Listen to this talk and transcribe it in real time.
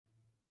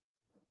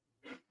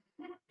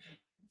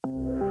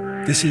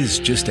This is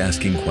Just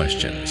Asking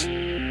Questions,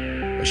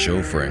 a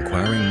show for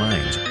inquiring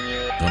minds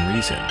on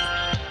Reason.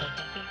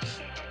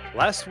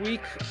 Last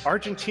week,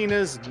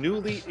 Argentina's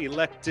newly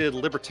elected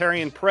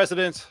libertarian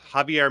president,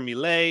 Javier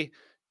Milei,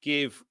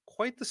 gave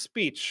quite the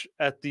speech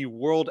at the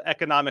World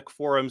Economic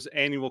Forum's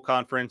annual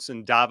conference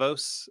in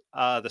Davos.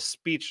 The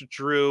speech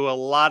drew a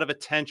lot of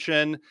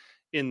attention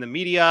in the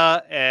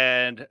media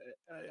and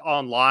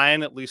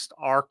online, at least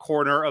our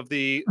corner of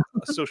the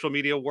social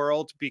media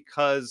world,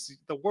 because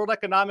the World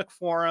Economic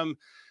Forum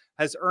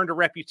has earned a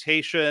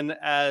reputation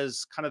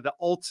as kind of the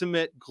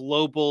ultimate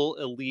global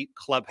elite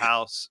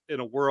clubhouse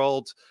in a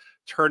world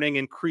turning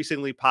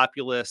increasingly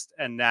populist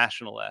and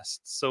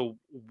nationalist. So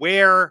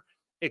where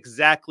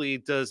exactly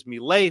does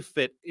Milei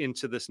fit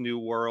into this new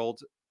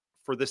world?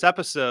 For this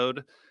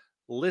episode,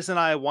 Liz and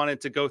I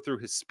wanted to go through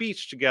his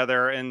speech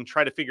together and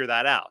try to figure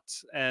that out.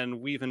 And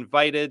we've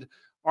invited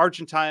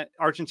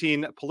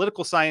Argentine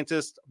political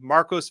scientist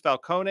Marcos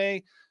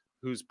Falcone,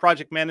 who's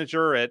project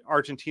manager at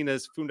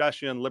Argentina's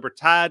Fundación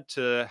Libertad,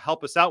 to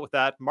help us out with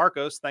that.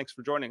 Marcos, thanks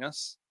for joining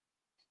us.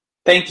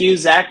 Thank you,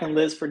 Zach and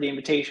Liz, for the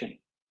invitation.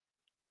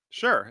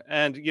 Sure.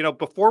 And,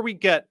 before we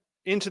get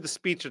into the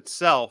speech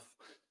itself,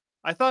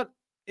 I thought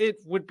it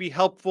would be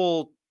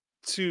helpful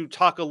to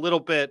talk a little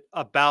bit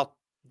about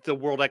the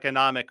World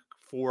Economic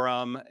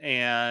Forum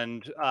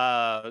and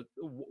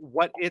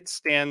what it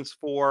stands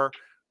for,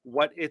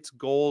 what its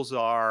goals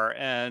are,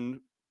 and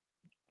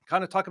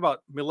kind of talk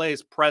about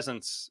Milei's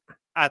presence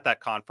at that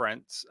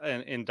conference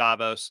in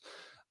Davos.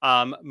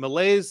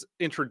 Milei's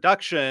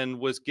introduction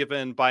was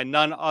given by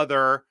none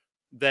other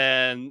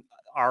than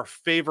our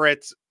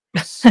favorite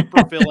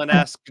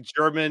supervillain-esque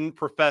German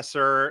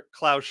professor,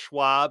 Klaus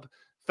Schwab,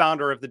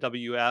 founder of the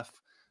WEF.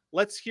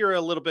 Let's hear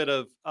a little bit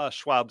of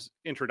Schwab's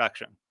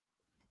introduction.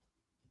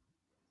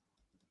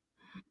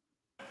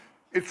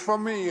 It's for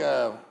me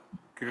a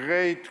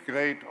great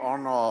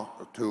honor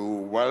to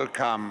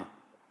welcome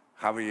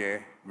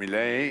Javier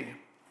Milei.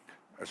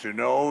 As you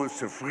know, he's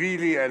the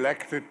freely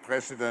elected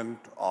president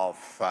of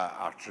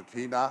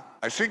Argentina.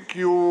 I think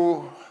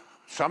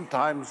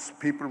sometimes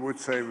people would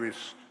say with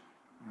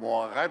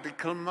more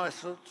radical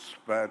methods,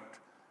 but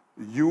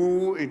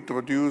you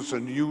introduce a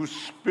new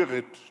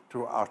spirit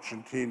to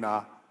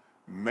Argentina,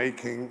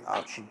 making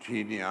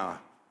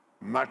Argentina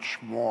much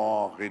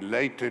more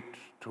related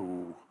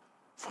to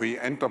free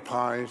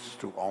enterprise,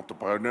 to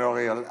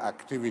entrepreneurial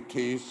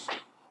activities,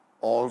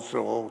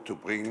 also to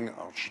bring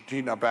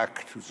Argentina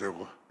back to the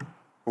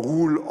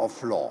rule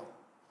of law.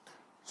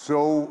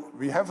 So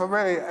we have a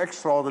very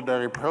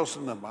extraordinary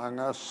person among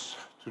us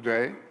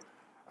today.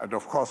 And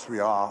of course, we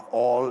are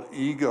all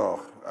eager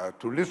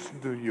to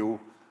listen to you.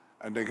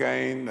 And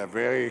again, a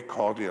very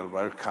cordial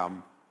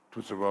welcome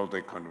to the World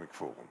Economic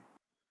Forum.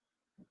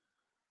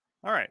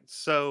 All right.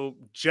 So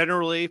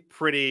generally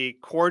pretty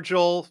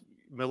cordial.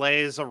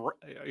 Milei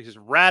is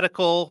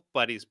radical,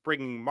 but he's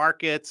bringing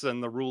markets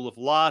and the rule of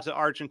law to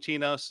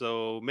Argentina,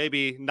 so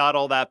maybe not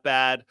all that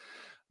bad.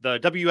 The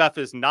WEF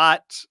is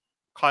not,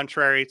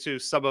 contrary to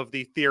some of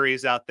the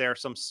theories out there,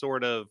 some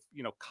sort of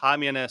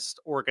communist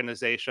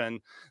organization.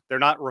 They're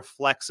not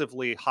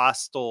reflexively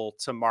hostile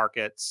to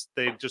markets.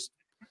 They just,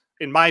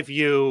 in my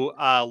view,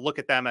 look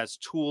at them as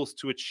tools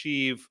to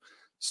achieve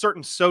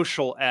certain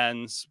social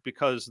ends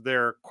because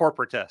they're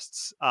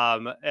corporatists.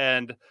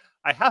 And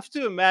I have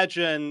to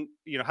imagine,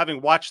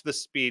 having watched the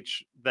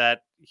speech,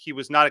 that he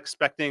was not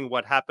expecting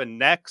what happened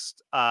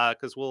next,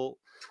 because we'll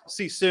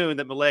see soon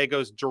that Milei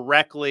goes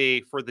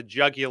directly for the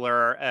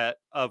jugular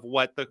of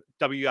what the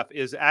WEF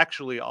is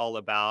actually all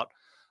about.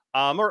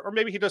 Or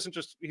maybe he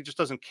just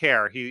doesn't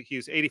care.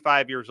 He's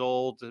 85 years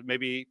old.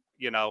 Maybe,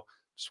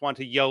 just want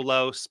to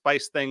YOLO,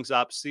 spice things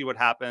up, see what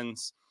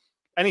happens.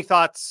 Any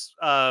thoughts,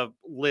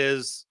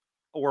 Liz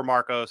or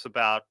Marcos,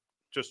 about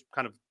just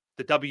kind of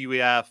the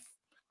WEF,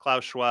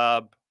 Klaus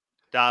Schwab,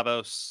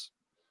 Davos?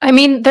 I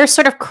mean, they're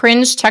sort of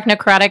cringe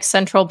technocratic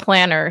central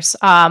planners.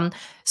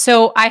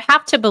 So I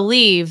have to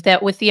believe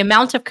that with the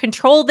amount of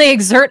control they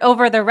exert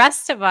over the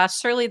rest of us,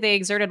 surely they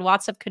exerted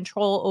lots of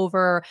control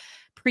over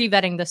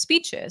pre-vetting the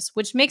speeches,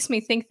 which makes me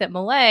think that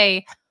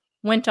Milei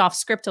went off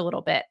script a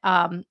little bit.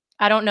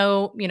 I don't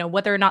know,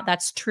 whether or not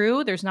that's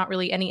true. There's not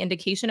really any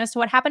indication as to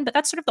what happened, but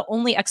that's sort of the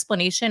only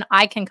explanation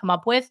I can come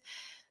up with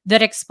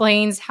that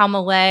explains how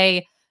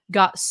Milei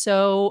got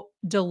so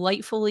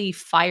delightfully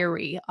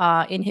fiery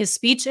in his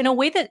speech in a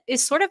way that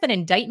is sort of an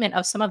indictment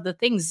of some of the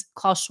things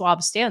Klaus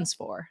Schwab stands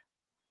for.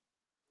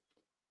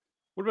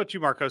 What about you,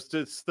 Marcos?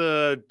 Does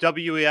the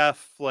WEF,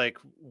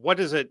 what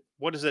does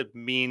it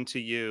mean to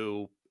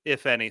you,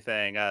 if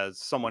anything, as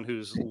someone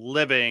who's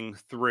living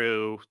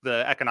through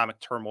the economic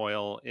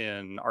turmoil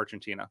in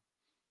Argentina?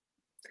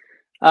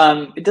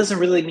 It doesn't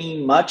really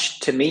mean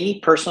much to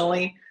me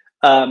personally.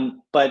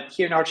 But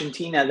here in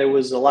Argentina, there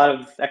was a lot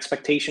of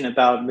expectation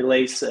about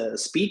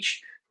Milei's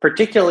speech,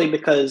 particularly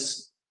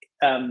because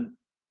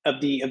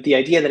of the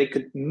idea that it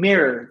could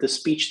mirror the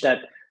speech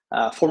that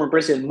former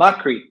President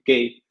Macri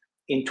gave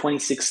in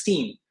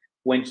 2016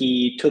 when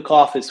he took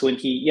office, when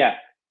he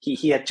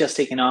he had just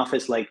taken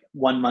office like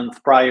 1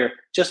 month prior,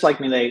 just like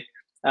Milei.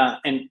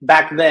 And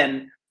back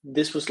then,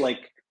 this was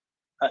like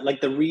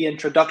the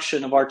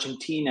reintroduction of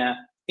Argentina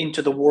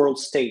into the world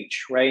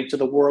stage, right? Into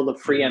the world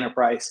of free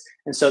enterprise.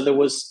 And so there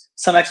was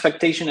some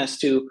expectation as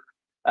to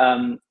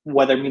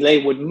whether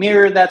Milei would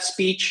mirror that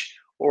speech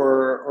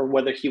or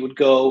whether he would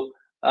go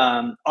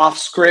off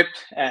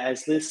script,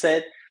 as Liz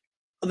said.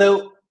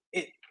 Although,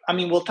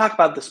 we'll talk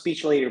about the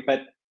speech later,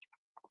 but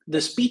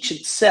the speech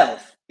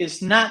itself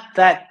is not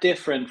that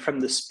different from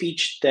the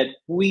speech that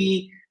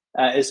we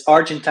as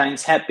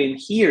Argentines have been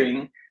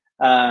hearing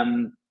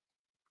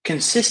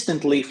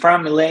consistently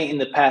from Milei in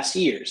the past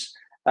years.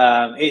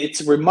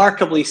 It's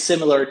remarkably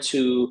similar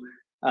to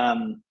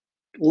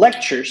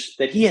lectures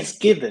that he has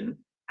given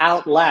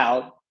out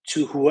loud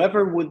to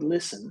whoever would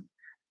listen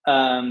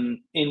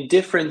in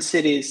different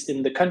cities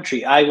in the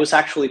country. I was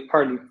actually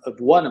part of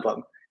one of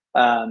them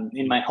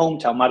in my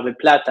hometown, Mar del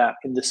Plata,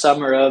 in the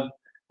summer of,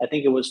 I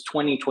think it was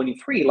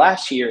 2023,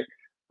 last year.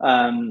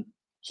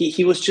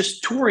 He was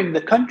just touring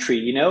the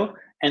country,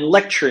 and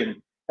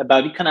lecturing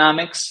about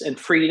economics and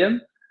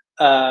freedom.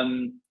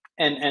 And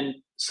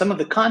some of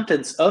the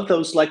contents of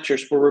those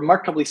lectures were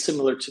remarkably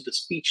similar to the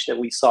speech that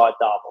we saw at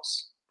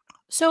Davos.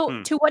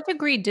 So to what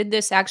degree did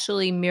this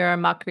actually mirror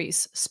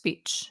Macri's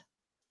speech?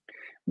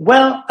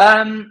 Well,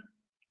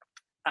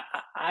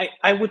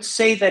 I would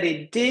say that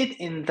it did,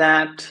 in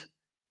that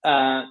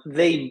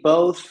they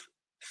both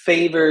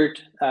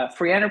favored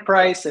free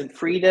enterprise and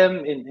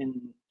freedom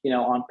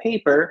on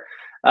paper,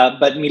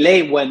 but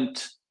Milei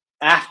went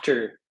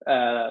after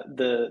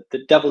the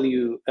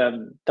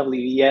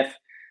WEF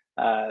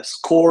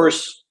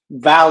scores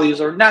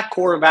values, or not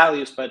core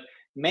values, but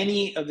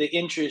many of the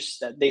interests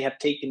that they have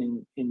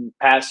taken in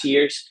past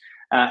years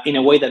in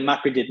a way that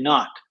Macri did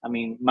not.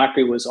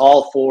 Macri was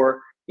all for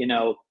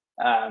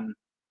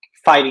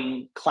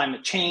fighting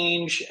climate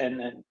change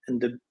and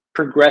the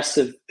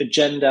progressive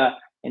agenda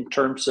in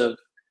terms of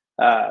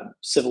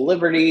civil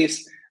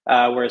liberties,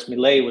 whereas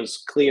Milei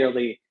was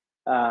clearly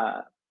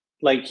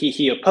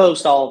he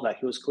opposed all of that.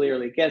 He was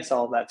clearly against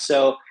all of that.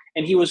 So,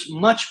 and he was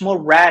much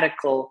more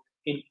radical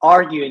in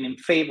arguing in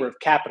favor of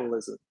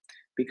capitalism,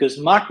 because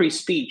Macri's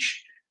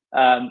speech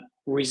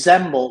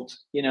resembled,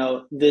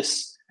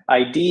 this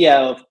idea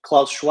of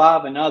Klaus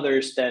Schwab and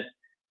others that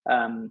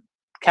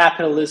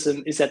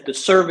capitalism is at the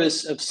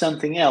service of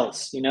something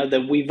else.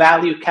 That we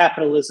value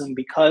capitalism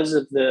because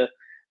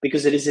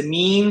it is a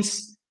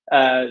means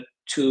to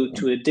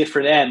a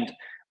different end.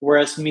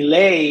 Whereas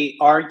Milei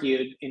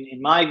argued,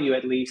 in my view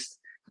at least,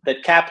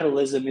 that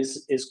capitalism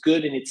is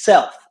good in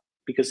itself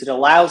because it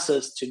allows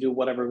us to do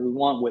whatever we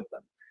want with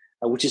them,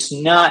 which is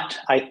not,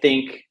 I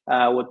think,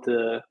 what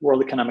the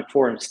World Economic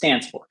Forum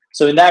stands for.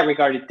 So in that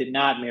regard, it did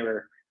not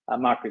mirror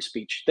Macri's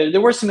speech.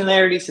 There were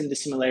similarities and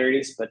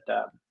dissimilarities, but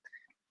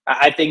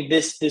I think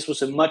this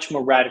was a much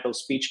more radical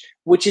speech,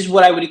 which is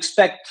what I would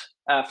expect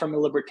from a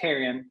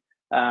libertarian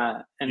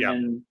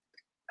and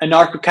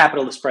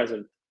anarcho-capitalist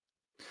president.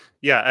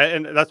 Yeah,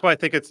 and that's why I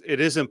think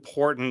it is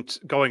important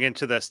going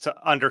into this to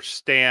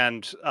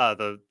understand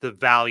the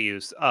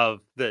values of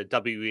the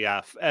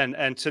WEF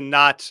and to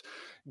not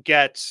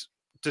get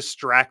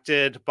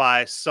distracted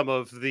by some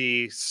of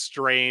the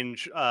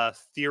strange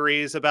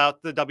theories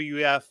about the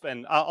WEF.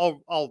 And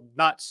I'll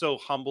not so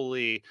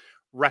humbly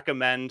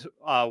recommend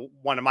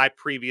one of my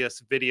previous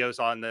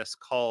videos on this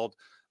called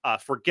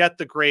 "Forget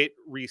the Great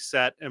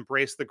Reset,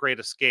 Embrace the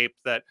Great Escape,"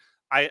 that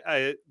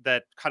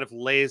that kind of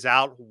lays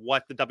out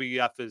what the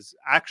WEF is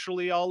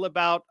actually all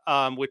about,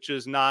 which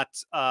is not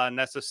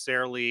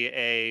necessarily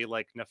a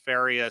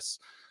nefarious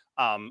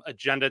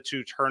agenda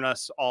to turn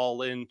us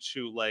all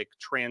into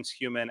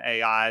transhuman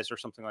AIs or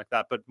something like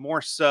that, but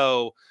more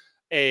so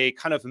a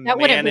kind of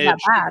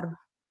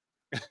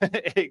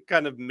a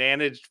kind of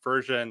managed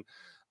version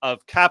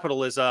of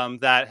capitalism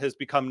that has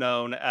become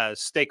known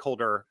as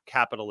stakeholder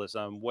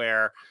capitalism,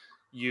 where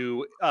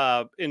you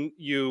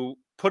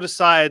put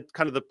aside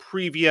kind of the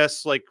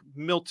previous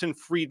Milton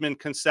Friedman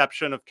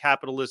conception of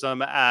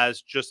capitalism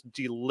as just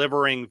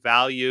delivering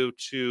value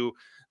to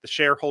the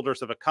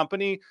shareholders of a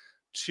company,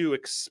 to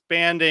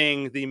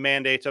expanding the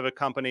mandate of a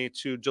company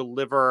to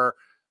deliver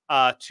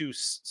to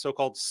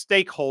so-called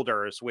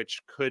stakeholders,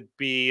 which could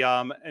be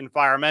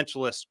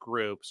environmentalist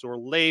groups or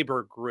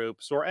labor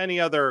groups or any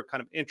other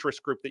kind of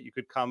interest group that you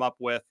could come up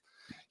with.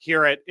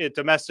 Here at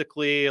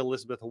domestically,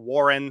 Elizabeth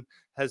Warren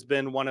has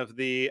been one of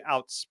the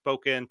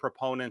outspoken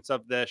proponents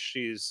of this.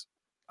 She's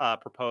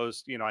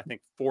proposed, I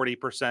think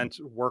 40%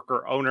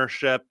 worker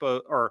ownership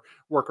or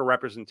worker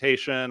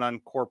representation on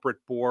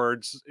corporate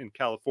boards in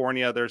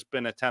California. There's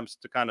been attempts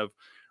to kind of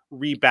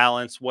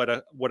rebalance what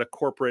a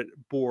corporate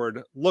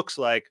board looks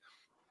like.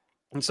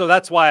 And so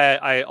that's why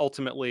I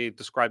ultimately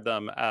describe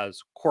them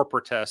as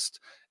corporatist.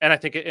 And I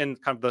think in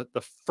kind of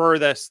the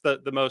furthest,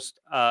 the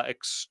most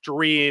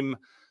extreme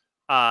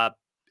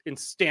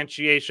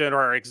instantiation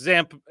or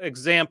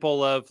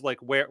example of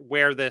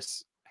where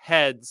this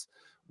heads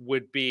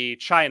would be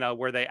China,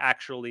 where they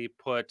actually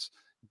put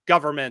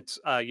government,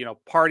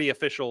 party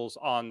officials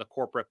on the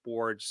corporate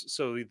boards.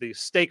 So the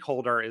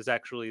stakeholder is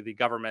actually the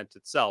government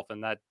itself,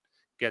 and that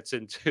gets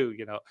into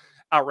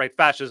outright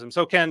fascism.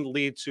 So it can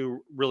lead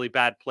to really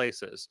bad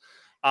places.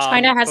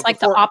 China has like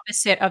the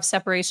opposite of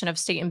separation of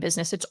state and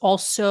business. It's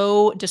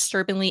also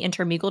disturbingly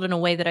intermingled in a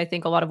way that I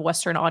think a lot of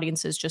Western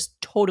audiences just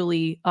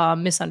totally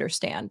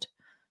misunderstand.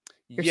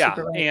 Yeah,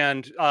 right.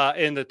 And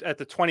at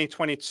the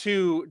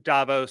 2022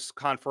 Davos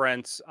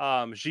conference,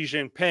 Xi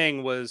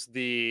Jinping was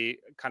the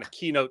kind of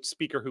keynote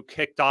speaker who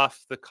kicked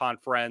off the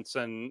conference,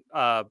 and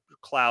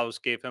Klaus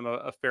gave him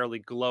a fairly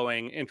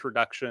glowing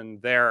introduction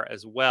there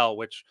as well,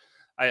 which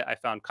I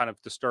found kind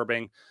of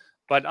disturbing.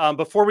 But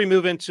before we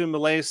move into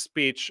Milei's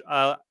speech,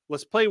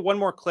 let's play one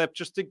more clip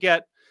just to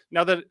get,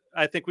 now that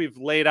I think we've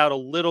laid out a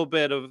little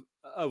bit of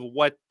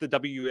what the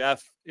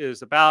WEF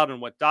is about and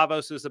what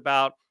Davos is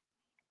about.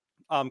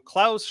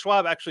 Klaus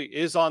Schwab actually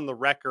is on the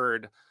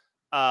record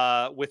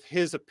with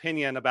his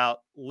opinion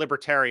about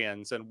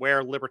libertarians and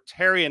where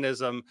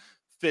libertarianism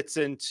fits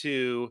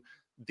into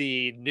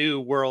the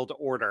new world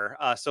order.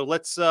 So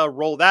let's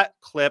roll that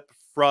clip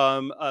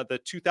from the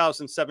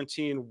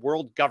 2017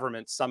 World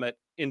Government Summit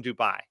in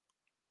Dubai.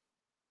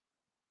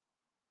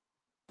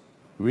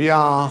 We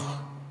are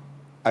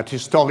at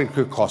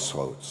historical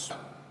crossroads.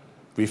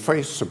 We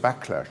face the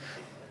backlash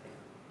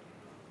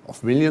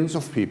of millions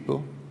of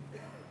people,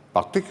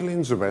 particularly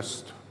in the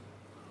West,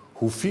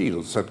 who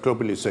feels that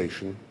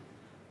globalization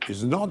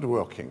is not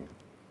working.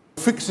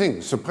 Fixing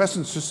the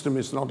present system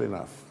is not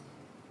enough.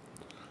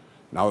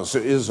 Now,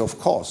 there is, of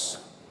course,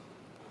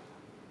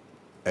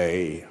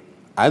 an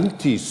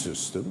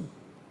anti-system,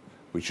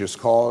 which is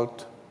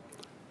called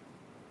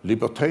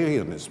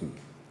libertarianism,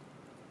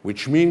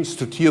 which means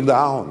to tear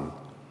down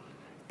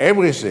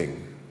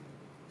everything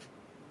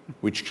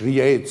which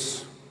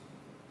creates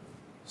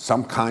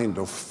some kind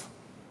of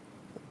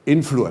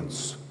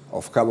influence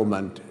of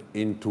government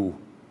into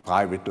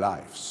private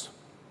lives.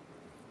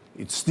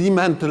 It's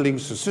dismantling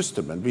the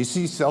system, and we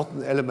see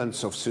certain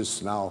elements of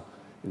this now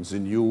in the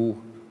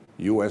new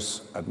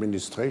US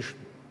administration.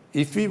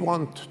 If we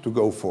want to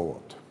go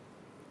forward,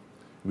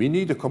 we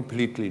need a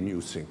completely new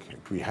thinking.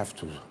 We have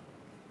to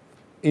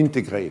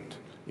integrate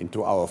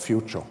into our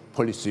future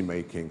policy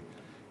making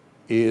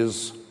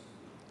is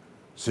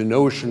the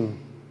notion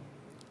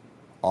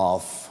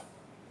of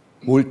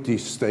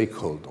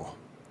multi-stakeholder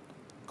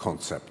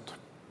concept.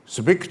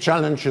 The big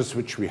challenges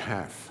which we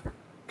have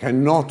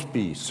cannot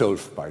be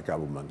solved by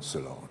governments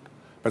alone,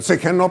 but they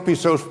cannot be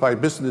solved by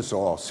business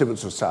or civil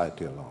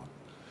society alone.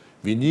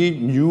 We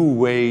need new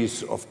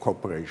ways of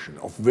cooperation,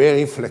 of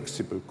very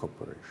flexible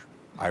cooperation.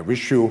 I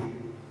wish you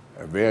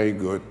a very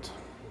good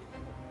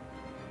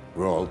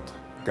World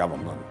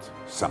Government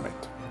Summit.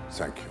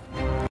 Thank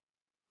you.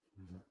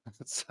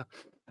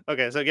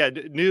 Okay, so yeah,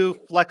 new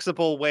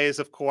flexible ways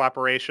of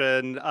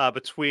cooperation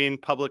between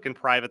public and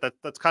private.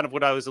 That's kind of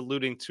what I was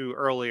alluding to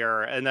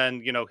earlier. And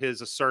then,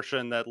 his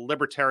assertion that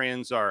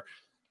libertarians are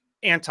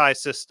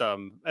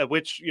anti-system,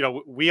 which,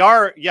 we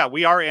are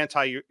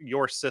anti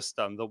your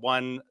system, the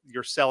one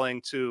you're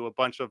selling to a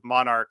bunch of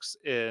monarchs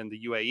in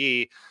the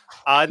UAE,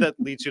 that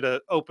leads you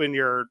to open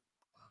your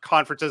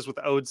conferences with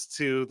odes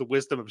to the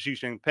wisdom of Xi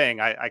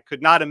Jinping. I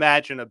could not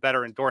imagine a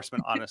better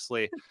endorsement,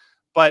 honestly.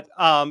 But,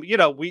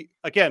 we,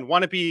 again,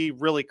 want to be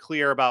really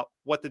clear about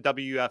what the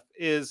WEF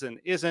is and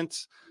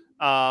isn't.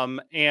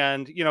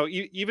 And,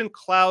 even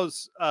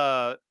Klaus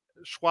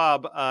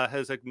Schwab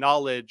has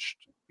acknowledged,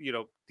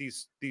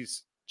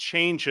 these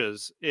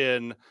changes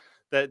in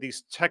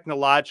these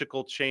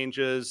technological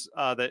changes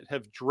that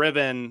have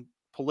driven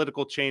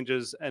political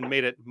changes and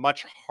made it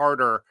much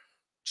harder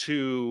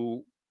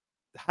to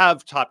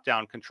have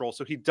top-down control.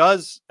 So he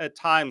does at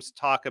times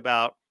talk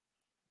about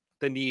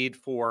the need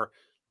for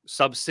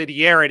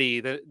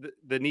subsidiarity,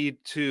 the need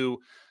to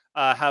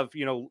have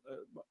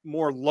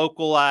more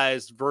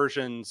localized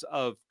versions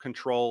of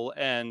control,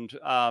 and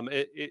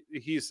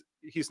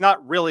he's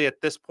not really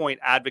at this point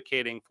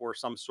advocating for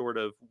some sort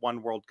of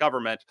one world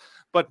government,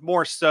 but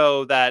more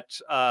so that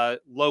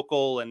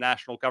local and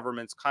national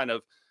governments kind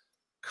of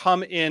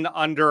come in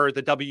under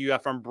the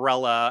WEF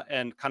umbrella,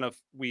 and kind of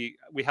we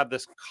have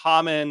this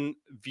common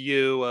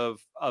view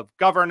of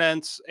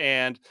governance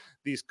and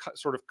these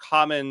sort of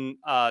common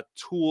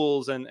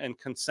tools and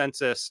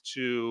consensus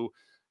to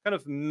kind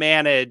of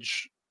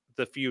manage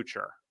the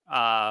future.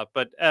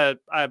 But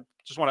I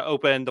just want to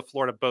open the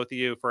floor to both of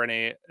you for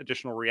any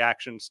additional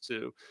reactions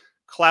to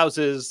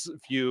Klaus's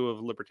view of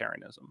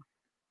libertarianism.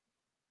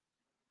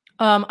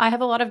 I have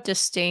a lot of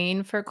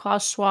disdain for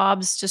Klaus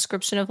Schwab's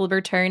description of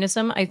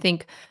libertarianism. I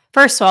think,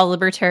 first of all,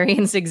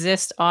 libertarians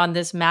exist on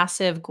this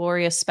massive,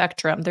 glorious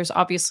spectrum. There's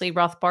obviously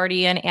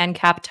Rothbardian and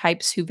ANCAP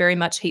types who very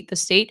much hate the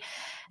state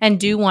and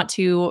do want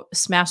to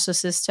smash the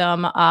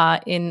system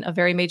in a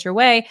very major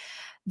way.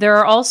 there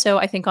are also,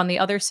 I think, on the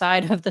other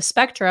side of the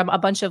spectrum, a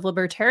bunch of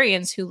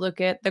libertarians who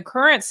look at the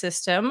current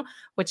system,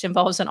 which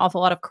involves an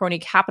awful lot of crony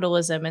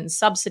capitalism and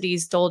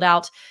subsidies doled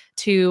out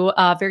to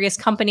various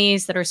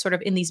companies that are sort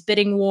of in these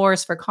bidding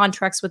wars for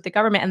contracts with the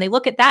government. And they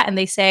look at that and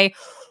they say,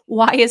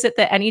 why is it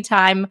that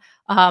anytime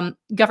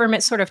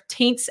government sort of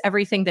taints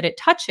everything that it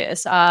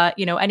touches,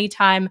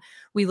 anytime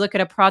we look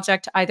at a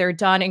project either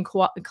done in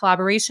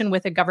collaboration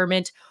with a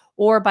government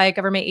or by a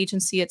government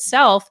agency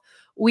itself,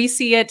 we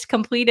see it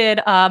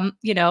completed,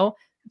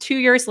 2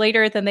 years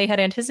later than they had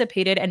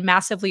anticipated and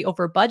massively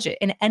over budget.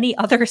 In any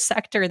other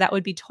sector, that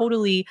would be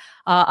totally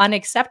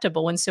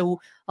unacceptable. And so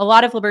a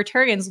lot of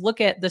libertarians look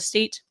at the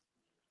state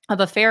of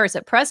affairs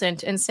at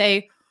present and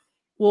say,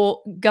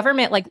 well,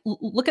 government,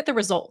 look at the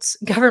results.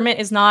 Government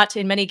is not,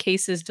 in many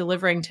cases,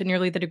 delivering to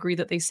nearly the degree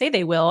that they say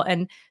they will.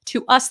 And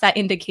to us, that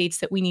indicates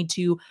that we need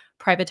to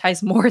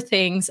privatize more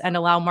things and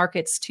allow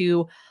markets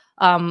to,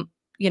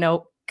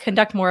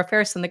 conduct more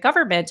affairs than the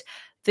government.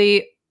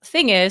 The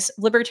thing is,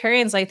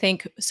 libertarians, I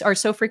think, are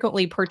so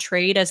frequently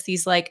portrayed as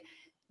these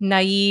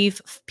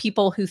naive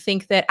people who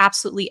think that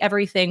absolutely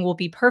everything will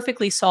be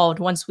perfectly solved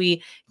once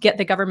we get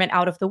the government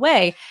out of the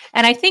way.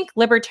 And I think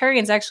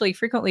libertarians actually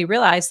frequently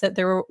realize that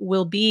there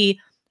will be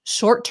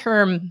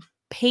short-term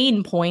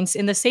pain points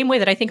in the same way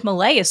that I think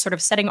Milei is sort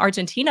of setting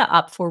Argentina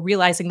up for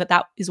realizing that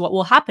that is what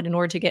will happen in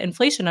order to get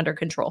inflation under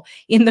control.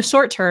 In the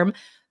short term,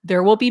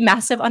 there will be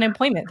massive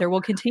unemployment. There will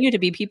continue to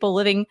be people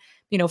living,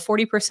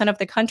 40% of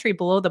the country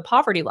below the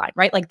poverty line,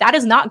 right? That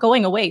is not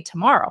going away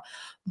tomorrow.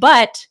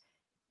 But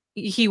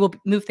he will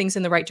move things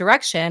in the right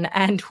direction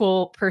and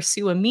will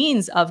pursue a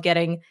means of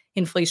getting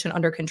inflation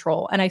under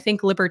control. And I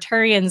think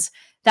libertarians,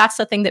 that's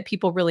the thing that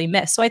people really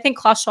miss. So I think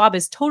Klaus Schwab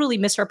is totally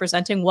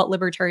misrepresenting what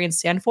libertarians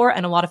stand for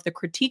and a lot of the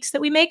critiques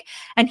that we make.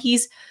 And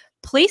he's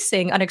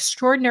placing an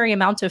extraordinary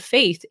amount of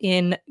faith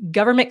in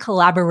government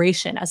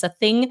collaboration as a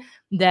thing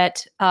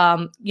that,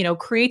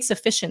 creates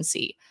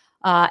efficiency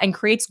and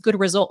creates good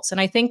results.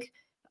 And I think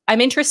I'm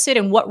interested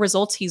in what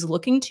results he's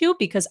looking to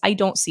because I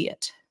don't see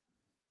it.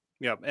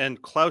 Yeah, and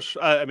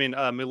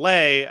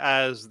Milei,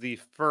 as the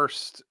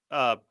first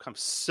kind of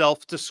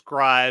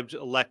self-described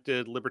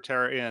elected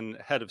libertarian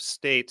head of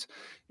state,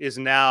 is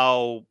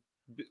now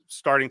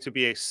starting to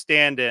be a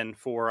stand-in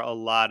for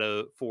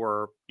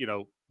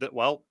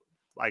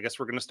I guess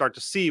we're going to start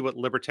to see what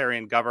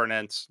libertarian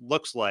governance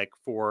looks like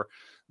for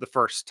the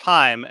first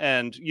time.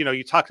 And,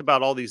 you talked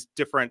about all these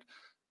different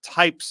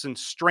types and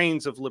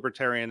strains of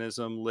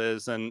libertarianism,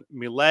 Liz, and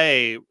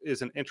Milei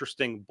is an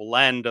interesting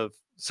blend of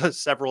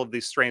several of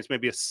these strains,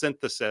 maybe a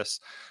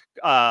synthesis.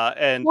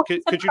 Could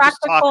you just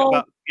talk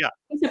about,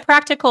 he's a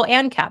practical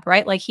ANCAP,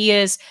 right? He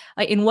is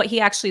in what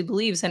he actually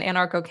believes, an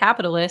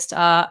anarcho-capitalist,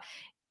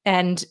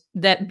 and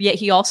that yet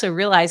he also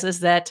realizes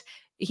that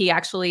he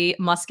actually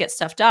must get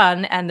stuff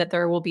done and that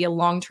there will be a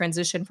long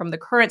transition from the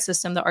current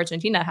system that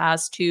Argentina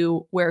has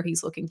to where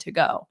he's looking to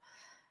go.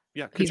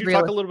 Yeah. Could you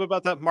talk a little bit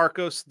about that,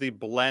 Marcos, the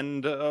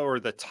blend or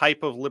the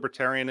type of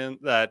libertarian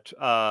that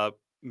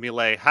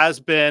Milei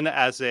has been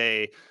as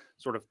a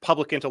sort of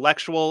public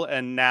intellectual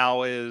and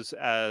now is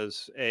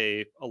as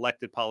a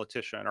elected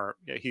politician, or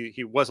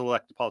he was an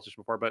elected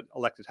politician before, but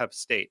elected head of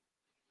state?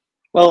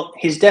 Well,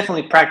 he's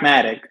definitely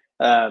pragmatic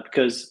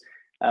because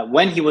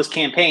when he was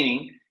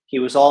campaigning, he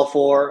was all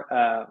for,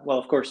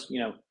 of course,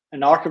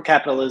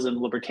 anarcho-capitalism,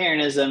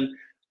 libertarianism.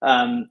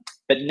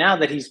 But now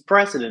that he's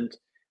president,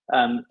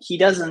 he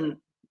doesn't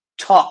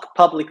talk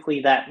publicly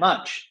that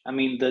much. I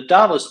mean, the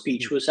Davos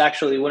speech was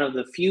actually one of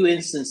the few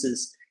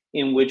instances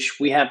in which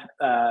we have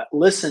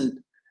listened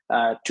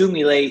to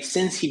Milei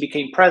since he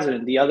became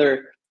president. The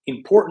other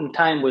important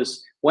time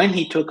was when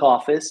he took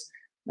office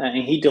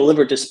and he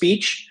delivered a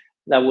speech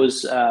that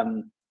was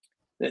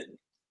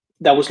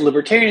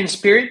libertarian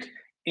spirit,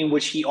 in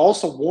which he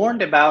also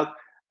warned about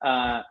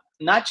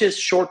not just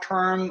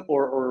short-term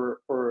or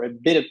a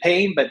bit of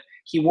pain, but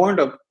he warned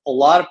of a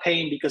lot of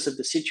pain because of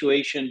the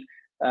situation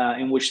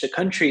in which the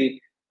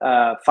country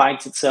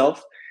finds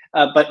itself.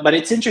 But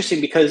it's interesting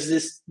because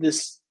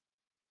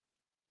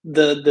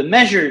the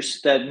measures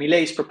that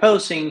Milei is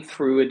proposing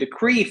through a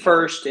decree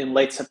first in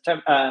late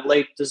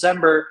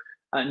December,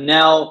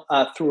 now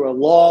through a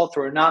law,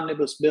 through an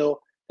omnibus bill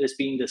that is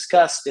being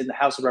discussed in the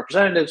House of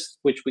Representatives,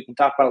 which we can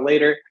talk about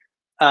later,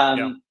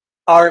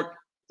 are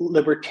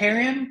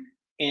libertarian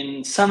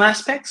in some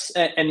aspects,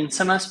 and in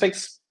some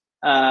aspects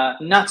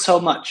not so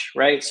much,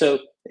 right? So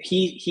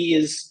he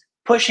is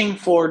pushing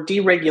for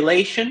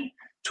deregulation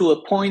to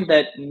a point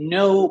that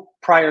no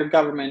prior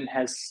government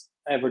has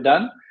ever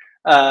done,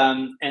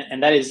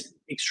 and that is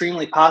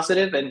extremely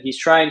positive. And he's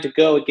trying to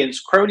go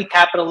against crony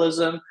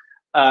capitalism,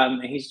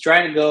 and he's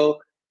trying to go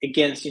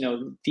against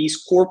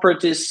these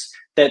corporatists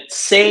that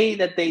say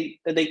that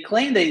they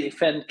claim they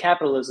defend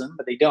capitalism,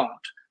 but they don't.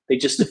 They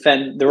just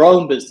defend their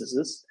own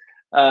businesses.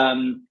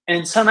 And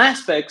in some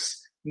aspects,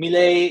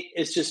 Milei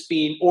is just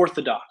being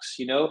orthodox,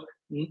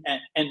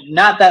 and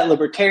not that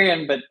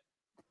libertarian, but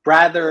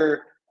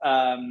rather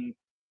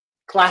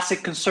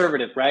classic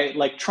conservative, right?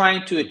 Like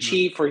trying to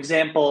achieve, for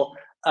example,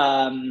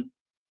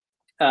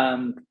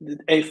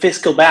 a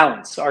fiscal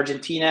balance.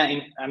 Argentina,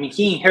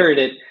 he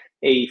inherited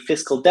a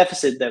fiscal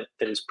deficit that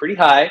is pretty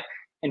high,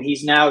 and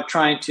he's now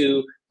trying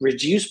to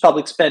reduce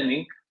public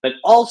spending, but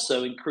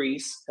also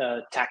increase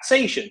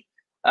taxation.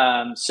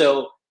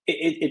 So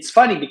it's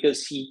funny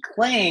because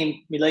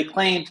Milei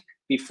claimed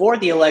before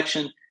the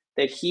election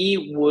that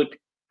he would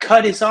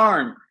cut his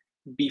arm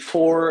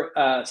before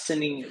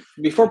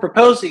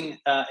proposing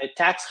a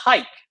tax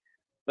hike,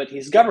 but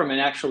his government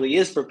actually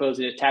is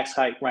proposing a tax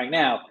hike right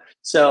now.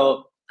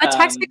 So a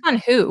tax hike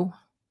on who?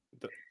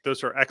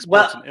 Those are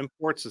exports and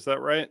imports. Is that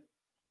right?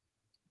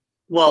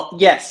 Well,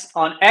 yes,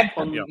 on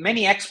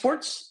many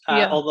exports.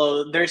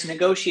 Although there's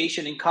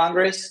negotiation in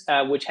Congress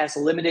which has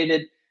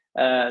eliminated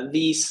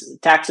these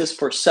taxes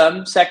for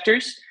some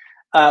sectors,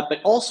 but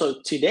also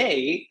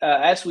today,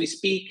 as we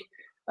speak,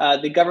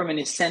 the government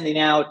is sending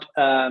out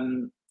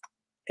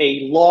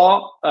a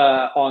law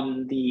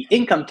on the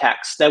income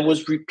tax that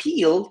was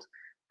repealed.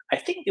 I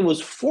think it was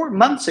 4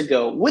 months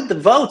ago with the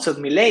votes of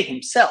Milei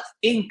himself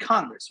in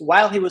Congress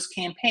while he was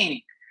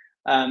campaigning.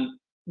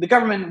 The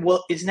government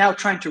is now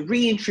trying to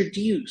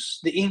reintroduce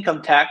the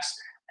income tax,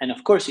 and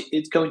of course,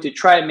 it's going to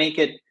try to make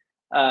it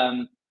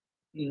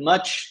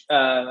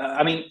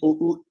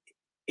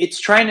it's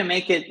trying to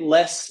make it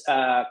less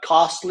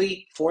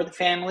costly for the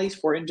families,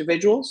 for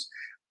individuals,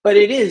 but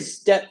it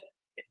is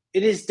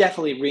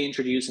definitely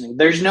reintroducing it.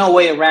 There's no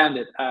way around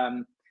it.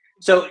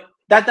 So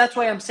that's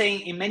why I'm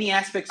saying in many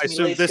aspects, I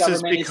assume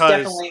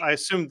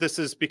this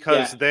is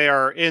because they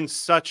are in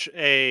such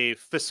a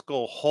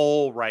fiscal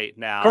hole right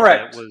now.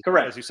 Correct.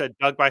 As you said,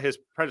 dug by his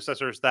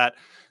predecessors, that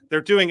they're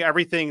doing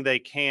everything they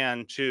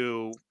can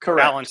to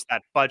balance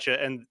that budget,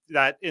 and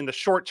that in the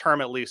short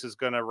term, at least, is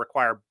going to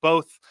require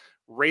both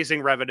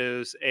raising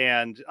revenues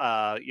and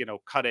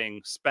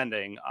cutting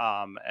spending.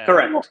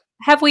 Correct. Well,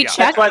 have we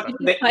checked?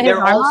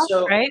 They're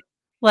also right.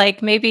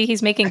 Like maybe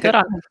he's making good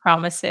on his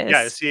promises.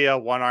 Yeah, is he a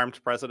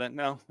one-armed president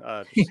now?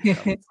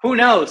 Who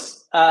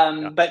knows?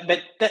 But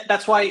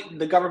that's why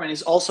the government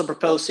is also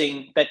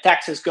proposing that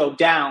taxes go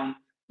down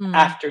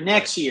after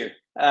next year,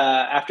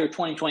 after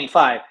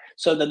 2025,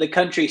 so that the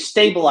country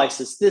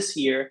stabilizes this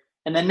year,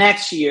 and then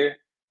next year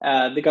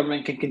the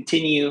government can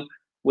continue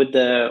with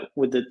the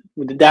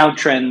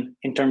downtrend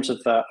in terms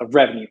of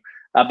revenue.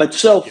 But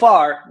so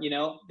far,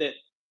 that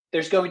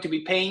there's going to be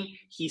pain.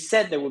 He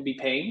said there would be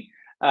pain.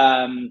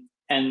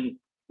 And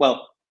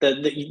well,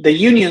 the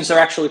unions are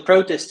actually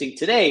protesting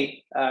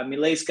today.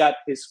 Milei's got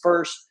his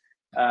first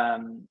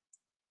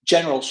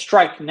general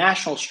strike,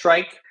 national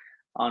strike,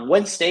 on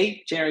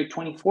Wednesday, January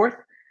 24th.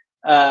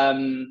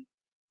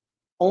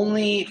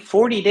 Only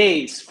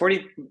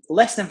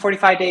less than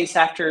 45 days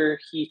after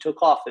he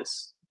took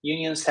office.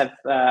 Unions have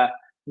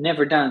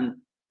never done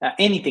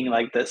anything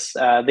like this.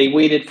 They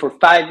waited for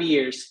 5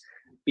 years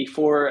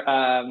before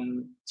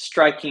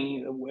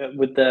striking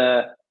with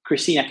the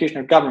Cristina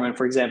Kirchner government,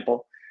 for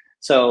example.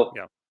 So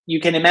you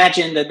can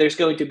imagine that there's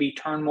going to be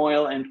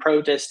turmoil and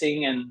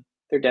protesting, and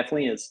there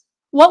definitely is.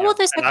 What will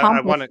this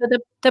accomplish?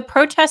 The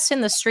protests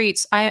in the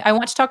streets, I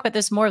want to talk about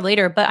this more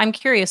later, but I'm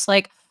curious,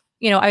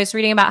 I was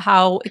reading about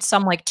how it's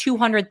some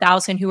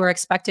 200,000 who are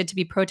expected to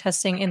be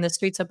protesting in the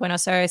streets of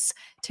Buenos Aires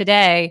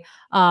today.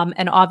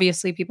 And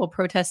obviously people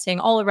protesting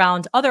all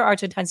around other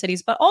Argentine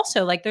cities, but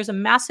also there's a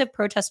massive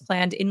protest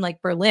planned in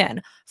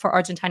Berlin for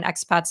Argentine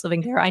expats living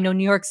there. I know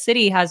New York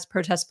City has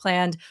protests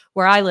planned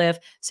where I live.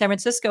 San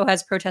Francisco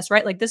has protests,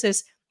 right? This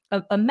is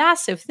a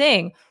massive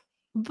thing.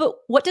 But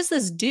what does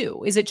this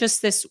do? Is it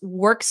just this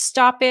work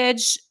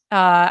stoppage?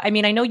 I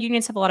know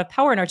unions have a lot of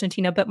power in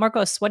Argentina, but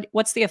Marcos,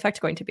 what's the effect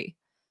going to be?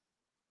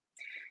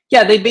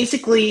 Yeah, they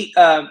basically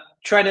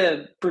try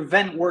to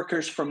prevent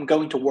workers from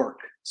going to work.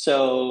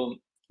 So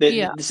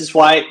this is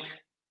why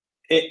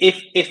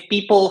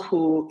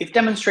if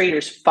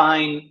demonstrators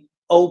find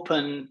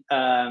open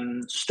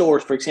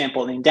stores, for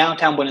example, in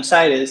downtown Buenos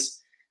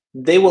Aires,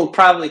 they will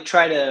probably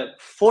try to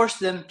force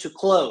them to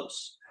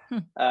close.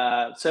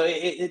 So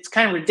it's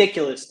kind of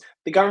ridiculous.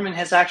 The government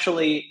has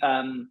actually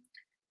the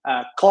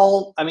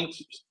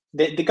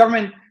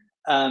government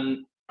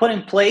put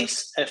in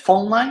place a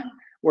phone line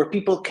where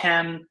people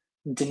can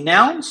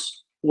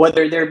denounce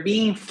whether they're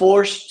being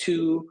forced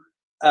to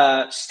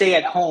stay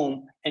at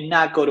home and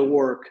not go to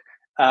work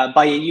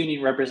by a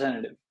union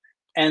representative.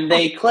 And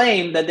they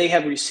claim that they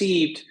have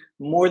received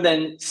more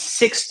than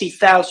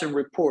 60,000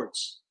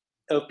 reports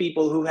of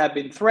people who have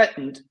been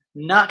threatened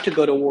not to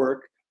go to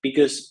work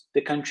because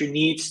the country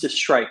needs to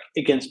strike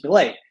against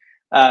Milei.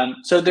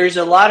 So there's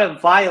a lot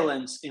of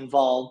violence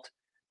involved,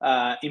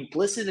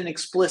 implicit and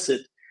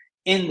explicit,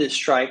 in this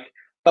strike.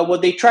 But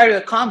what they try to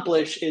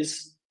accomplish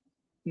is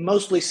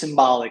mostly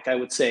symbolic, I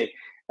would say.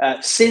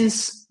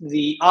 Since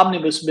the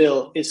omnibus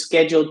bill is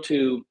scheduled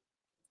to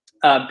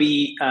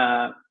be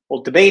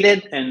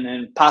debated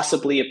and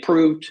possibly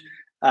approved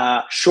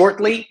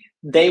shortly,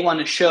 they want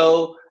to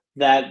show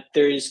that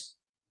there is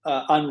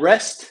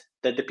unrest,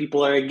 that the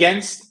people are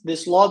against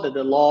this law, that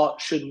the law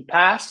shouldn't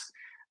pass,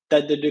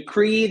 that the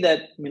decree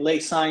that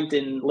Milei signed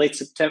in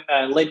late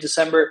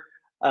December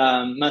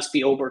must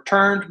be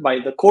overturned by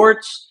the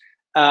courts.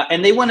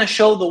 and they want to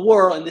show the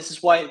world, and this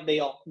is why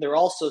they're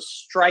also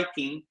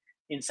striking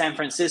in San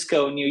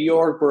Francisco, New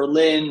York,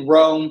 Berlin,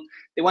 Rome.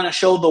 They want to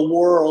show the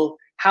world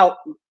how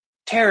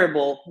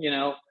terrible,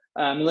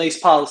 Milei's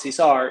policies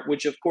are,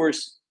 which of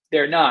course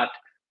they're not.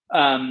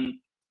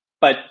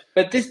 But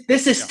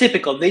this is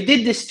typical. They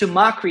did this to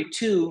Macri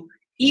too,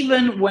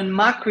 even when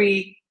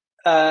Macri's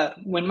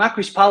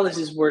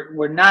policies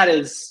were not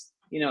as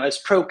as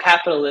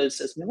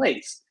pro-capitalist as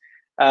Milei's.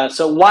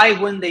 So why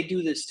wouldn't they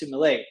do this to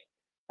Milei?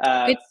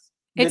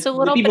 It's a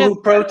little the people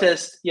who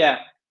protest, yeah.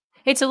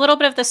 It's a little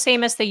bit of the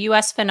same as the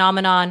US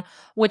phenomenon,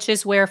 which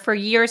is where for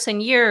years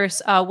and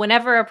years,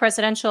 whenever a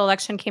presidential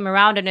election came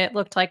around and it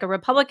looked like a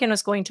Republican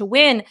was going to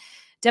win,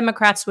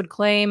 Democrats would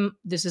claim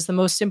this is the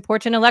most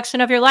important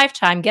election of your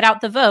lifetime, get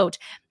out the vote.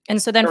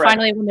 And so then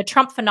finally, when the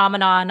Trump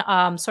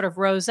phenomenon sort of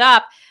rose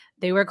up,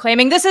 they were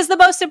claiming this is the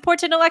most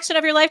important election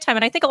of your lifetime.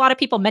 And I think a lot of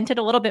people meant it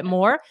a little bit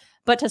more,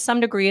 but to some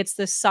degree, it's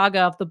this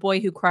saga of the boy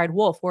who cried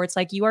wolf, where it's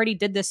like, you already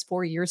did this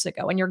 4 years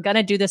ago and you're going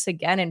to do this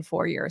again in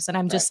 4 years. And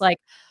I'm just like,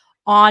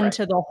 on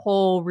to the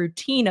whole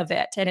routine of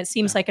it. And it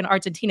seems like in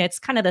Argentina, it's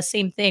kind of the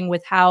same thing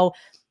with how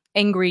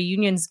angry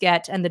unions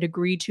get and the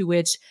degree to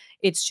which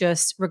it's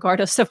just,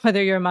 regardless of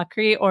whether you're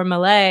Macri or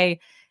Milei,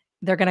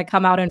 they're going to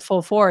come out in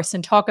full force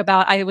and talk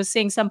about, I was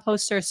seeing some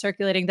posters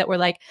circulating that were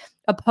like,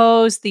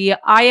 oppose the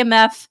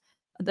IMF,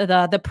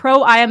 the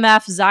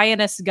pro-IMF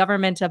Zionist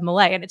government of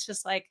Milei. And it's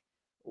just like,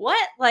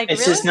 what? Like,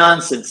 it's really? just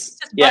nonsense.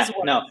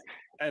 No.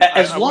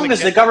 As long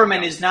as the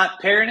government is not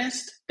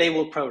Peronist, they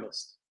will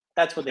protest.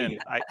 That's what they do.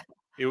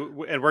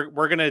 And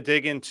we're going to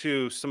dig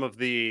into some of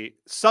the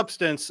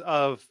substance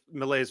of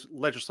Milei's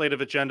legislative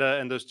agenda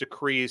and those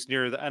decrees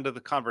near the end of the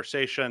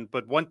conversation.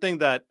 But one thing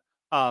that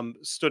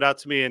stood out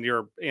to me in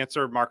your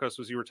answer, Marcos,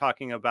 was you were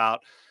talking about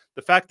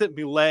the fact that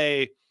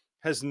Milei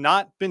has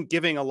not been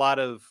giving a lot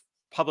of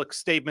public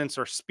statements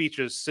or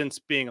speeches since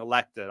being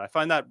elected. I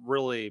find that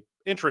really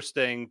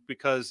interesting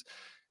because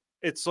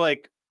it's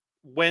like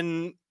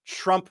when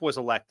Trump was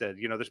elected,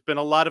 there's been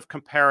a lot of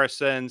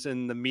comparisons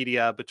in the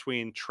media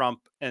between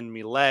Trump and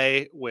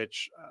Milei,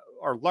 which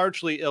are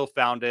largely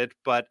ill-founded,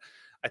 but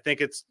I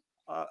think it's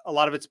a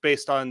lot of it's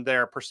based on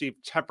their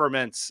perceived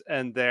temperaments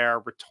and their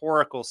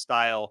rhetorical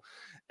style.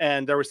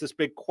 And there was this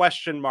big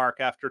question mark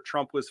after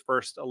Trump was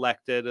first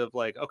elected of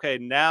like, okay,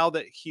 now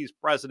that he's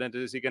president,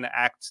 is he going to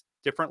act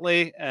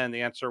differently? And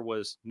the answer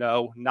was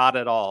no, not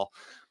at all.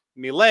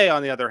 Milei,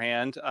 on the other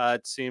hand,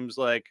 it seems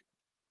like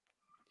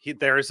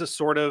there is a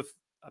sort of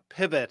a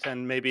pivot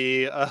and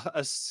maybe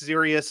a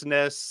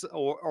seriousness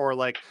or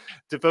like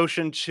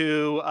devotion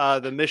to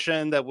the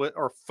mission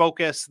or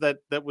focus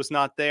that was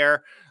not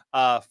there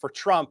for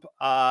Trump.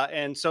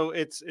 And so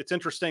it's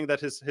interesting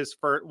that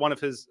one of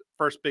his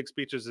first big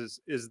speeches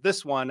is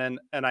this one.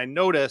 And I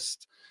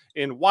noticed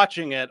in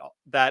watching it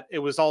that it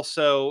was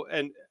also,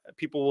 and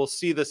people will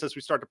see this as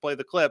we start to play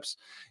the clips,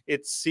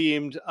 it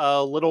seemed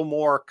a little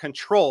more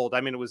controlled. I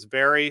mean, it was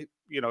very,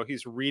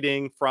 he's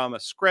reading from a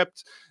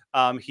script.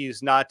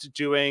 He's not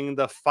doing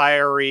the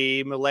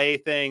fiery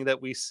Milei thing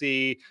that we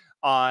see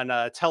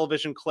on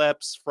television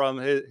clips from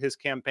his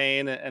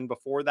campaign and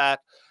before that.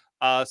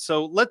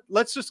 So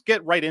let's just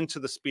get right into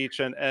the speech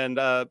and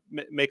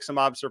make some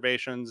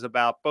observations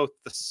about both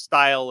the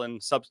style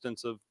and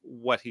substance of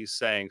what he's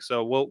saying.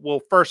 So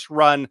we'll first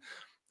run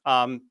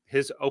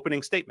his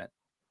opening statement.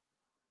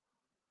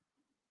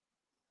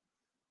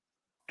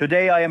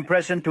 Today, I am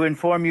present to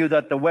inform you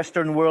that the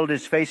Western world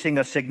is facing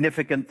a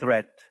significant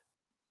threat.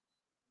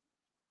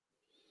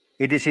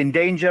 It is in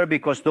danger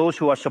because those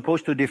who are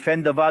supposed to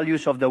defend the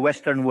values of the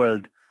Western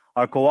world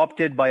are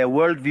co-opted by a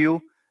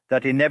worldview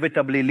that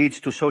inevitably leads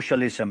to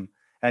socialism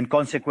and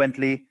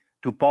consequently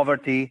to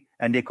poverty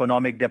and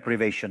economic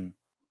deprivation.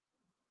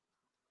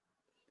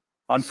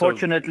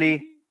 Unfortunately,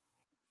 so,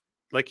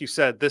 like you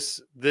said, this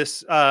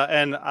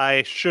and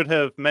I should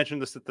have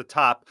mentioned this at the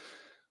top.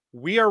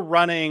 We are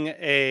running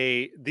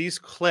these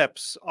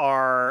clips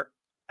are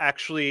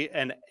actually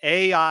an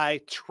AI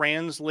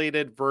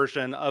translated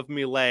version of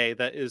Milei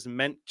that is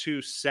meant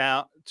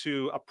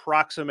to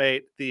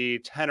approximate the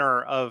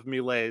tenor of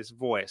Milei's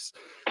voice.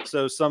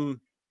 So some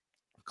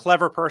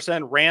clever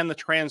person ran the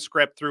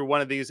transcript through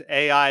one of these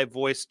AI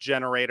voice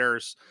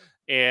generators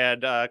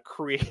and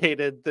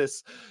created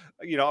this,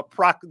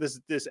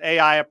 this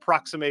AI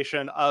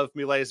approximation of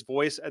Milei's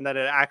voice, and then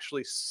it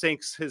actually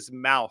syncs his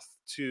mouth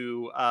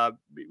to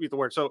the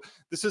word. So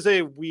this is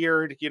a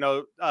weird,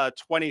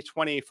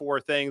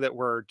 2024 thing that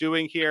we're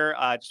doing here.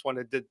 I just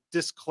wanted to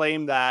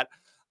disclaim that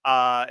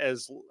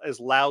as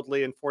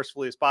loudly and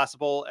forcefully as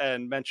possible,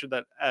 and mention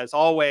that, as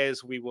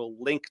always, we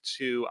will link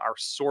to our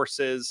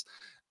sources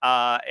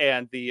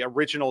and the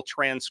original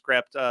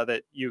transcript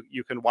that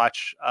you can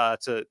watch.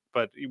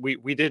 But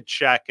we did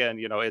check, and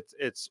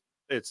it's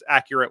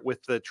accurate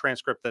with the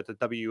transcript that the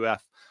WEF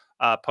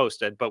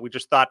posted. But we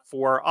just thought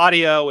for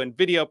audio and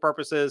video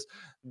purposes,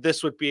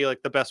 this would be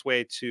like the best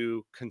way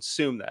to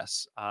consume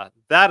this.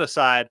 That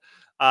aside,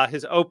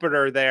 his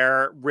opener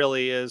there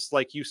really is,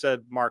 like you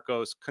said,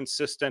 Marcos,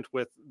 consistent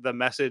with the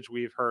message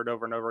we've heard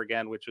over and over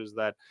again, which is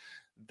that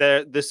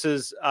this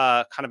is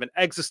kind of an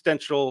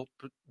existential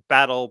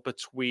battle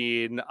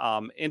between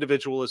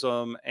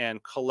individualism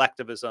and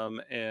collectivism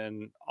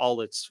in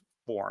all its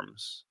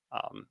forms.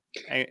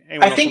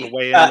 Anyone else want to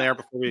weigh in there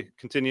before we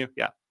continue?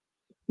 Yeah.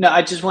 No,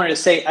 I just wanted to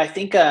say, I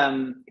think, if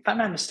I'm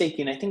not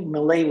mistaken, I think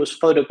Milei was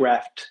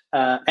photographed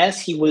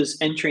as he was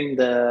entering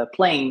the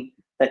plane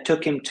that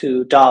took him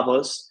to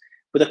Davos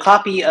with a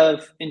copy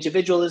of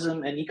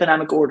Individualism and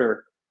Economic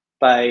Order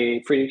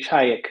by Friedrich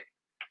Hayek.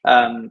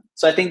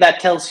 So I think that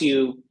tells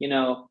you, you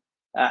know,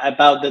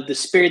 about the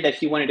spirit that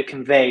he wanted to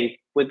convey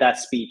with that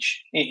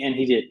speech, and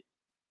he did.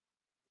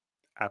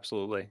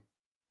 Absolutely.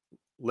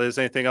 Liz,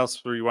 anything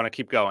else or you want to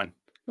keep going?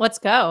 Let's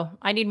go.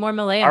 I need more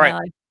Milei in my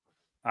life.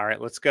 All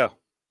right, let's go.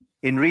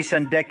 In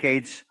recent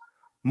decades,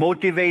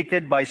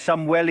 motivated by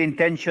some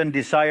well-intentioned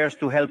desires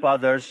to help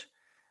others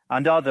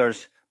and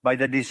others by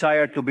the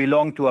desire to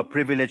belong to a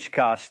privileged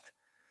caste,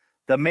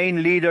 the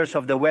main leaders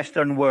of the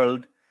Western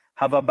world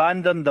have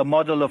abandoned the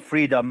model of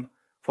freedom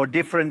for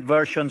different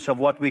versions of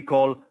what we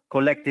call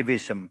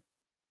collectivism.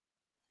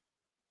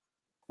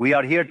 We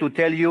are here to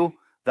tell you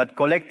that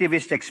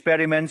collectivist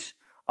experiments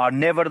are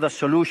never the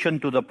solution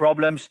to the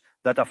problems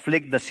that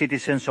afflict the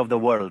citizens of the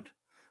world,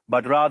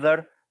 but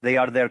rather they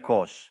are their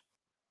cause.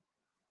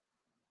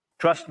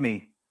 Trust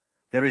me,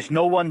 there is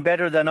no one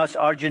better than us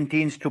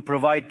Argentines to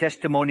provide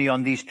testimony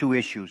on these two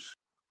issues.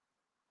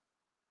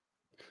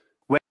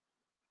 When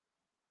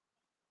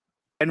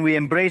we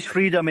embraced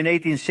freedom in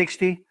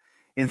 1860,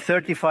 in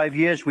 35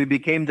 years we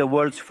became the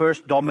world's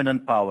first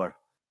dominant power.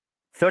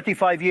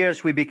 35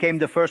 years we became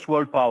the first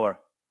world power.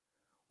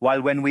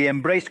 While when we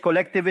embraced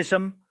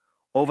collectivism,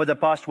 over the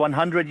past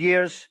 100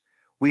 years,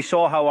 we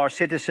saw how our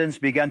citizens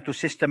began to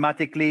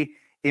systematically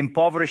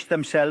impoverish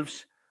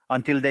themselves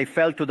until they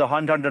fell to the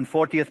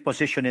 140th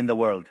position in the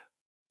world.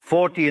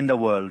 40 in the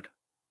world.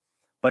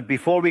 But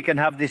before we can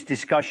have this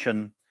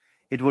discussion,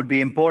 it would be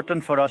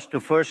important for us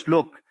to first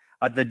look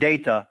at the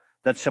data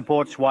that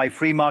supports why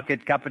free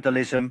market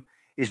capitalism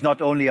is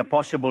not only a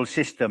possible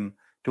system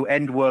to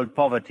end world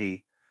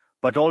poverty,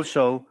 but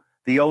also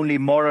the only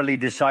morally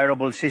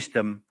desirable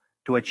system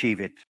to achieve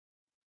it.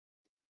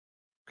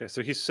 Okay,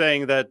 so he's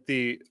saying that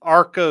the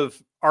arc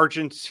of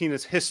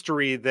Argentina's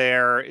history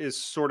there is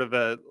sort of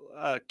a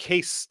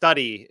case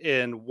study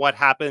in what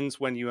happens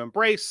when you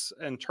embrace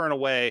and turn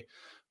away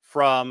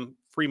from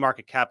free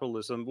market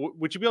capitalism.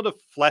 Would you be able to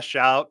flesh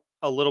out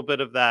a little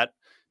bit of that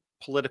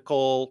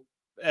political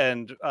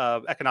and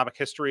economic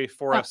history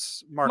for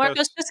us, Marcos?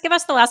 Marcos, just give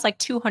us the last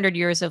 200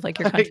 years of your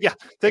country. Yeah,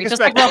 take us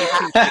just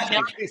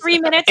back. 3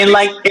 minutes. In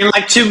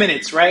like 2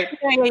 minutes, right?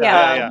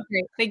 Yeah.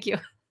 Great. Thank you.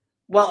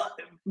 Well,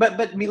 but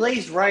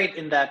Milei's right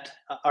in that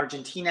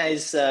Argentina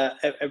is a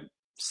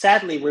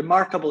sadly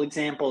remarkable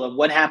example of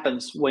what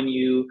happens when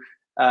you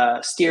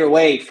steer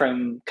away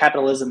from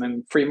capitalism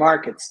and free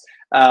markets.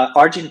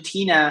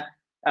 Argentina,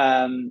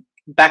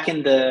 back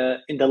in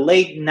the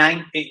late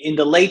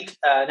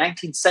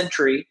 19th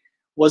century,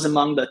 was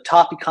among the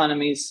top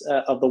economies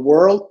of the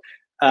world.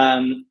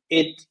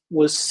 It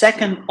was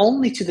second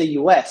only to the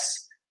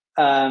US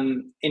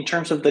in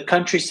terms of the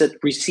countries that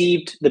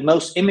received the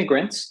most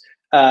immigrants.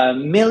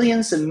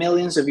 Millions and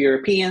millions of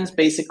Europeans,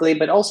 basically,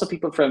 but also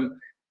people from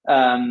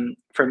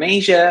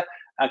Asia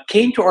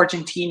came to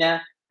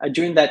Argentina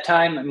during that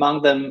time.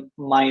 Among them,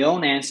 my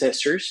own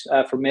ancestors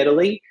from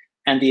Italy,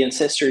 and the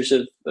ancestors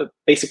of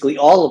basically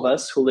all of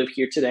us who live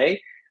here today,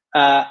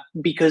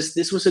 because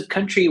this was a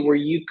country where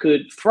you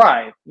could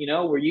thrive.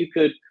 Where you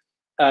could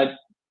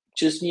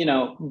just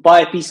buy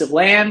a piece of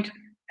land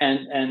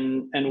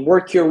and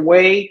work your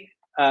way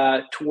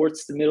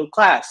towards the middle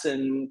class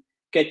and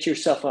get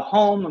yourself a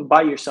home and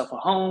buy yourself a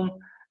home,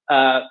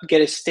 get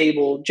a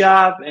stable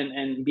job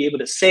and be able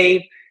to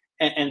save.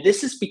 And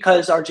this is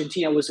because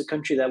Argentina was a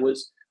country that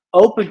was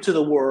open to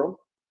the world,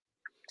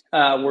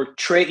 where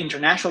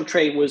international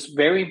trade was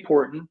very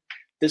important.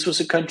 This was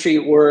a country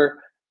where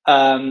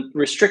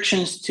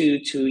restrictions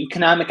to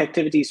economic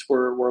activities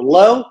were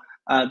low.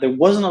 There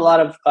wasn't a lot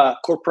of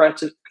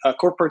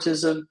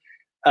corporatism.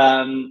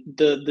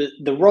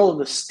 The role of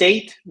the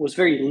state was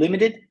very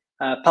limited.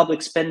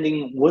 Public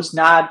spending was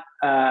not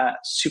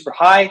super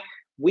high.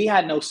 We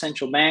had no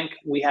central bank.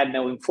 We had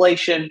no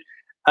inflation.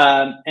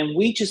 And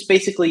we just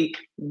basically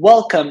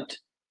welcomed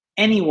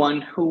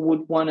anyone who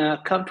would want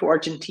to come to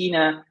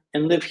Argentina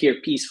and live here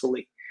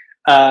peacefully.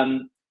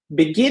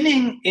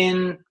 Beginning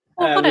in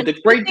the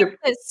great thing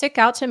that stick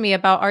out to me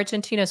about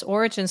Argentina's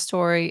origin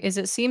story is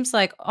it seems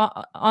like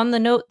on the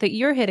note that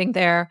you're hitting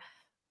there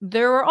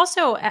were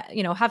also,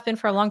 have been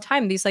for a long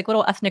time, these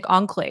little ethnic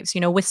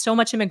enclaves, with so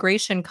much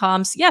immigration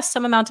comes, yes,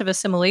 some amount of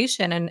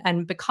assimilation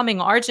and becoming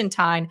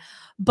Argentine,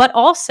 but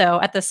also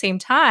at the same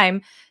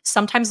time,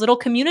 sometimes little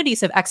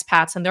communities of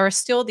expats. And there are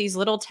still these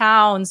little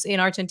towns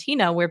in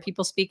Argentina where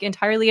people speak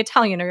entirely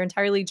Italian or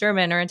entirely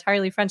German or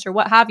entirely French or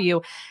what have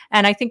you.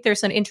 And I think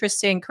there's an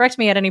interesting, correct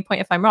me at any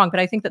point if I'm wrong, but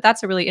I think that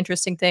that's a really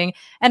interesting thing.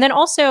 And then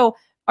also,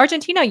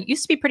 Argentina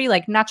used to be pretty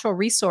natural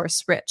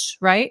resource rich,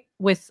 right?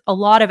 With a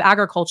lot of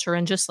agriculture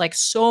and just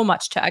so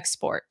much to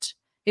export.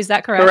 Is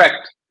that correct?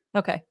 Correct.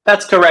 Okay.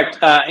 That's correct.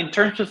 In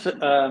terms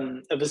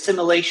of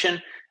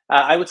assimilation,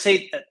 I would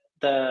say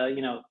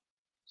that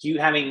you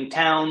having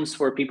towns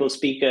where people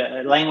speak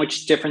a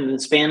language different than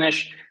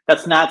Spanish,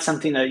 that's not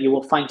something that you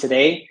will find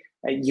today.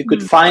 You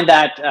could find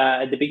that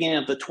at the beginning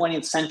of the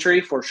 20th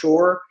century for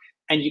sure,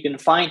 and you can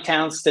find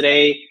towns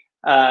today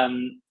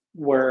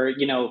where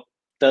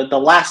the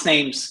last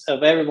names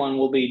of everyone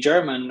will be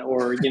German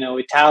or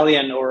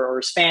Italian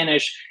or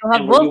Spanish,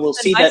 and where you will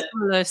see that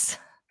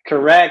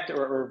correct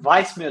or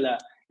Weissmueller,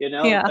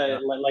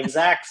 like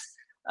Zach's,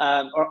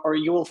 or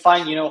you will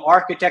find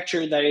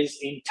architecture that is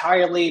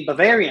entirely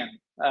Bavarian.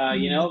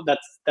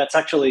 That's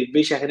actually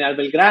Villa General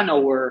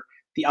Belgrano, where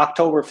the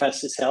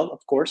Oktoberfest is held,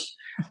 of course.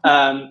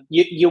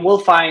 You will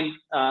find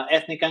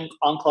ethnic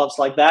enclaves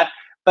like that,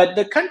 but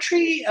the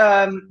country,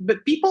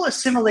 but people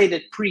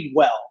assimilated pretty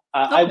well.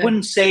 I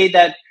wouldn't say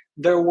that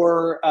there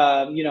were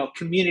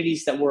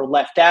communities that were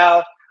left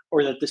out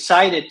or that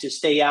decided to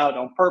stay out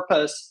on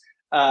purpose,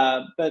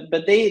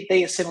 but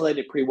they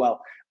assimilated pretty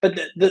well. But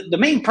the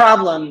main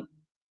problem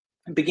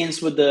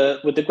begins with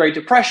the Great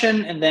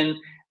Depression, and then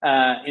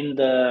in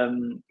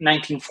the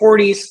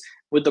 1940s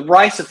with the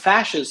rise of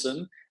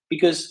fascism.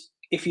 Because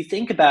if you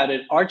think about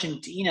it,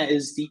 Argentina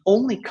is the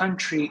only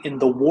country in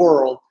the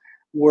world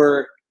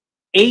where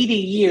 80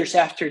 years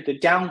after the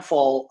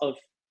downfall of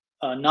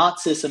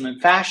Nazism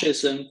and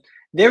fascism,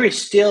 there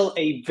is still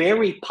a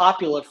very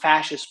popular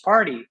fascist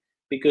party,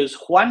 because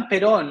Juan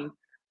Perón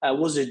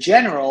was a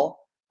general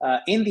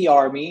in the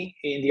army,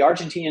 in the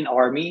Argentinian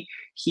army.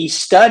 He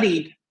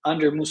studied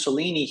under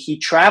Mussolini. He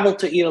traveled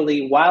to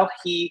Italy while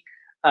he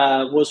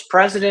was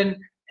president,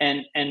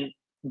 and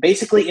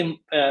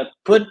basically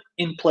put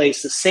in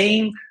place the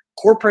same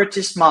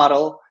corporatist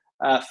model,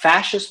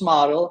 fascist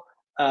model,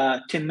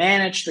 to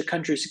manage the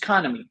country's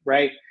economy,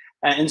 right?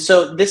 And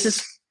so this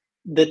is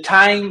the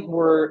time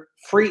where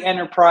free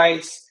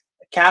enterprise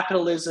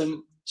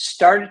capitalism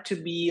started to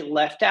be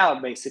left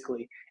out,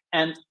 basically.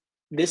 And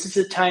this is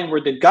a time where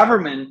the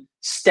government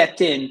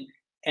stepped in,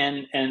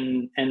 and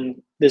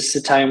this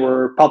is a time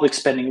where public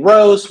spending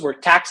rose, where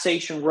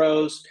taxation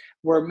rose,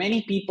 where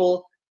many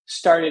people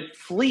started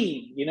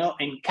fleeing,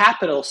 and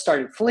capital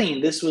started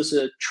fleeing. This was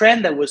a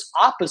trend that was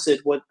opposite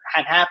what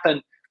had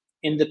happened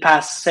in the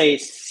past, say,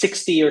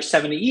 60 or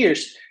 70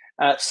 years.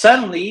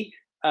 Suddenly,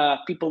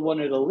 people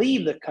wanted to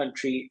leave the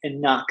country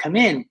and not come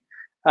in.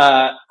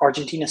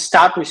 Argentina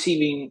stopped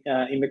receiving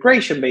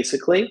immigration,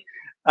 basically.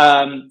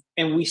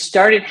 And we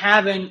started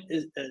having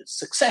a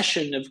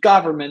succession of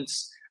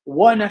governments,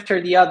 one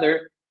after the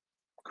other,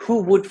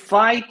 who would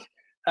fight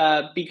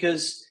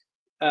because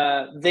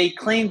they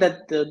claimed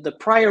that the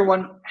prior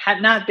one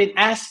had not been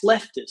as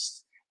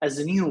leftist as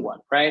the new one,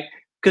 right?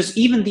 Because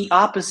even the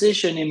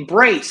opposition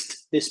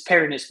embraced this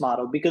Peronist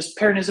model because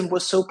Peronism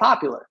was so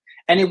popular.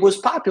 And it was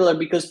popular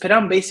because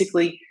Perón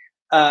basically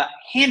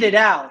handed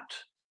out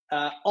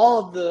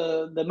all of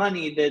the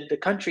money that the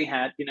country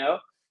had,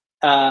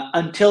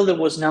 until there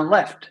was none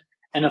left.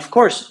 And of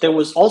course, there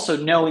was also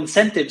no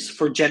incentives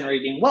for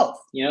generating wealth,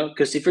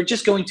 because if you're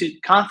just going to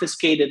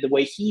confiscate it the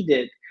way he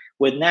did,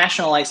 with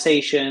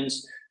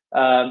nationalizations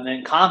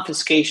and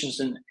confiscations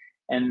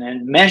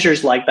and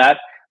measures like that,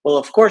 well,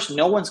 of course,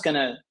 no one's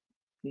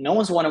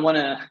want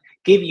to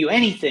give you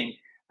anything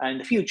in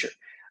the future.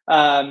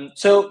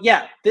 So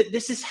yeah,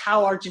 this is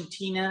how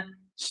Argentina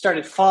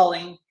started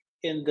falling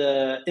in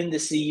the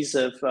indices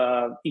of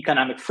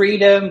economic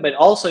freedom, but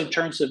also in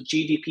terms of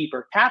GDP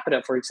per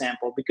capita, for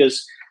example,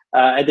 because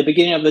at the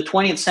beginning of the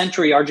 20th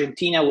century,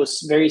 Argentina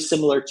was very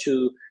similar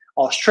to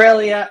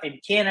Australia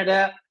and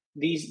Canada.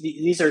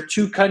 These are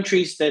two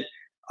countries that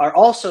are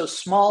also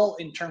small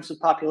in terms of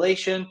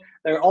population.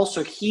 They're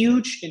also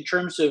huge in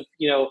terms of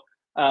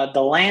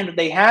the land that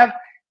they have,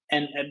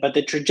 but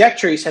the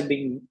trajectories have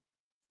been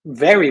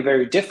very,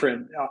 very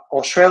different.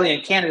 Australia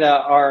and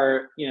Canada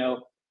are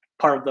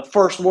part of the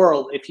first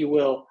world, if you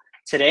will.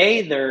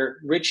 Today, they're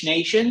rich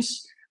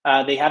nations.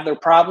 They have their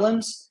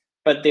problems,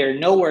 but they're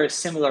nowhere as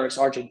similar as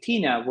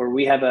Argentina, where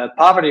we have a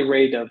poverty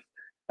rate of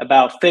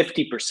about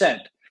 50%.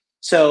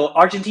 So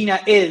Argentina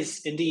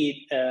is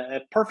indeed a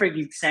perfect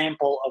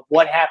example of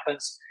what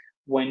happens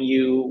when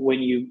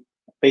you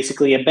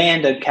basically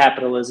abandon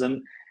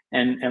capitalism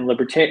and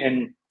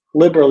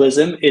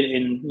liberalism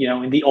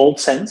in the old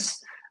sense.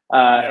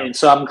 And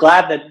so I'm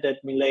glad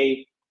that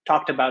Milei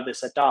talked about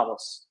this at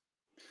Davos.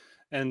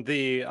 And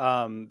the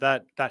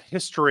that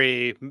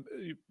history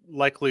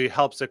likely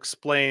helps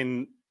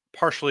explain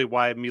partially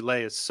why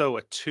Milei is so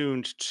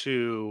attuned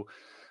to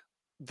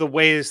the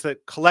ways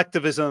that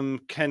collectivism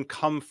can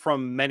come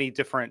from many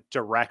different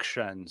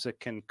directions. It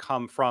can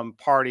come from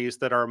parties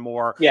that are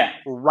more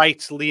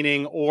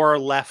right-leaning or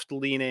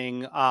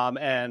left-leaning,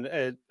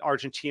 and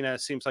Argentina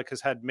seems like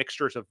has had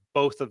mixtures of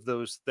both of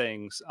those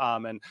things.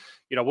 And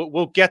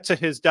we'll get to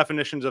his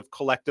definitions of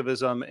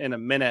collectivism in a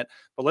minute,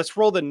 but let's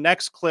roll the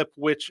next clip,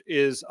 which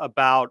is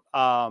about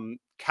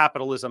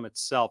capitalism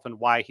itself and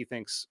why he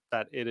thinks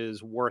that it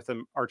is worth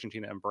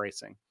Argentina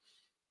embracing.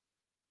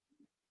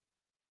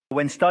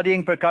 When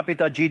studying per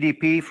capita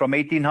GDP from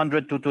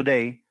 1800 to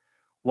today,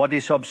 what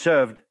is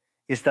observed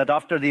is that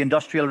after the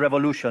Industrial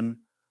Revolution,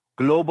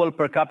 global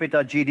per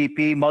capita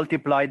GDP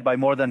multiplied by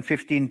more than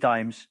 15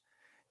 times,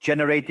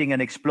 generating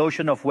an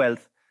explosion of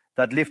wealth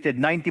that lifted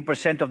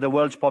 90% of the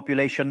world's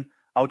population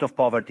out of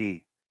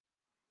poverty.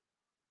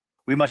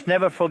 We must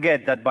never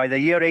forget that by the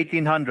year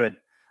 1800,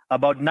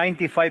 about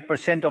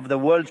 95% of the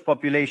world's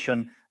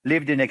population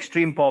lived in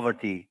extreme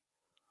poverty,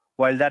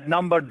 while that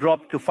number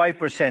dropped to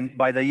 5%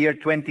 by the year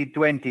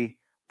 2020,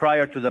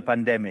 prior to the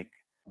pandemic.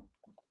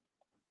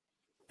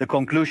 The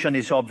conclusion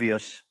is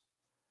obvious.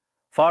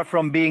 Far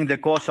from being the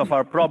cause of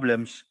our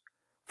problems,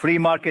 free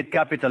market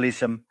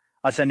capitalism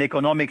as an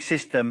economic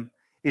system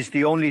is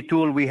the only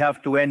tool we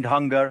have to end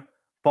hunger,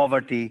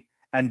 poverty,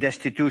 and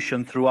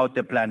destitution throughout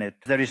the planet.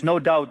 There is no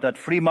doubt that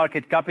free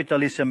market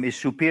capitalism is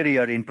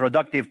superior in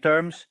productive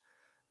terms.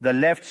 The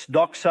left's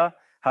doxa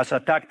has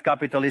attacked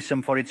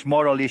capitalism for its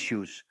moral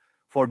issues,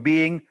 for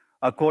being,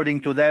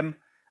 according to them,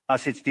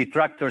 as its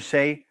detractors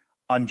say,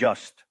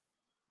 unjust.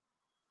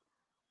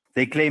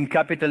 They claim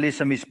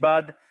capitalism is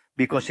bad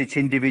because it's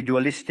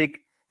individualistic,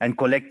 and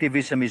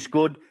collectivism is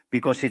good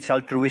because it's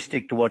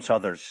altruistic towards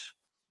others.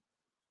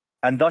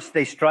 And thus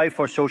they strive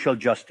for social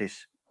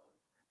justice.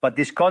 But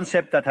this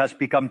concept that has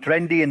become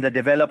trendy in the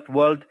developed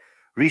world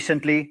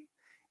recently,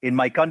 in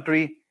my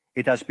country,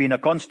 it has been a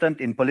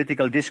constant in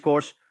political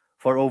discourse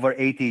for over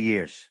 80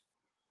 years.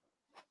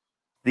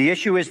 The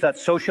issue is that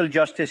social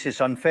justice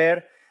is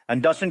unfair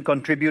and doesn't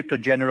contribute to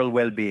general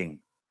well-being.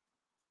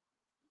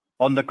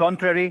 On the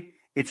contrary,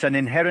 it's an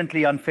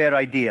inherently unfair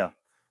idea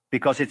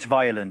because it's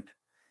violent.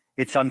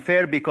 It's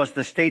unfair because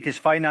the state is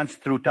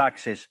financed through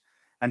taxes,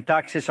 and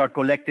taxes are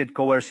collected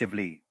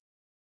coercively.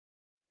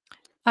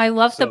 I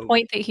love the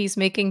point that he's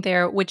making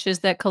there, which is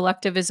that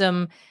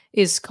collectivism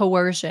is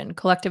coercion.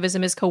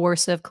 Collectivism is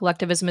coercive.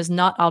 Collectivism is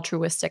not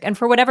altruistic. And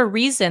for whatever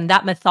reason,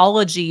 that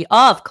mythology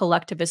of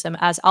collectivism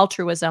as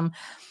altruism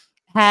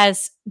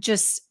has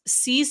just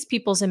seized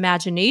people's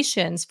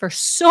imaginations for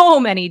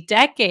so many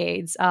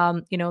decades,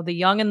 you know, the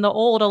young and the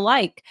old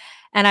alike.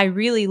 And I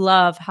really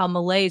love how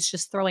Milei is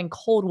just throwing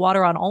cold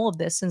water on all of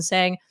this and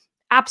saying,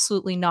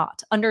 absolutely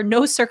not. Under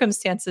no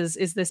circumstances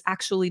is this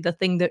actually the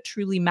thing that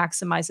truly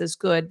maximizes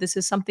good. This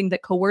is something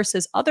that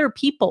coerces other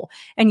people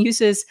and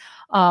uses,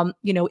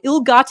 you know,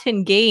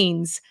 ill-gotten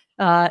gains,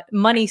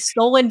 money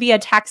stolen via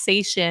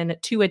taxation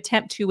to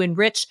attempt to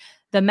enrich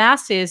the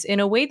masses in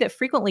a way that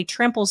frequently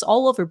tramples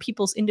all over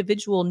people's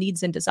individual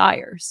needs and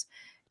desires.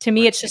 To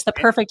me, it's just the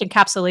perfect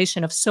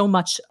encapsulation of so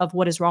much of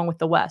what is wrong with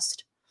the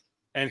West.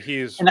 And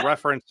he's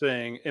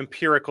referencing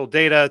empirical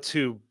data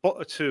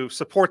to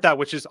support that,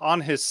 which is on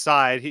his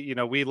side. You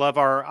know, we love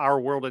our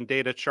world and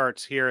data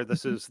charts here.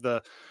 This is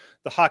the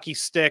hockey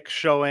stick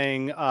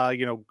showing,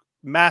 you know,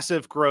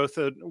 massive growth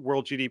in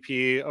world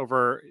GDP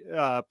over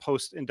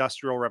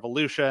post-industrial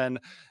revolution.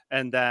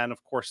 And then,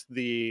 of course,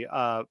 the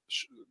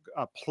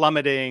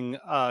plummeting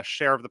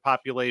share of the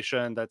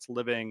population that's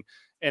living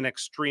in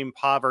extreme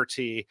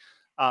poverty.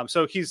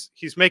 So he's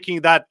making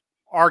that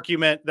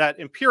argument, that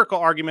empirical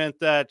argument,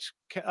 that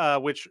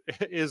which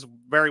is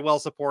very well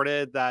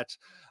supported, that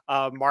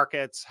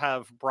markets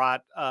have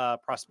brought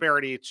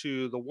prosperity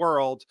to the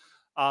world.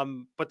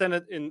 But then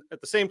at the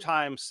same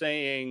time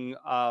saying,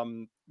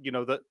 you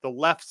know, the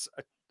left's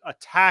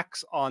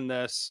attacks on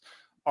this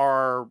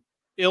are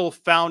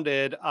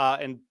ill-founded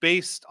and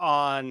based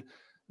on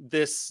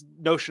this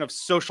notion of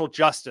social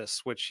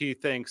justice, which he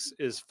thinks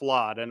is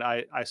flawed. And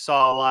I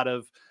saw a lot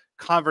of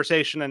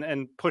conversation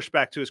and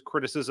pushback to his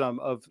criticism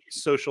of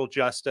social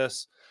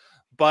justice.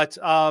 But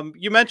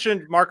you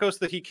mentioned, Marcos,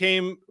 that he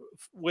came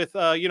with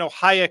you know,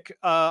 Hayek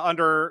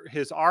under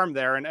his arm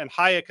there, and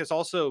Hayek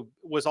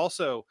was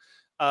also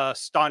a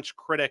staunch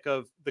critic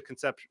of the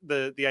concept,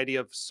 the idea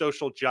of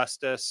social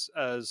justice,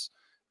 as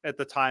at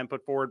the time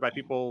put forward by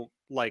people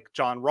like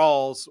John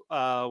Rawls,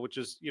 which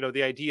is, you know,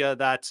 the idea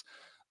that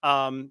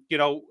you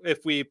know,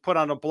 if we put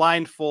on a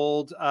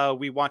blindfold,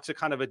 we want to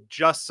kind of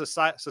adjust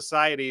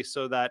society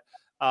so that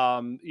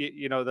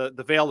you know,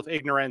 the veil of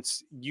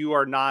ignorance, you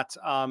are not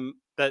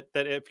that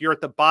if you're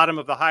at the bottom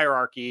of the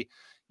hierarchy,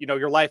 you know,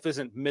 your life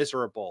isn't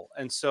miserable.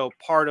 And so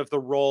part of the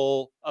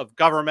role of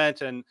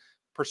government and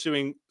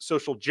pursuing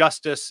social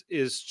justice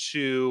is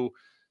to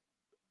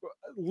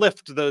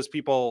lift those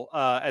people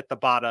at the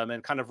bottom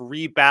and kind of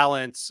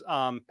rebalance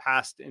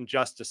past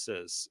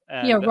injustices.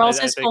 And yeah,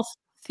 Rawls's whole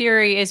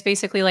theory is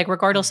basically like,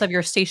 regardless of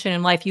your station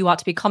in life, you ought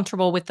to be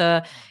comfortable with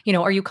the, you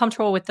know, are you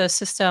comfortable with the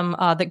system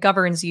that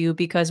governs you?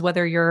 Because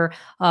whether you're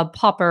a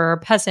pauper or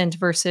peasant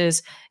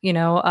versus, you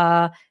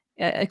know,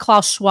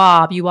 Klaus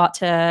Schwab, you ought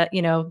to,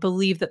 you know,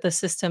 believe that the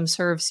system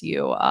serves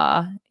you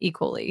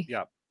equally.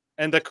 Yeah.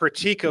 And the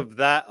critique of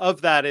that,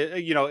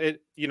 you know,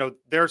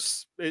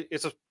 it's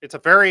a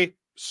very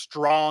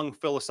strong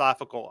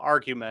philosophical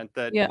argument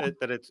that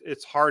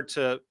it's hard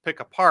to pick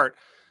apart.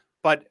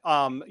 But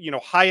you know,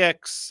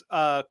 Hayek's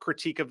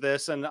critique of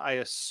this, and I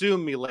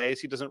assume Milei's,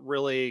 he doesn't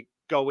really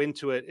go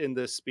into it in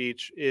this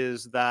speech,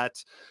 is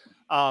that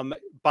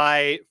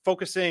by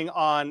focusing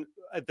on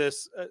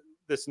this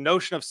this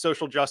notion of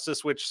social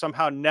justice, which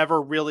somehow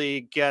never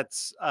really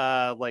gets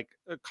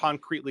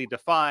concretely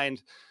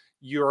defined.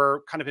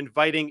 You're kind of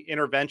inviting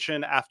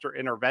intervention after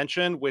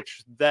intervention,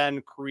 which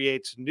then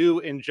creates new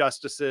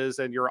injustices,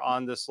 and you're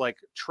on this like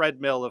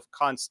treadmill of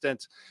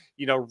constant,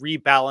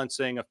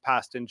 rebalancing of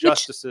past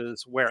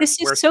injustices.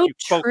 This is so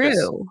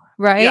true,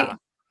 right? Yeah.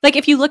 Like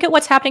if you look at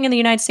what's happening in the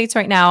United States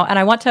right now, and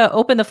I want to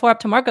open the floor up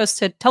to Marcos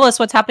to tell us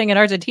what's happening in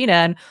Argentina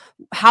and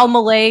how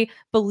Milei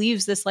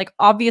believes this like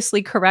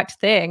obviously correct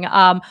thing.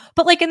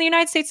 But like in the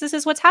United States, this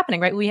is what's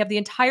happening, right? We have the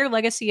entire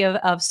legacy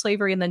of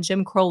slavery and then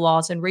Jim Crow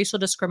laws and racial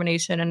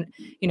discrimination and,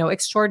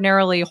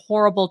 extraordinarily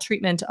horrible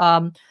treatment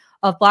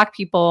of Black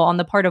people on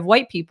the part of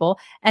white people.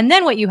 And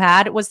then what you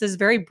had was this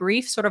very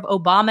brief sort of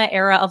Obama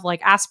era of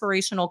like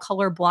aspirational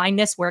color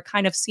blindness where it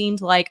kind of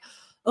seemed like,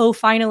 oh,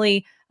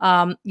 finally,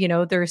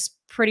 there's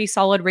pretty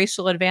solid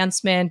racial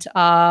advancement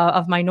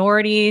of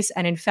minorities.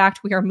 And in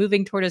fact, we are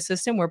moving toward a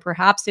system where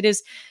perhaps it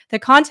is the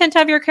content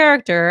of your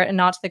character and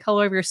not the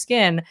color of your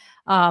skin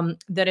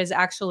that is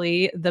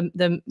actually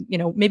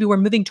maybe we're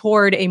moving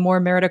toward a more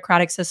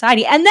meritocratic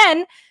society. And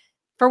then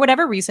for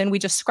whatever reason, we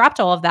just scrapped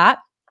all of that.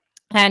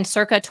 And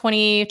circa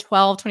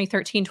 2012,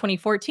 2013,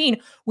 2014,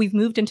 we've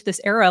moved into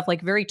this era of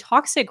like very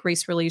toxic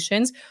race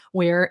relations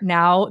where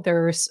now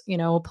there's,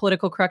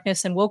 political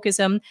correctness and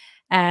wokeism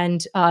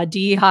and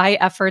DEI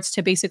efforts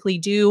to basically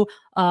do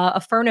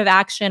affirmative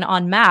action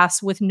en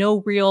masse with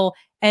no real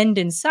end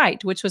in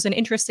sight, which was an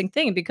interesting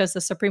thing because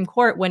the Supreme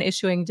Court, when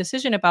issuing a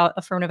decision about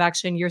affirmative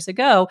action years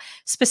ago,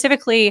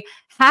 specifically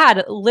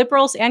had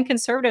liberals and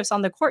conservatives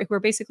on the court who were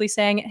basically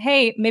saying,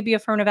 hey, maybe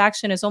affirmative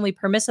action is only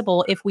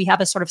permissible if we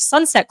have a sort of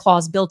sunset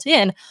clause built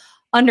in,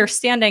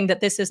 understanding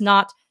that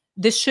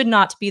this should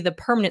not be the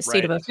permanent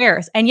state of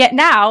affairs. And yet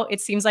now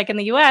it seems like in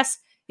the US,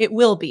 it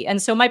will be. And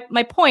so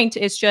my point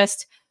is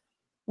just,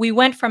 we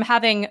went from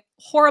having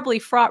horribly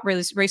fraught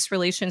race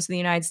relations in the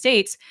United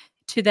States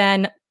to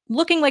then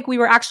looking like we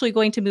were actually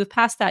going to move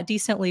past that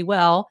decently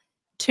well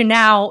to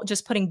now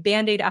just putting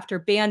Band-Aid after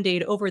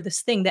Band-Aid over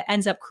this thing that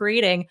ends up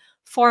creating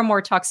far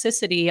more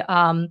toxicity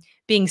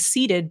being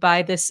seeded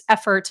by this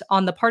effort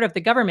on the part of the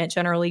government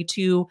generally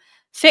to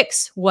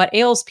fix what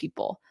ails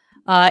people.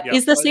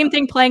 Is the same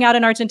thing playing out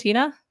in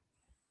Argentina?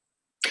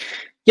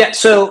 Yeah,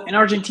 so in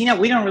Argentina,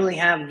 we don't really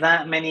have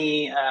that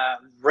many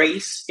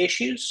race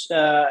issues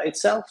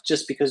itself,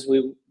 just because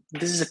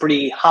this is a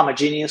pretty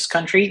homogeneous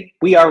country.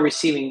 We are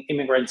receiving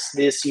immigrants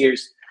this year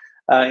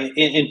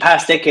in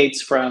past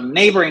decades from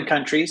neighboring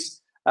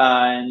countries,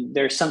 and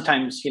they're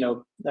sometimes,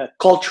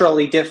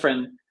 culturally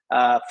different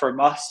from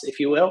us, if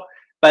you will.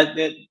 But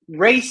the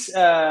race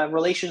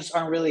relations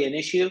aren't really an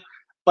issue.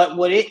 But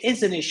what it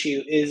is an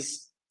issue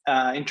is,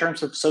 in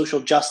terms of social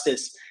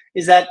justice,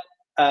 is that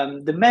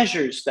the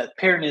measures that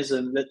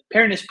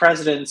Peronist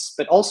presidents,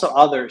 but also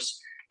others,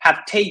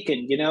 have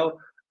taken,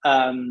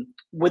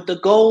 with the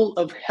goal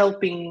of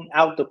helping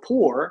out the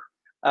poor,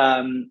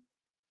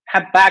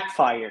 have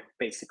backfired,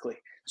 basically.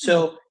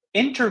 So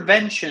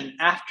intervention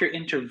after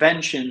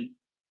intervention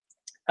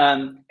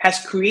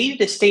has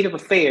created a state of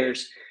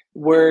affairs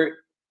where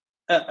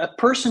a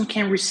person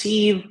can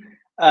receive,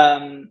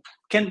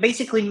 can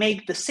basically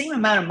make the same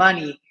amount of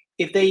money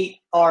if they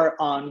are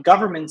on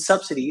government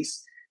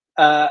subsidies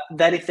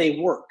that if they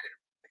work.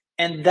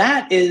 And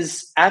that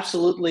is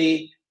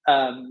absolutely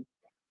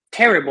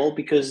terrible,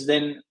 because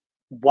then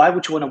why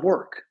would you want to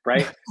work,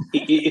 right?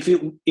 if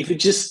you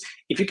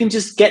can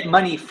just get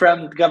money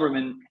from the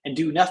government and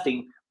do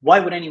nothing, why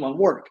would anyone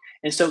work?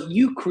 And so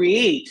you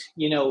create,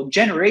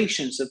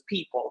 generations of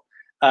people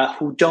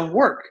who don't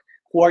work,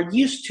 who are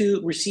used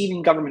to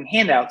receiving government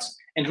handouts,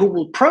 and who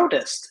will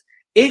protest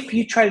if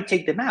you try to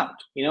take them out.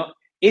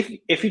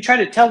 If you try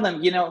to tell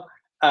them, you're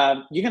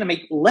going to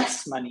make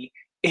less money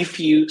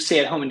if you stay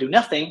at home and do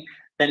nothing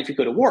than if you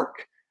go to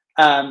work.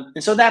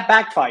 And so that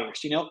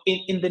backfires.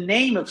 In the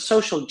name of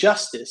social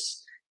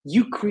justice,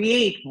 you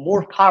create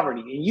more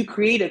poverty, and you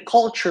create a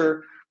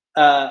culture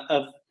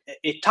of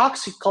a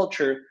toxic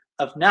culture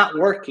of not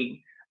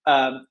working,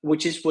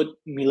 which is what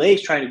Milei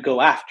is trying to go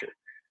after.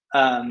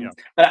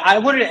 But I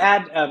wanted to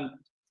add,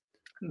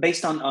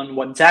 based on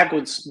what Zach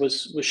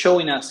was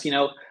showing us,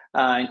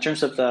 in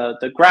terms of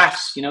the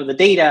graphs, the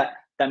data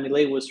that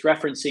Milei was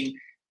referencing,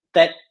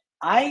 that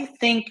I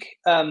think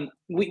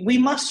we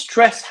must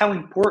stress how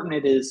important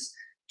it is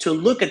to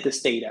look at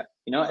this data,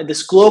 at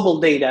this global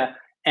data,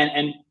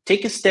 and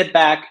take a step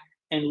back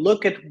and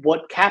look at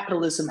what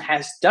capitalism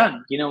has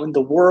done, in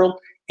the world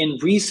in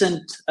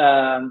recent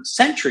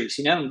centuries,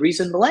 in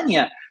recent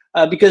millennia.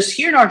 Because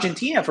here in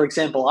Argentina, for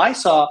example, I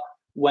saw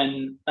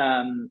when,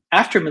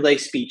 after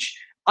Milei's speech,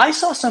 I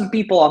saw some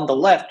people on the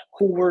left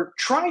who were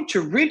trying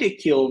to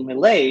ridicule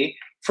Milei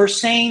for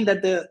saying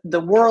that the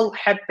world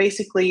had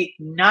basically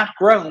not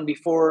grown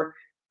before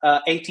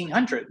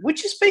 1800,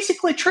 which is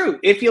basically true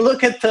if you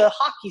look at the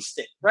hockey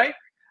stick, right?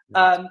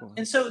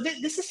 And so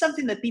this is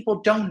something that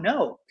people don't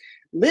know.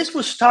 Liz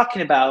was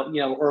talking about,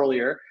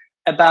 earlier,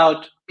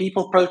 about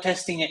people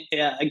protesting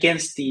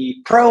against the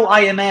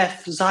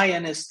pro-IMF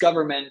Zionist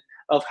government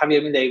of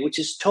Javier Milei, which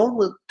is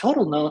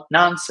total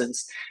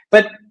nonsense.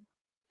 But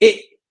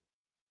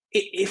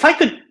if I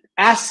could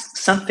ask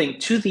something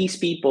to these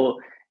people,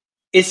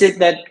 is it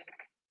that,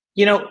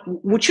 you know,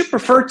 would you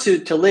prefer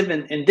to live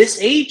in this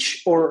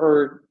age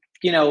or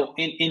you know,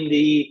 in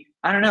the,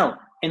 I don't know,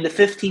 in the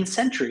 15th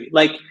century?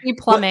 Like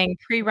pre-plumbing,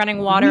 pre-running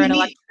water and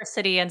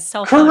electricity and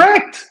cell phones,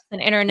 correct,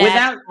 and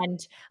internet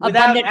and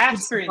abundant food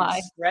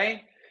supply.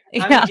 Right?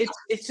 Yeah. I mean,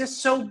 it's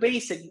just so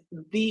basic.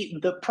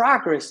 The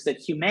progress that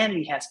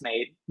humanity has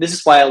made. This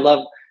is why I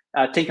love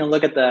taking a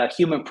look at the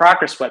Human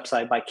Progress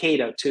website by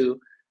Cato too.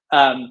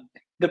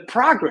 The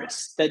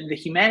progress that the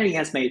humanity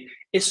has made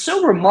is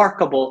so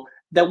remarkable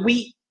that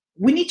we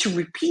need to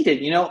repeat it,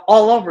 you know,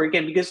 all over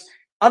again, because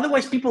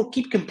otherwise people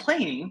keep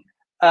complaining,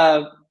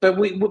 but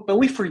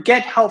we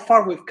forget how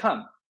far we've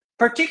come,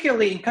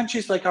 particularly in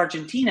countries like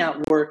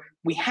Argentina, where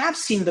we have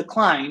seen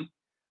decline.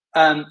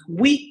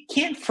 We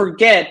can't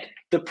forget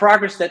the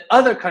progress that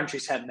other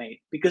countries have made,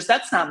 because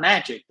that's not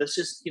magic. That's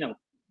just, you know,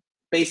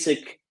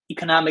 basic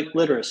economic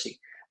literacy.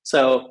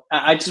 So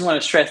I just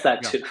want to stress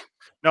that too.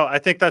 No, I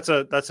think that's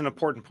an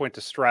important point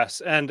to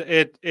stress. And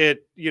it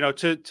you know,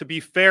 to be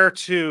fair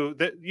to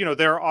that, you know,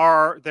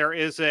 there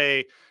is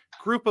a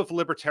group of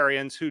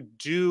libertarians who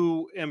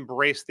do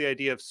embrace the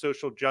idea of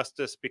social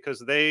justice, because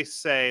they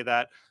say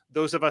that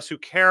those of us who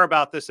care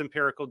about this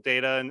empirical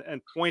data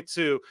and point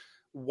to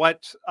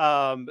what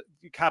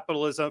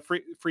capitalism,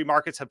 free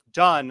markets have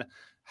done,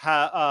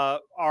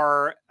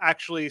 are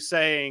actually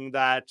saying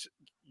that,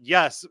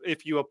 yes,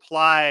 if you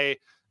apply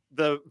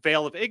the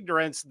veil of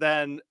ignorance,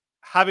 then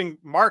having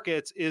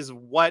markets is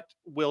what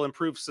will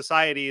improve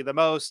society the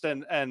most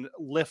and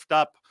lift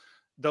up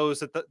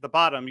those at the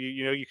bottom.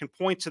 You know, you can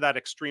point to that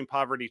extreme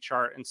poverty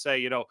chart and say,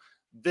 you know,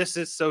 this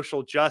is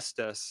social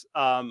justice.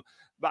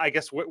 But I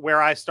guess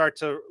where I start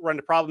to run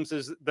into problems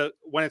is that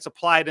when it's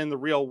applied in the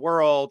real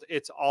world,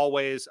 it's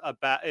always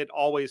it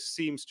always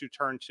seems to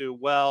turn to,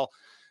 well,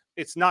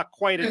 it's not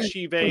quite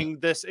achieving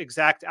this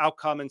exact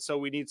outcome, and so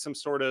we need some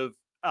sort of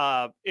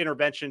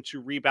intervention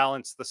to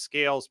rebalance the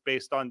scales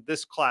based on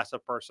this class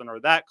of person or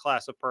that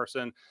class of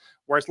person.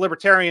 Whereas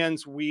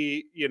libertarians,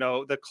 you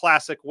know, the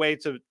classic way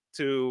to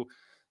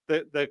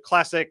the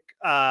classic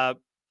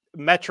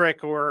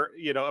metric or,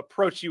 you know,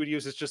 approach you would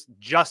use is just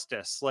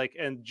justice. Like,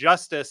 and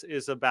justice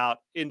is about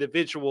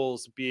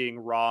individuals being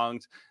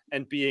wronged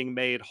and being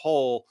made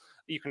whole.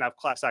 You can have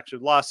class action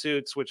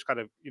lawsuits, which kind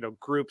of, you know,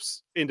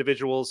 groups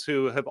individuals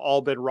who have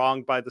all been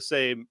wronged by the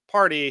same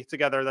party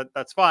together.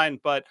 That's fine.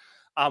 But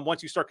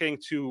once you start getting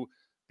to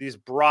these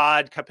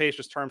broad,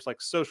 capacious terms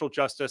like social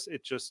justice,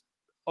 it just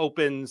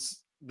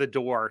opens the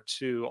door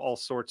to all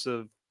sorts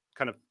of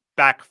kind of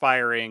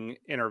backfiring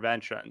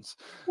interventions.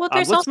 Well,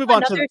 there's also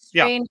another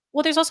strain.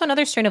 Well, there's also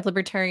another strain of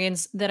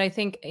libertarians that I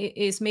think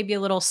is maybe a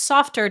little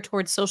softer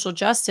towards social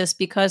justice,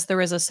 because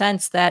there is a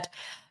sense that,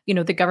 you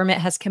know, the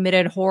government has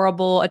committed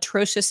horrible,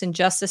 atrocious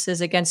injustices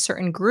against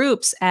certain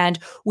groups, and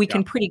we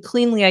can pretty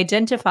cleanly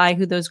identify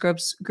who those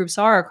groups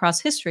are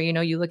across history. You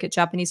know, you look at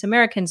Japanese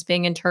Americans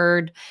being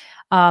interred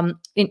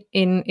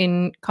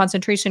in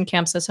concentration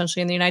camps,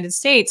 essentially in the United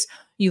States.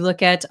 You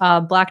look at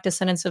Black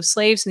descendants of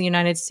slaves in the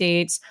United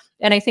States.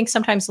 And I think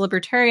sometimes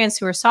libertarians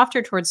who are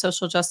softer towards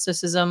social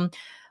justicism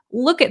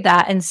look at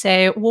that and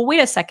say, well,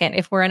 wait a second,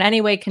 if we're in any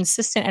way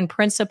consistent and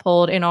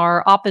principled in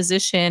our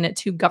opposition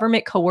to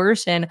government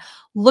coercion,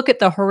 look at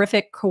the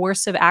horrific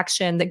coercive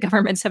action that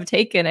governments have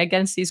taken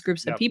against these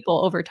groups of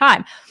people over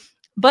time.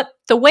 But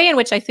the way in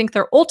which I think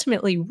they're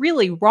ultimately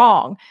really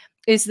wrong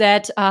is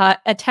that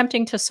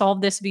attempting to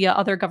solve this via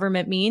other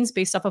government means,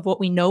 based off of what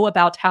we know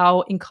about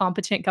how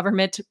incompetent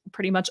government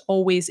pretty much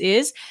always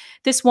is,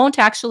 this won't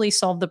actually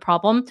solve the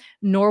problem,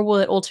 nor will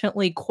it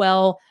ultimately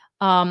quell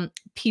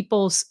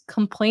people's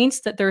complaints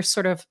that there's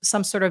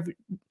some sort of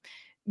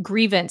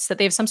grievance, that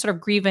they have some sort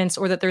of grievance,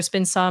 or that there's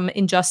been some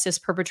injustice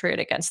perpetrated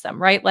against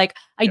them, right? Like,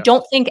 I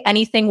don't think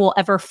anything will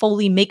ever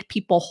fully make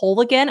people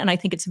whole again. And I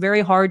think it's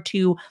very hard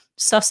to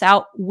suss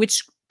out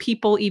which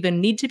people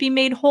even need to be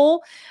made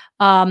whole.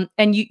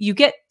 And you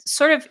get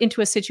sort of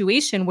into a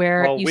situation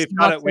where we've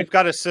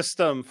got a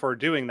system for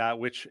doing that,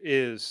 which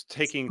is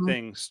taking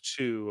things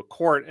to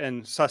court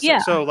and suss.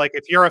 So like,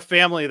 if you're a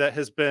family that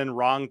has been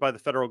wronged by the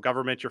federal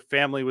government, your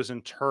family was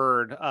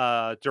interred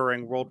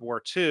during World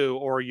War II,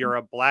 or you're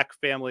a Black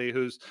family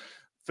whose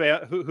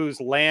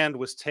land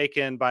was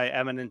taken by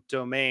eminent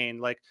domain,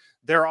 like,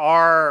 there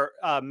are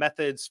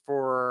methods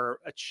for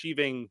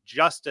achieving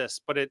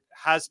justice, but it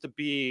has to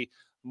be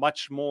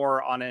much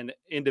more on an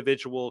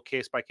individual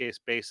case-by-case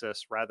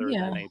basis rather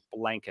than a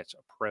blanket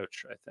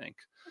approach, I think.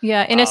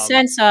 Yeah, in a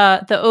sense,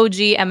 the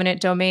OG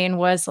eminent domain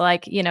was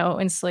like, you know,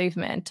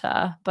 enslavement.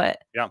 But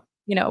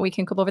you know, we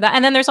can quibble over that.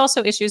 And then there's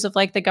also issues of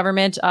like the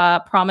government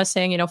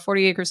promising, you know,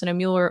 40 acres and a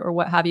mule or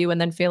what have you, and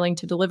then failing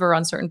to deliver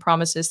on certain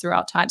promises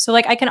throughout time. So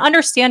like, I can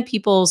understand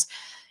people's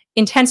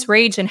intense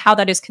rage and how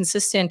that is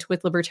consistent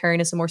with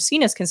libertarianism, or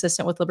seen as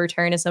consistent with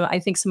libertarianism. I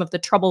think some of the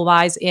trouble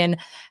lies in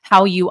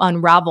how you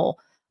unravel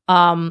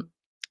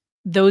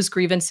those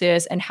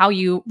grievances and how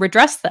you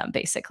redress them,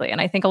 basically. And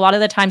I think a lot of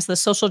the times the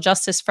social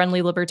justice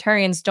friendly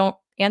libertarians don't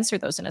answer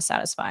those in a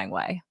satisfying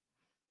way.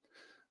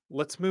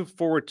 Let's move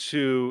forward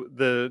to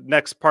the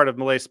next part of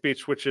Milei's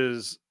speech, which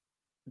is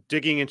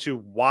digging into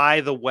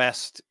why the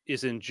West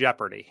is in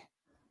jeopardy.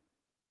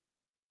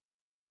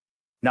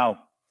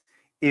 Now,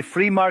 if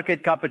free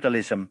market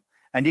capitalism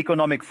and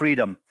economic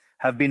freedom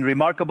have been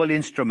remarkable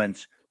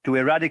instruments to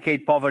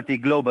eradicate poverty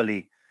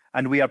globally,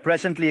 and we are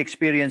presently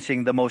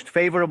experiencing the most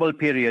favorable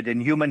period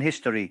in human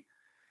history,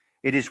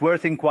 it is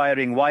worth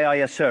inquiring why I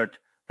assert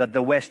that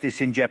the West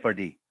is in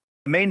jeopardy.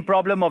 The main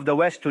problem of the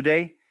West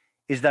today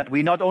is that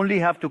we not only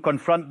have to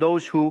confront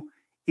those who,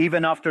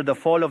 even after the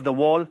fall of the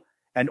wall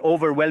and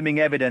overwhelming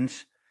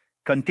evidence,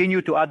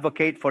 continue to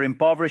advocate for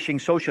impoverishing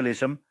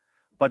socialism,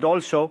 but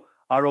also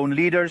our own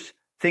leaders,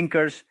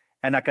 thinkers,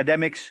 and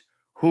academics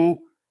who,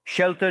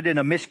 sheltered in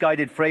a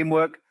misguided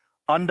framework,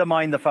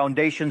 undermine the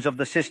foundations of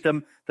the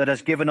system that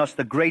has given us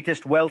the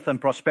greatest wealth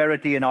and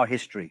prosperity in our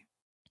history.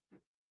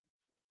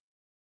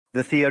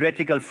 The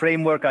theoretical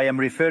framework I am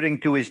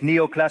referring to is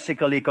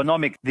neoclassical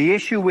economics. The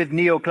issue with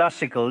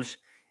neoclassicals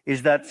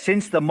is that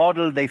since the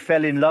model they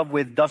fell in love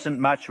with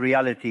doesn't match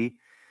reality,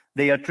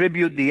 they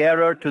attribute the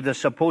error to the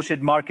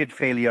supposed market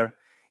failure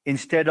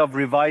instead of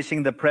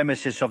revising the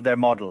premises of their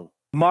model.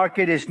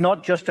 Market is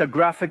not just a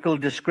graphical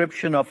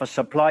description of a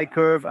supply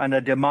curve and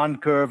a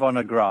demand curve on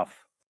a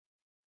graph.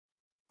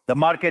 The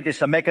market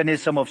is a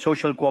mechanism of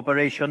social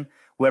cooperation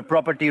where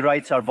property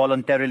rights are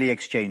voluntarily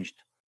exchanged.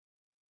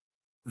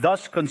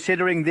 Thus,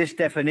 considering this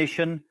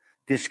definition,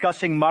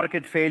 discussing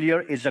market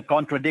failure is a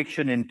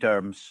contradiction in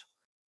terms.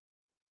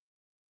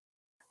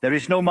 There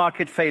is no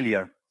market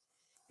failure.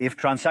 If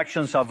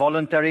transactions are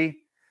voluntary,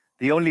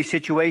 the only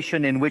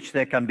situation in which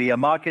there can be a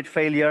market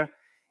failure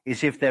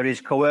is if there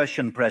is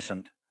coercion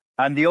present.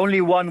 And the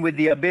only one with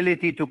the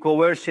ability to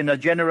coerce in a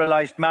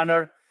generalized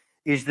manner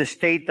is the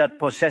state that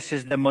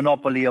possesses the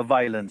monopoly of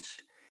violence.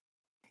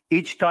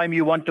 Each time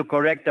you want to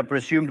correct a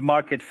presumed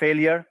market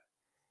failure,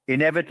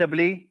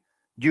 inevitably,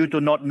 due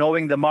to not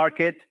knowing the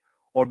market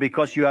or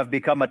because you have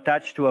become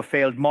attached to a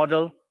failed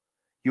model,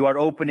 you are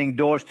opening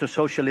doors to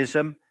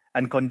socialism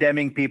and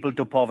condemning people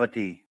to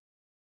poverty.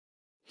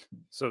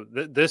 So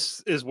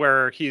this is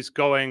where he's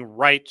going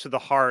right to the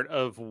heart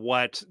of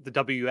what the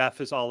WEF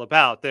is all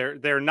about.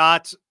 They're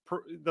not,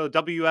 the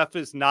WEF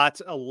is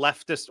not a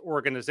leftist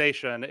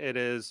organization. It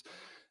is,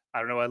 I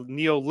don't know, a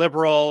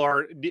neoliberal,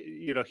 or,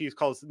 you know, he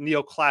calls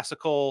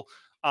neoclassical,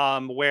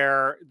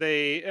 where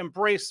they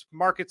embrace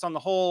markets on the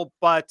whole,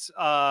 but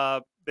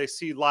they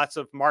see lots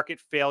of market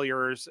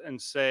failures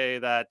and say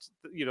that,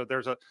 you know,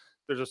 there's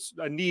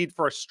a need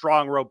for a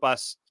strong,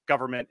 robust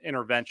government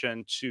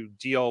intervention to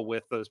deal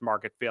with those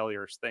market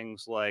failures.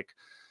 Things like,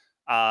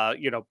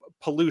 you know,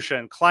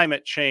 pollution,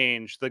 climate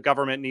change. The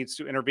government needs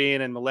to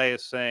intervene, and Milei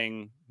is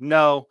saying,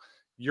 no,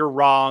 you're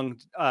wrong,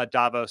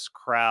 Davos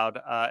crowd,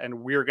 and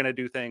we're going to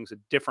do things a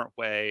different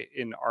way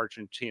in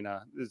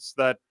Argentina. Is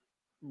that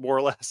more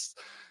or less,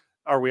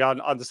 are we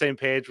on the same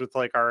page with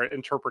like our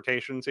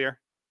interpretations here?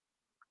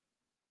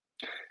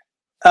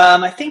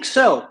 I think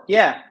so.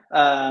 Yeah.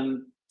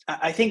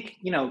 I think,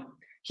 you know,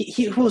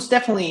 he was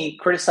definitely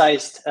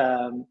criticized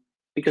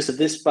because of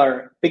this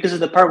part, because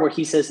of the part where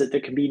he says that there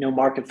can be no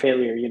market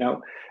failure, you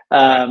know,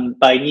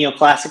 by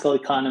neoclassical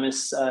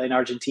economists in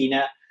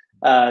Argentina,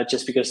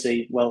 just because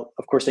they, well,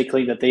 of course they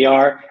claim that they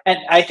are. And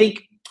I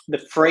think the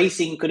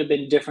phrasing could have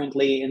been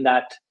differently in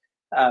that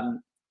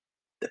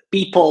the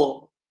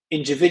people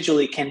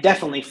individually can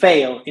definitely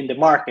fail in the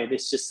market.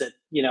 It's just that,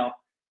 you know,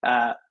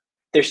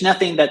 there's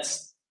nothing that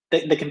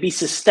can be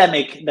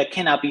systemic that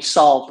cannot be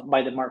solved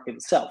by the market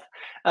itself.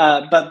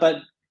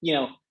 But you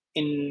know,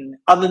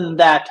 other than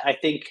that, I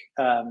think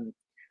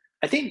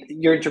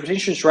your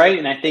interpretation is right,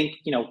 and I think,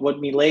 you know, what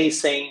Milei is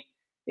saying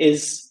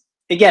is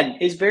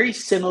very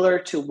similar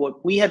to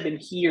what we have been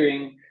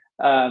hearing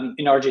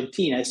in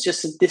Argentina. It's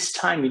just that this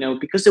time, you know,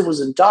 because it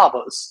was in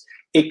Davos,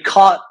 it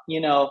caught,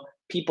 you know,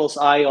 people's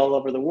eye all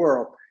over the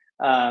world.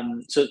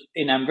 So,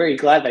 and I'm very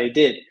glad that it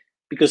did,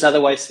 because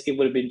otherwise it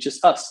would have been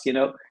just us, you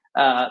know,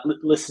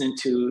 listening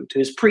to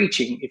his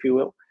preaching, if you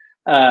will.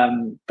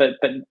 But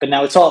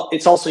now it's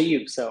also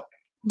you. So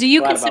do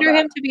you consider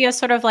him to be a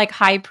sort of like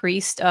high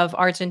priest of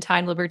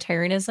Argentine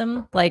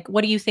libertarianism? Like,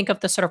 what do you think of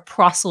the sort of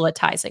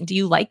proselytizing? Do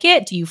you like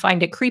it? Do you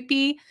find it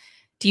creepy?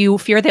 Do you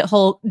fear that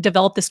he'll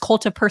develop this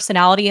cult of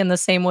personality in the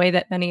same way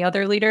that many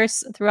other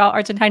leaders throughout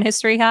Argentine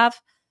history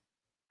have?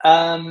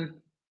 I'm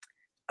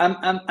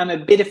a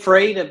bit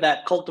afraid of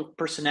that cult of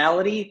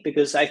personality,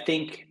 because I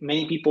think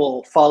many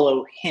people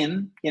follow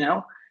him, you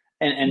know,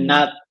 and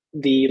not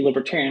the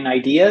libertarian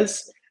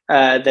ideas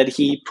that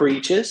he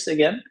preaches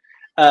again.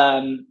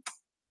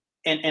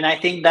 And I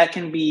think that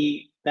could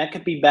be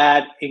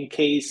bad in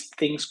case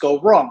things go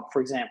wrong.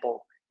 For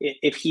example,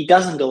 if he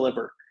doesn't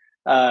deliver,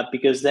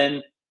 because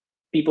then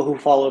people who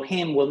follow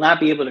him will not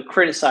be able to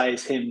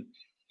criticize him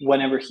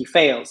whenever he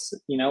fails,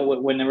 you know,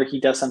 whenever he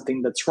does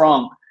something that's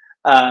wrong.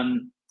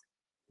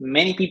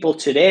 Many people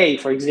today,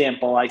 for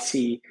example, I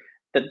see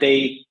that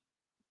they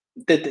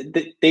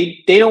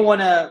they don't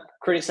want to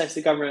criticize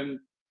the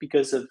government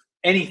because of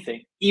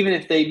anything, even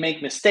if they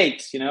make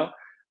mistakes.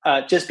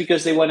 Just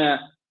because they want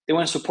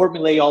to support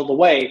Milei all the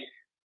way.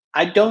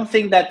 I don't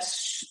think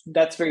that's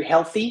very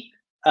healthy,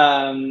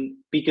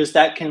 because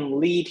that can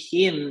lead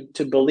him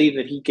to believe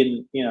that he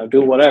can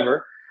do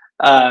whatever.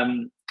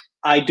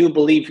 I do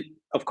believe,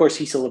 of course,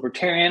 he's a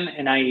libertarian,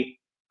 and I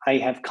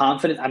have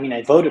confidence. I mean,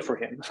 I voted for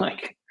him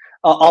like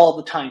all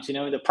the times, in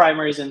the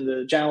primaries and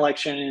the general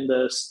election and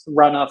the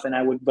runoff, and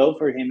I would vote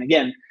for him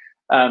again.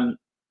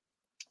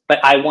 But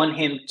I want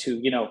him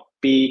to,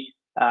 be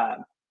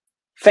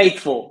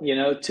faithful,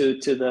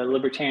 to the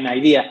libertarian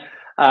idea.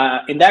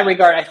 In that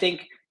regard, I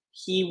think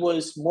he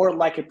was more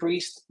like a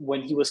priest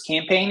when he was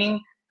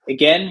campaigning.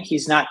 Again,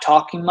 he's not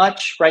talking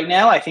much right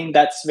now. I think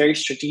that's very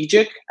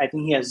strategic. I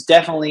think he has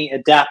definitely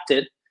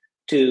adapted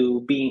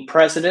to being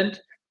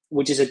president,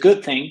 which is a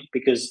good thing,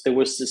 because there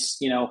was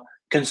this,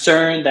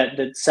 concern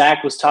that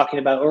Zach was talking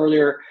about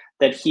earlier,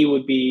 that he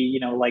would be,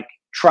 like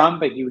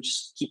Trump, and he would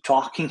just keep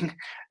talking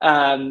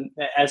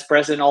as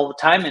president all the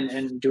time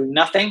and doing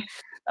nothing.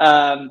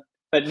 But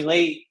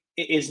Milei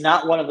is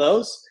not one of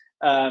those.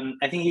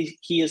 I think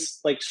he is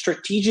like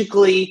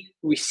strategically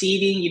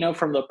receding,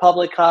 from the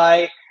public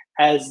eye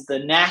as the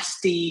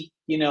nasty,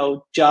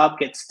 job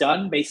gets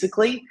done,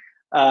 basically,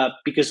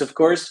 because of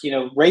course,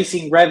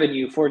 raising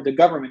revenue for the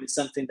government is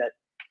something that,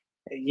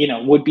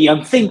 would be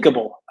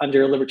unthinkable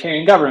under a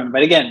libertarian government.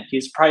 But again,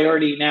 his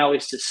priority now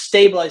is to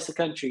stabilize the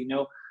country,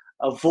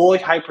 avoid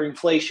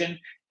hyperinflation,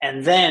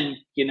 and then,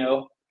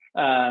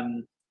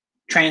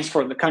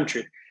 transform the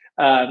country.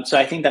 So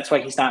I think that's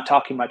why he's not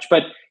talking much.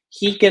 But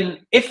he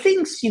can, if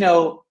things,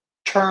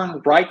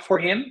 turn right for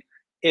him,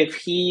 if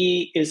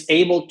he is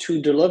able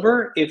to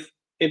deliver, if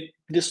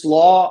this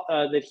law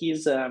that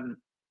he's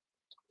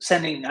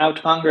sending out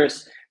to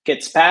Congress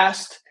gets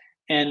passed,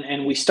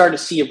 and we start to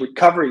see a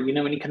recovery,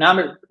 an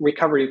economic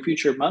recovery in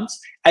future months,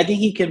 I think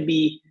he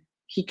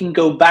can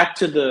go back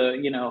to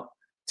the,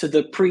 to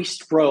the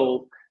priest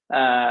role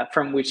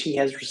from which he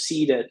has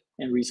receded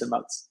in recent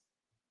months.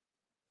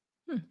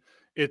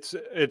 It's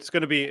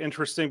going to be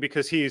interesting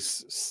because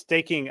he's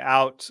staking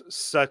out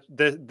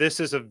this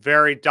is a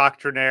very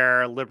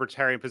doctrinaire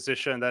libertarian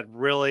position that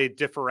really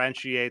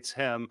differentiates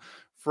him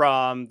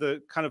from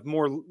the kind of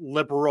more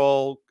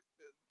liberal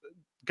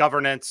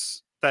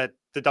governance that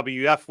the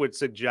WEF would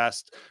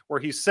suggest, where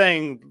he's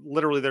saying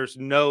literally there's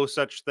no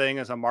such thing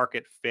as a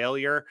market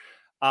failure.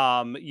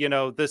 And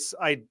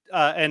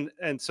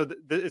so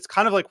it's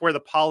kind of like where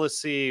the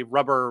policy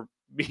rubber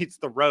meets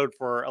the road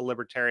for a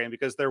libertarian,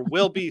 because there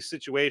will be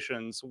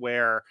situations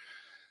where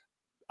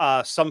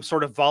some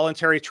sort of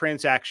voluntary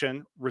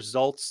transaction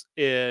results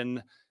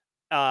in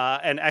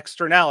an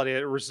externality.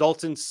 It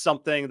results in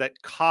something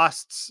that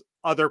costs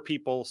other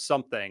people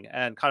something,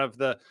 and kind of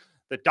the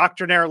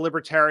doctrinaire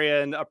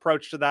libertarian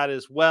approach to that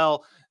is,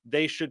 well,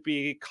 they should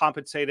be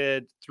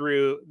compensated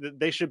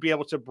they should be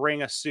able to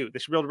bring a suit. They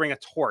should be able to bring a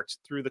tort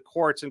through the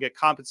courts and get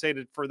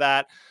compensated for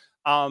that.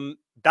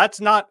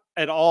 That's not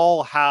at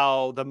all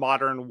how the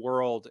modern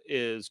world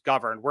is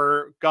governed.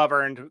 We're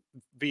governed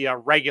via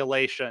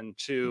regulation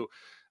to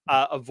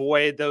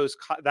avoid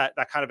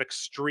that kind of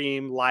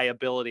extreme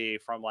liability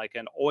from like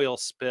an oil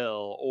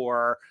spill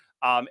or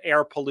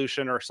air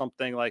pollution or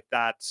something like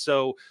that.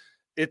 So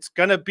it's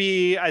going to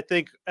be, I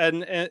think,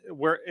 and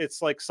where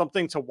it's like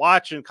something to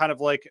watch and kind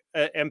of like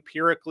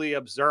empirically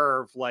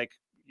observe, like,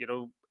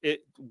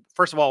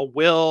 first of all,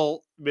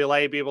 will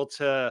Milei be able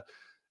to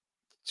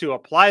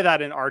apply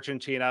that in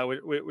Argentina,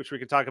 which we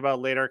can talk about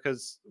later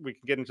because we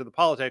can get into the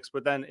politics.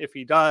 But then if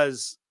he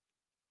does,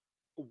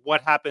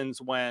 what happens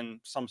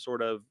when some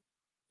sort of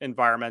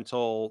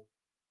environmental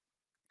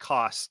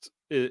cost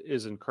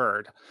is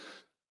incurred?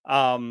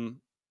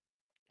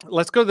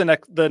 Let's go to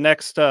the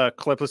next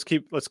clip.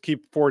 Let's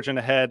keep forging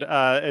ahead.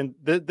 And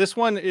this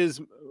one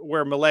is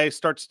where Milei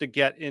starts to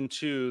get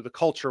into the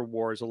culture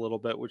wars a little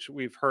bit, which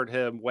we've heard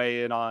him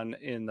weigh in on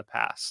in the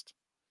past.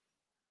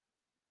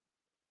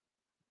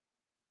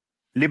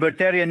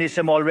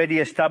 Libertarianism already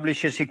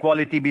establishes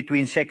equality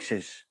between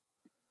sexes.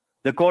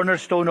 The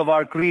cornerstone of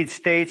our creed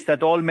states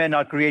that all men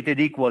are created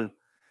equal,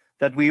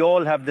 that we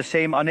all have the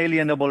same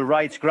unalienable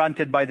rights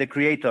granted by the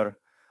Creator,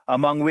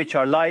 among which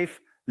are life,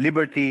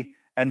 liberty,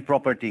 and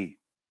property.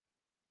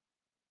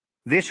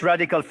 This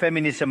radical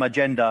feminism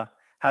agenda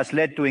has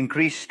led to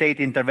increased state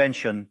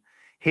intervention,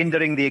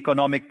 hindering the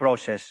economic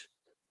process.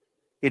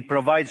 It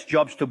provides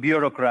jobs to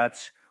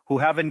bureaucrats who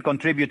haven't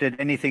contributed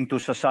anything to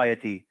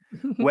society,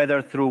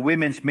 whether through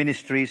women's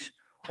ministries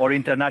or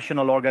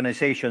international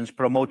organizations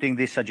promoting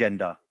this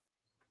agenda.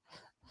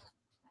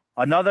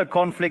 Another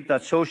conflict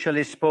that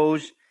socialists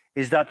pose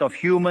is that of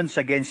humans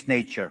against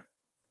nature.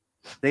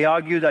 They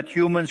argue that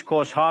humans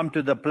cause harm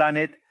to the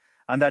planet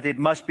and that it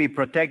must be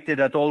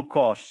protected at all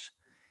costs,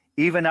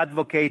 even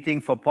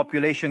advocating for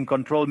population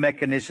control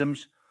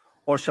mechanisms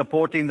or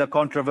supporting the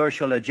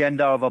controversial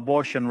agenda of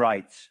abortion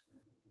rights.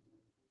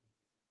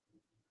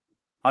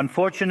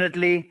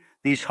 Unfortunately,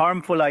 these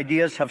harmful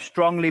ideas have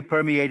strongly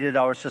permeated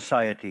our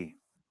society.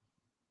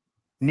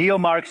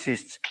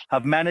 Neo-Marxists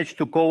have managed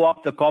to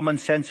co-opt the common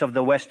sense of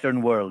the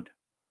Western world.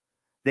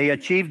 They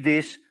achieved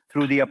this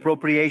through the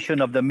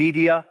appropriation of the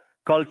media,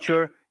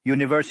 culture,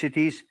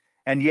 universities,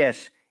 and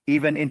yes,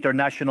 even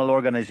international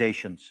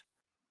organizations.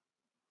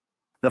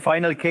 The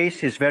final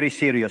case is very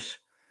serious,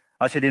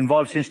 as it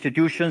involves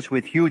institutions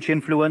with huge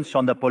influence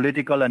on the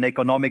political and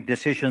economic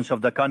decisions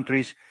of the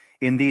countries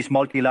in these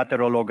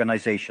multilateral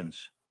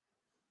organizations.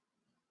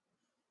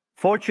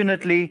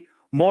 Fortunately,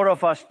 more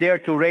of us dare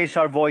to raise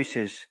our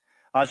voices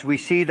as we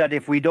see that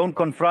if we don't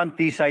confront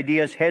these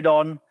ideas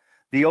head-on,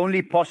 the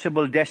only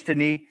possible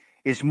destiny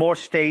is more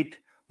state,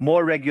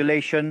 more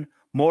regulation,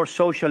 more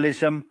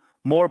socialism,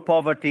 more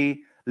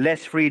poverty,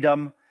 less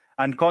freedom,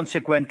 and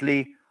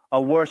consequently, a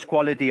worse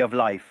quality of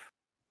life.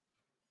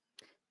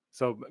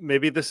 So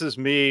maybe this is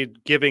me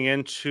giving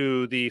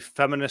into the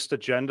feminist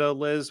agenda,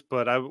 Liz,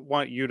 but I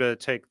want you to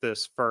take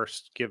this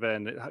first,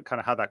 given kind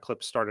of how that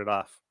clip started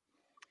off.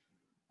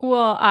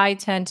 Well, I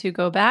tend to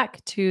go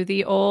back to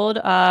the old,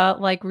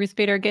 like Ruth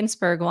Bader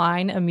Ginsburg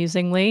line,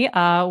 amusingly,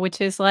 which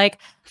is like,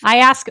 I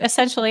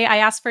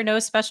ask for no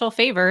special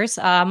favors.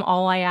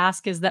 All I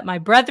ask is that my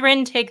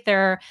brethren take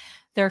their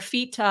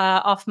feet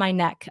off my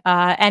neck.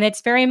 And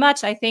it's very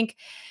much, I think,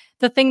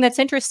 the thing that's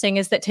interesting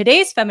is that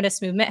today's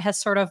feminist movement has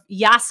sort of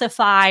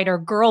yassified or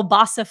girl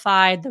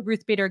bossified the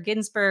Ruth Bader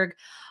Ginsburg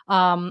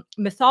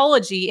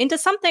mythology into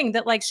something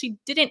that like she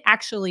didn't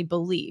actually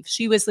believe.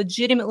 She was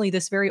legitimately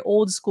this very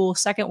old school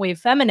second wave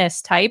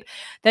feminist type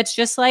that's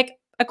just like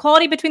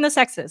equality between the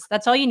sexes.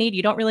 That's all you need.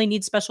 You don't really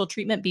need special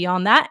treatment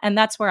beyond that. And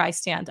that's where I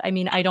stand. I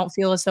mean, I don't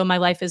feel as though my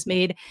life is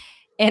made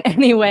in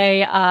any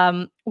way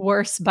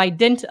worse by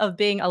dint of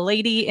being a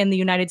lady in the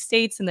United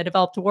States, in the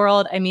developed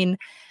world. I mean,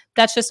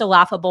 that's just a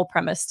laughable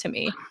premise to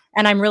me.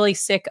 And I'm really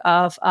sick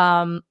of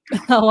a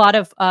lot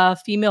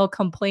of female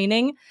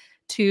complaining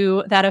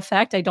to that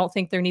effect. I don't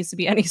think there needs to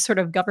be any sort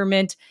of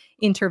government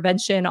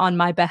intervention on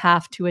my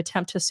behalf to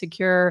attempt to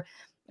secure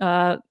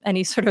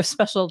any sort of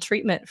special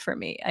treatment for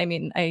me. I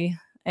mean, I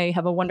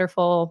have a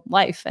wonderful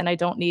life and I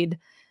don't need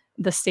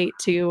the state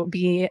to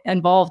be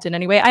involved in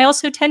any way. I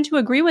also tend to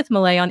agree with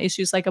Milei on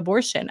issues like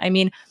abortion. I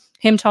mean,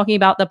 him talking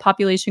about the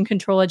population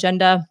control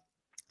agenda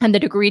and the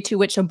degree to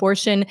which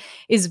abortion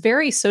is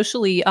very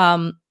socially,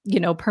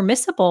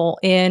 permissible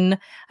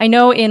I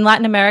know in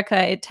Latin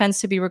America, it tends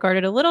to be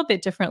regarded a little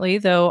bit differently,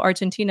 though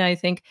Argentina, I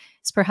think,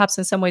 is perhaps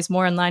in some ways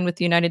more in line with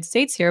the United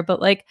States here.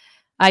 But like,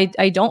 I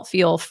don't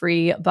feel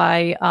free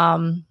by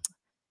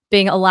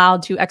being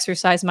allowed to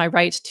exercise my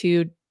right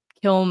to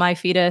kill my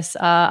fetus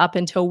up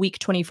until week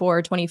 24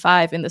 or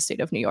 25 in the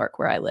state of New York,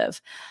 where I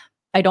live.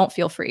 I don't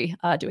feel free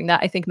doing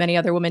that. I think many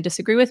other women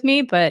disagree with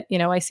me, but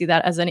I see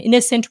that as an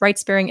innocent,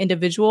 rights-bearing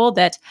individual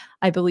that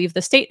I believe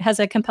the state has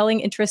a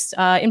compelling interest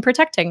in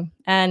protecting.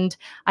 And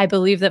I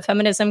believe that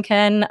feminism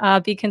can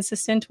be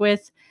consistent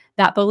with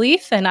that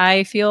belief. And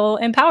I feel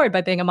empowered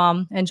by being a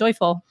mom and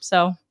joyful.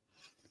 So,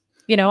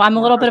 I'm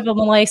a little bit of a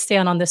Milei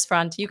stan on this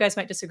front. You guys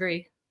might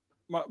disagree.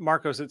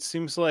 Marcos, it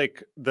seems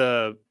like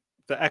the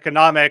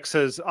economics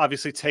has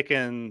obviously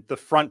taken the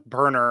front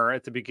burner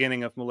at the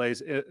beginning of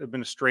Milei's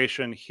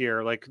administration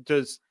here. Like,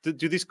 do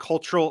these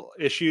cultural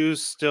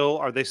issues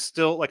are they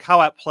still like,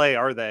 how at play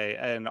are they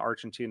in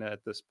Argentina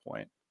at this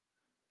point?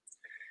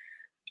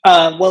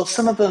 Well,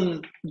 some of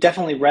them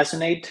definitely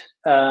resonate.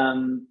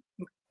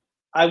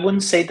 I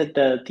wouldn't say that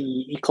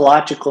the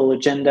ecological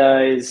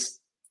agenda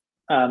is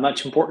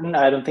much important.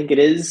 I don't think it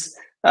is.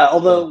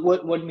 Although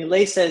what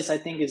Milei says, I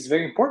think, is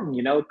very important,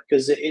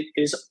 because it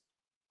is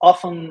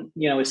often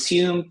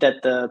assumed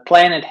that the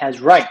planet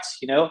has rights,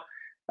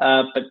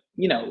 but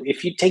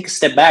if you take a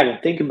step back and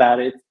think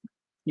about it,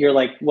 you're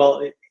like, well,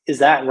 is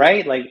that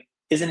right? Like,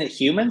 isn't it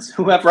humans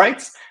who have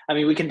rights? I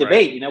mean, we can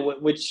debate,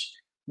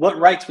 what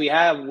rights we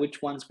have,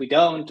 which ones we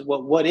don't,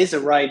 what is a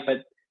right,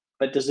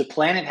 but does the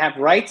planet have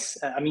rights?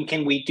 I mean,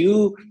 can we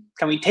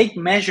take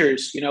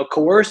measures,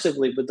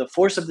 coercively with the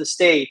force of the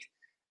state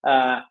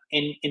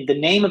in the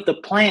name of the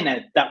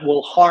planet that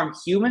will harm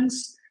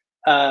humans?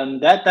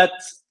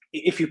 That's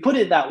if you put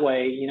it that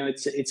way,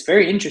 it's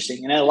very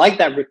interesting, and I like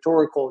that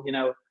rhetorical,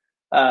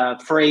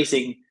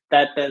 phrasing,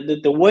 that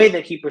the way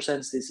that he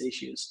presents these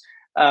issues.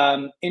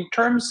 In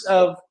terms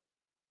of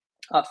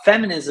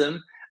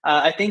feminism,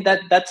 I think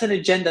that's an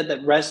agenda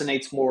that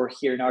resonates more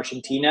here in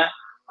Argentina.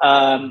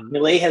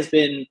 Milei has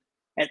been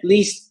at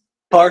least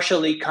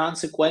partially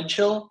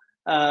consequential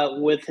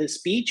with his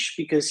speech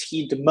because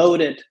he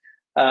demoted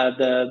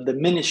the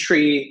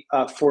Ministry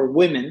for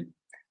Women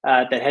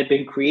that had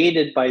been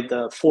created by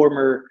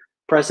former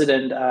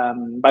President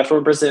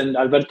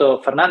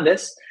Alberto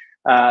Fernandez.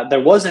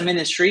 There was a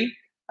ministry.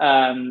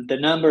 The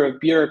number of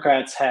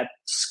bureaucrats had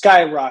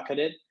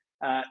skyrocketed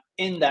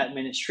in that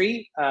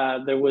ministry.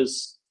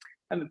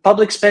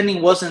 Public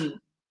spending wasn't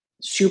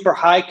super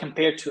high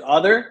compared to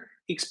other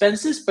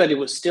expenses, but it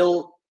was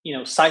still,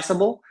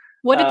 sizable.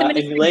 What did the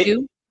ministry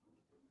do?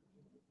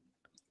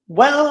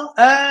 Well,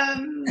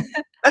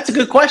 that's a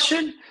good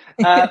question.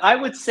 I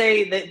would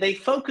say that they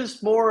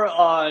focused more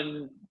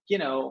on,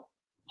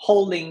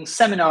 holding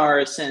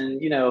seminars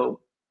and,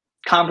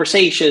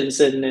 conversations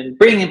and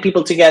bringing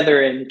people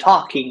together and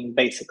talking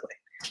basically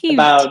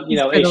about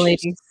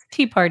issues.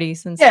 Tea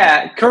parties and stuff.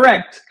 Yeah,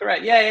 correct.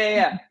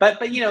 Yeah. But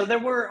there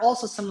were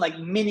also some like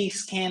mini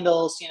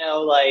scandals.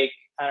 Like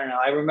I don't know.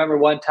 I remember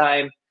one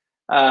time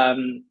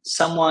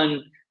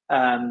someone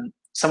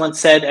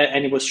said,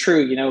 and it was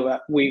true.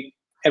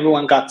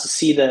 Everyone got to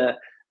see the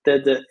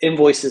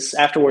invoices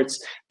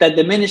afterwards, that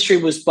the ministry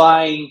was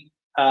buying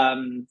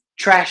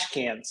trash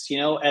cans,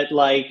 at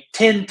like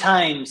 10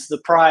 times the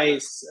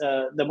price,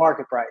 the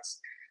market price.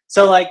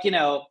 So like,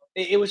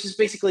 it was just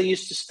basically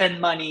used to spend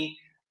money,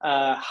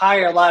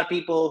 hire a lot of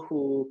people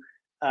who,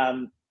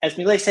 as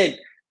Milei said,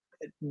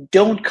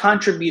 don't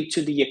contribute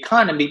to the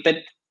economy, but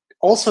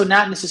also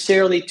not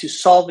necessarily to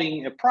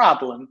solving a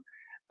problem,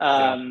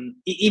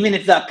 even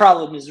if that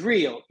problem is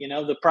real.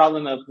 The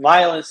problem of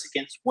violence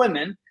against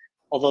women,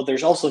 although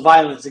there's also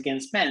violence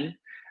against men.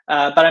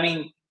 But I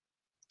mean,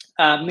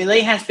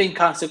 Milei has been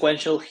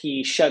consequential.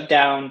 He shut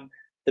down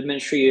the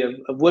Ministry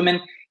of Women.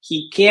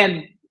 He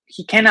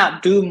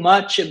cannot do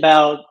much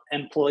about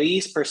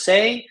employees per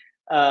se,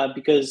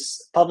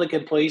 because public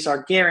employees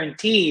are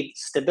guaranteed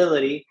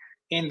stability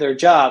in their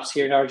jobs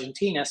here in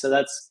Argentina. So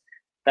that's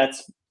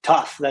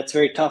tough. That's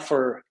very tough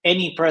for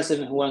any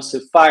president who wants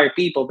to fire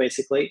people,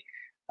 basically,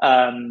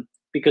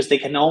 because they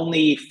can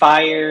only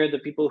fire the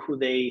people who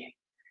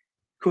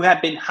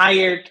have been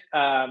hired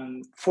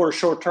for a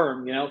short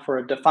term, for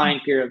a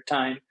defined period of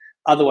time.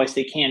 Otherwise,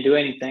 they can't do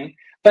anything.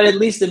 But at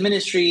least the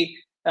ministry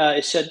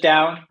is shut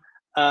down.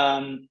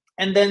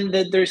 And then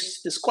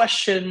there's this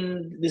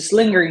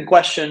lingering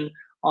question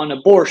on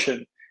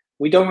abortion.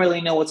 We don't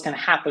really know what's going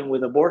to happen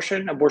with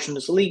abortion. Abortion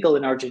is legal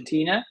in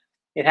Argentina.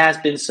 It has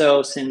been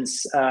so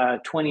since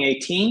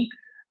 2018.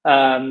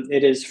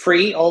 It is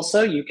free.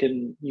 Also, you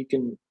can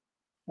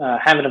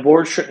have an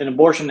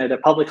abortion at a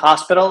public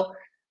hospital,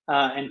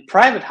 and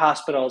private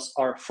hospitals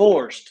are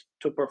forced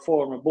to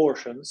perform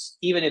abortions,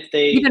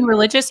 even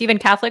religious, even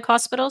Catholic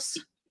hospitals.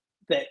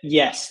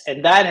 Yes,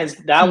 and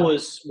that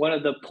was one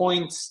of the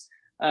points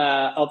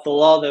of the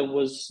law that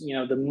was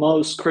the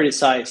most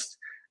criticized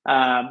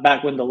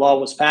back when the law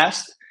was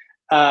passed.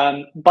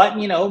 But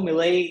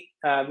Milei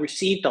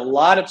received a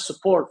lot of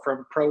support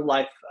from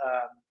pro-life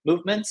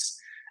movements,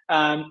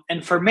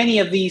 and for many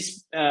of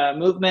these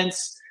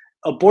movements,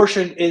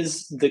 abortion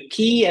is the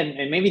key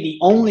and maybe the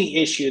only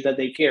issue that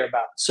they care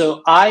about.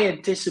 So I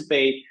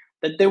anticipate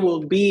that there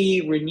will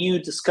be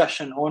renewed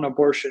discussion on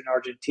abortion in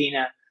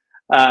Argentina.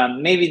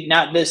 Maybe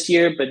not this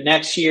year, but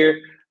next year.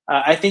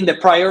 I think the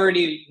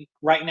priority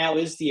right now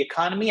is the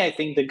economy. I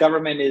think the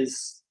government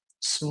is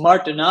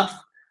smart enough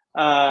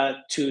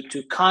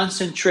to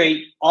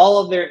concentrate all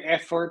of their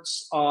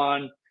efforts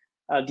on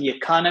the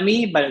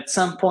economy. But at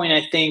some point,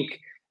 I think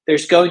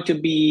there's going to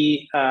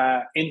be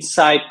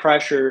inside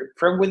pressure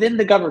from within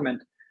the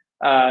government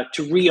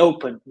to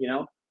reopen,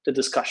 the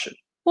discussion.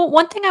 Well,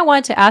 one thing I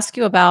wanted to ask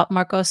you about,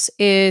 Marcos,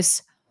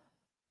 is,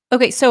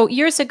 okay, so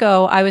years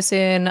ago, I was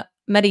in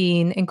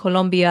Medellin in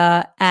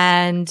Colombia,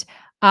 and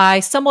I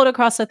stumbled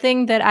across a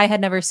thing that I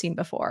had never seen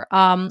before,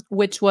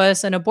 which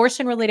was an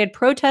abortion-related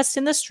protest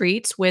in the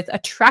streets with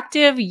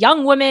attractive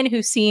young women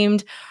who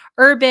seemed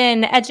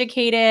urban,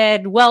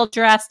 educated,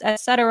 well-dressed,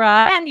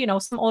 etc.,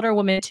 and, some older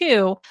women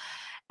too.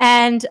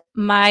 And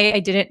I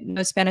didn't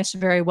know Spanish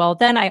very well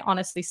then. I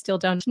honestly still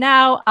don't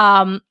now.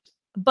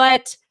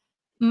 But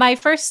my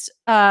first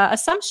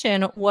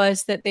assumption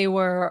was that they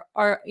are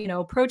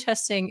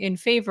protesting in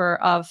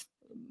favor of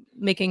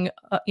making,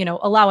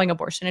 allowing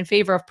abortion, in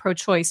favor of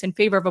pro-choice, in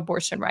favor of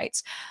abortion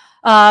rights.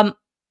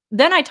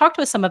 Then I talked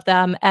with some of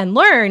them and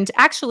learned,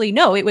 actually,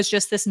 no, it was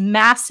just this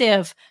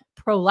massive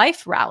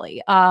pro-life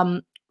rally,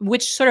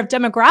 which sort of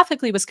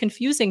demographically was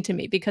confusing to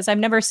me, because I've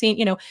never seen,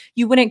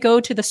 you wouldn't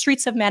go to the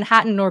streets of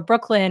Manhattan or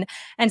Brooklyn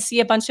and see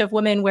a bunch of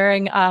women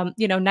wearing,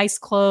 nice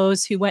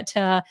clothes who went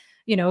to,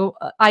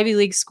 Ivy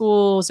League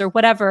schools or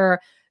whatever,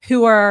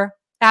 who are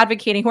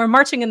advocating, who are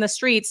marching in the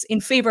streets in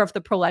favor of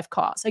the pro-life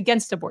cause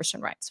against abortion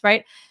rights,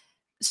 right?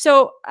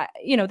 So,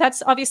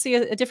 that's obviously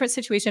a different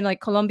situation,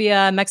 like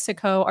Colombia,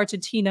 Mexico,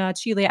 Argentina,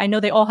 Chile. I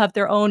know they all have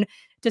their own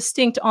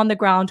distinct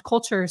on-the-ground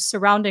cultures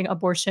surrounding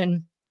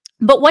abortion.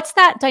 But what's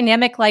that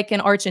dynamic like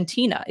in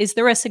Argentina? Is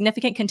there a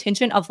significant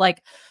contingent of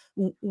like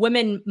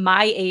women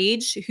my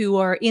age who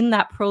are in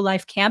that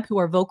pro-life camp who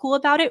are vocal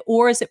about it?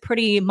 Or is it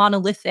pretty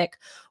monolithic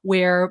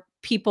where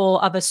people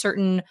of a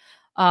certain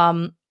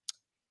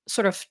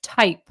sort of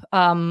type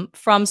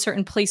from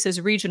certain places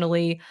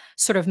regionally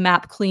sort of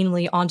map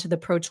cleanly onto the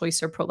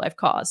pro-choice or pro-life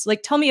cause?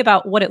 Like, tell me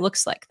about what it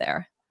looks like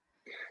there.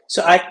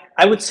 So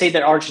I would say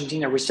that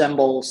Argentina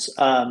resembles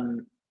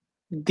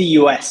the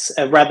US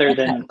rather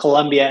than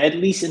Colombia, at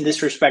least in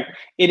this respect.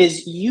 It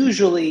is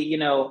usually,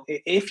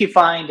 if you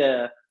find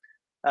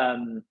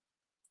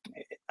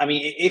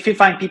if you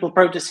find people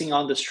protesting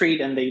on the street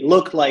and they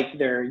look like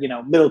they're,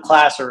 middle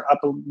class or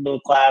upper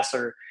middle class,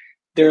 or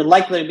they're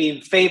likely to be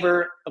in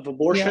favor of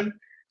abortion. Yeah.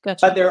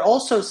 Gotcha. But there are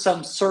also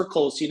some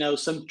circles,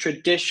 some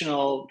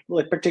traditional,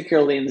 like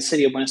particularly in the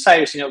city of Buenos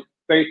Aires,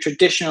 very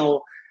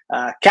traditional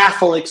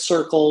Catholic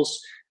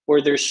circles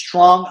where there's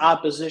strong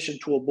opposition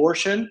to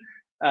abortion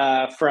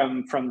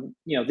from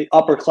the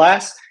upper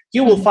class,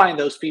 you will find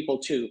those people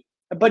too.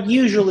 But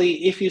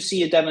usually, if you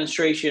see a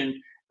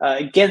demonstration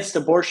against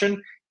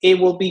abortion, it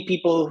will be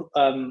people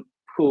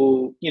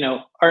who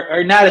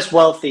are not as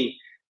wealthy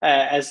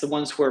as the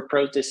ones who are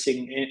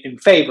protesting in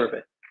favor of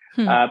it.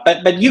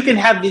 But you can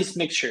have these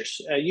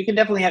mixtures. You can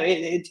definitely have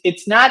it.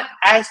 It's not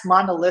as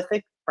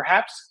monolithic,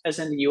 perhaps, as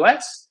in the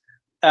U.S.,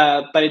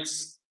 but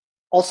it's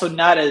also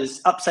not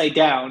as upside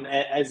down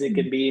as it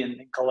can be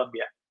in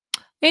Colombia.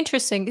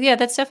 Interesting. Yeah,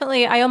 that's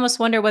definitely, I almost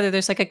wonder whether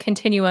there's like a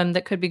continuum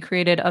that could be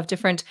created of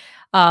different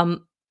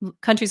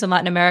countries in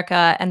Latin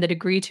America and the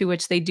degree to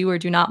which they do or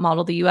do not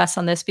model the US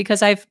on this,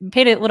 because I've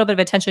paid a little bit of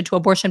attention to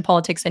abortion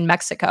politics in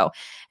Mexico.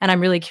 And I'm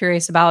really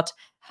curious about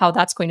how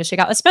that's going to shake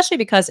out, especially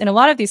because in a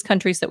lot of these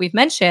countries that we've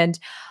mentioned,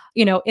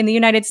 in the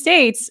United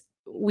States,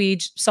 we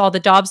saw the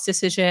Dobbs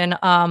decision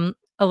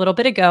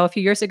a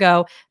few years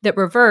ago, that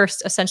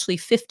reversed essentially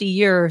 50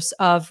 years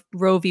of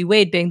Roe v.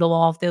 Wade being the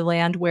law of the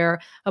land,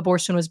 where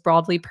abortion was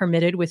broadly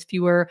permitted with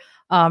fewer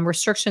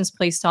restrictions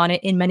placed on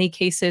it, in many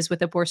cases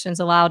with abortions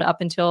allowed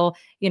up until,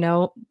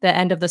 the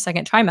end of the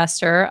second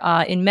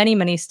trimester in many,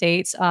 many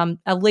states,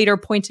 a later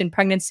point in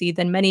pregnancy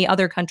than many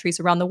other countries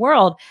around the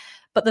world.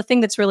 But the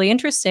thing that's really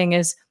interesting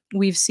is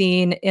we've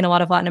seen in a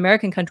lot of Latin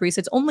American countries,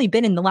 it's only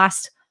been in the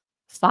last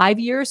 5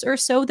 years or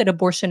so that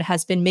abortion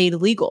has been made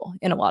legal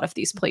in a lot of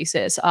these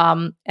places.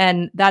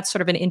 And that's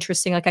sort of an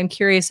interesting, I'm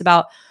curious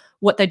about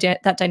what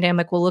that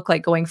dynamic will look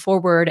like going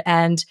forward.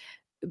 And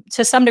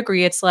to some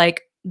degree, it's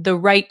like the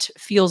right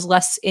feels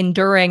less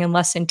enduring and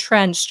less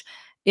entrenched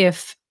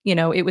if,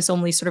 it was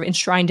only sort of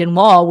enshrined in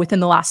law within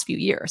the last few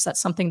years. That's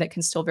something that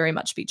can still very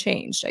much be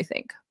changed, I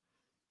think.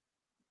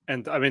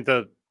 And I mean,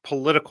 the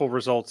political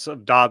results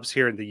of Dobbs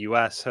here in the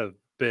U.S. have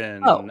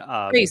been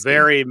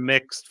very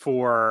mixed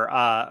for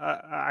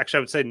actually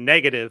I would say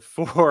negative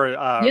for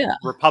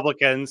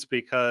Republicans,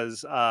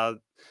 because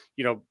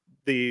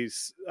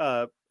these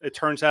it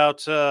turns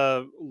out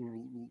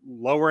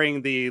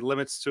lowering the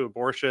limits to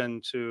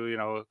abortion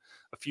to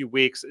a few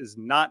weeks is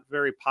not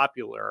very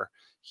popular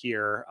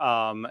here,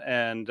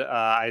 and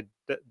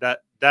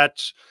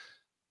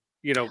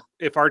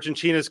if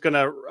Argentina is going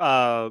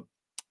to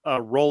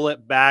roll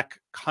it back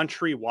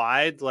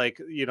countrywide,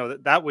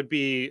 that would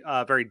be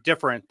very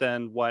different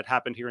than what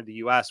happened here in the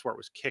U.S., where it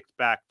was kicked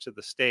back to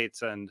the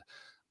states. And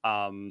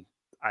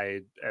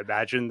I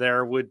imagine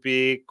there would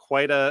be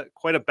quite a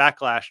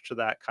backlash to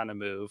that kind of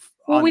move.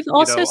 Well, we've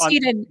also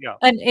seen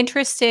an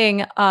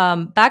interesting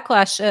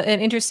backlash,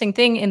 an interesting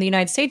thing in the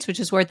United States, which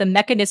is where the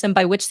mechanism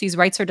by which these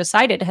rights are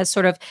decided has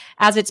sort of,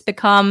 as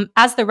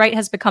the right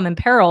has become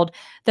imperiled,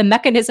 the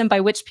mechanism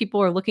by which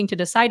people are looking to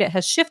decide it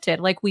has shifted.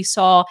 Like we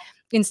saw,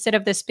 instead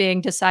of this being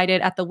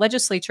decided at the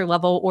legislature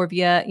level or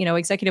via,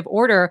 executive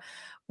order,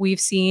 we've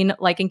seen,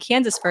 like in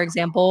Kansas, for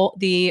example,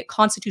 the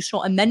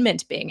constitutional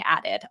amendment being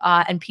added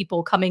and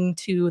people coming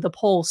to the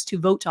polls to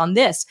vote on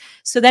this.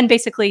 So then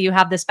basically you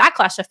have this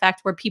backlash effect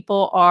where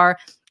people are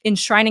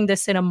enshrining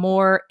this in a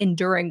more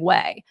enduring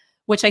way,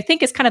 which I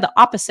think is kind of the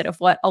opposite of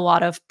what a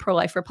lot of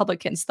pro-life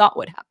Republicans thought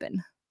would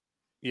happen.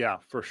 Yeah,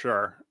 for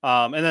sure.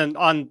 And then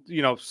on,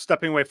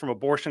 stepping away from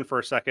abortion for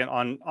a second,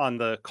 on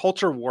the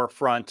culture war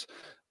front,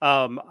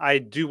 I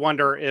do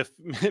wonder if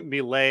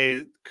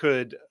Milei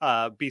could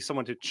be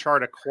someone to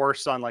chart a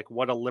course on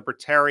what a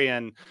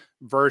libertarian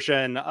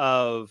version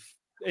of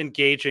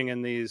engaging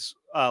in these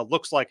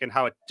looks like, and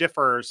how it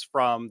differs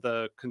from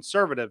the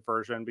conservative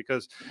version,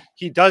 because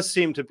he does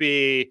seem to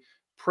be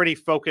pretty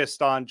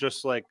focused on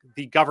just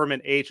the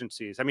government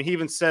agencies. I mean, he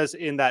even says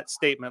in that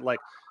statement,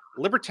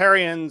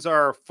 libertarians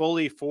are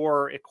fully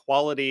for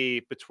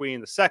equality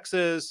between the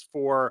sexes,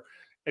 for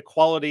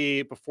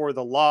equality before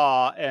the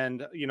law,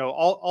 and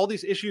all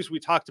these issues we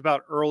talked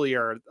about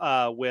earlier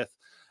with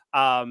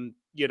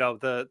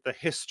the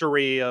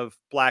history of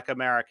Black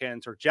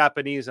Americans or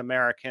Japanese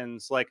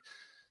Americans.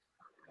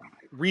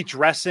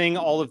 Redressing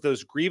all of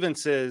those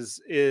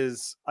grievances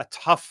is a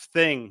tough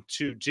thing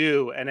to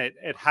do, and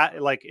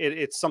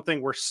it's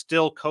something we're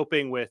still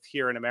coping with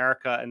here in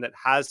America, and that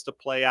has to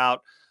play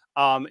out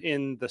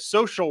in the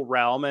social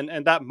realm,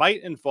 and that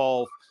might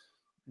involve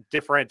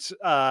different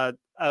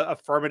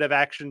affirmative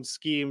action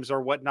schemes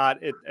or whatnot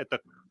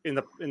in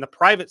the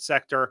private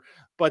sector.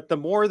 But the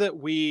more that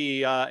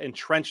we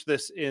entrench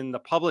this in the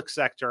public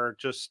sector,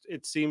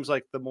 it seems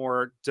like the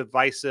more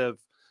divisive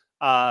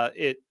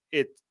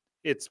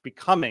it's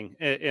becoming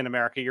in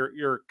America.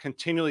 You're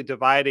continually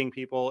dividing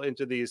people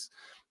into these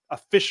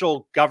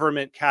official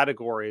government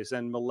categories,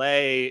 and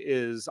Milei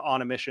is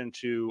on a mission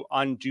to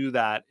undo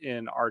that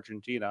in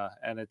Argentina,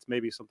 and it's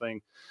maybe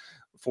something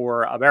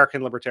for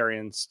American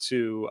libertarians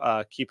to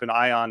keep an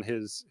eye on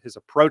his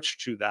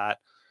approach to that.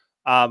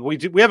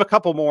 We have a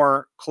couple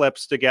more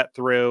clips to get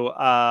through.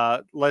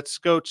 Let's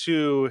go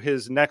to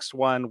his next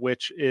one,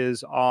 which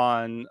is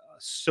on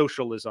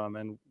socialism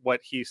and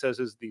what he says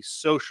is the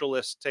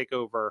socialist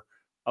takeover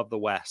of the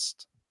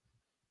West.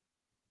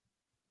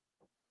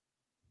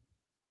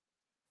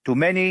 To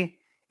many,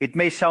 it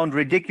may sound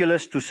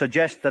ridiculous to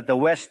suggest that the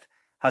West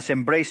has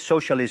embraced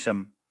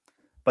socialism,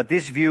 but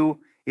this view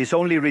is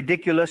only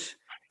ridiculous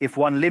if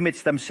one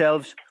limits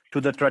themselves to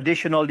the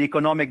traditional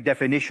economic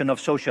definition of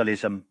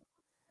socialism,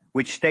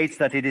 which states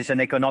that it is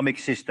an economic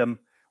system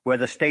where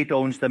the state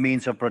owns the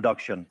means of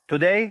production.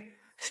 Today,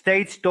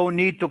 states don't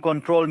need to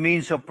control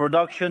means of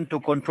production to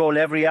control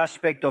every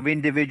aspect of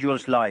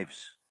individuals'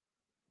 lives.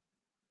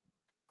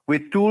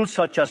 With tools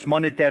such as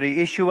monetary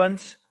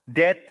issuance,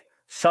 debt,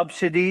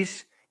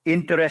 subsidies,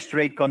 interest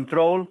rate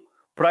control,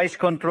 price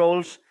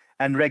controls,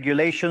 and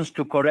regulations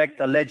to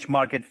correct alleged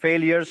market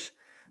failures,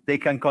 they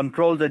can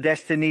control the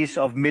destinies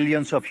of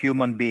millions of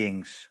human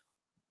beings.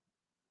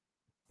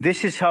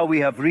 This is how we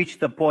have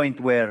reached the point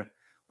where,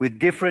 with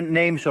different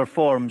names or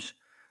forms,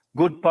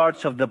 good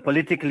parts of the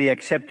politically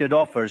accepted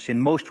offers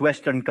in most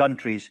Western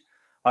countries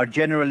are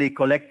generally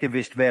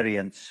collectivist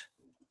variants.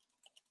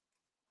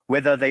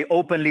 Whether they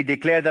openly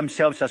declare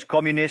themselves as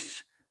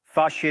communists,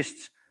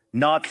 fascists,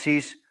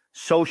 Nazis,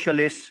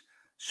 socialists,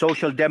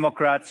 social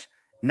democrats,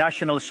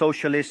 national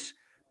socialists,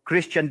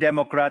 Christian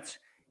Democrats,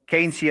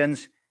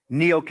 Keynesians,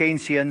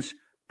 neo-Keynesians,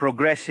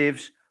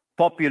 progressives,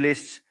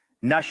 populists,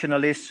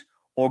 nationalists,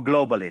 or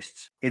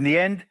globalists. In the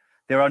end,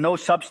 there are no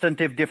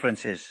substantive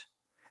differences.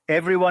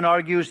 Everyone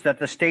argues that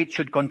the state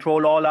should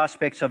control all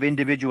aspects of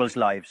individuals'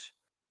 lives.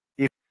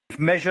 If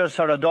measures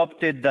are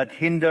adopted that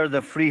hinder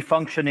the free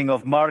functioning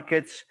of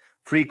markets,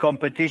 free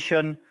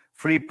competition,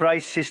 free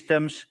price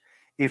systems,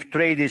 if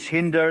trade is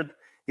hindered,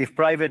 if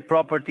private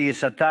property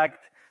is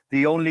attacked,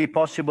 the only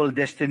possible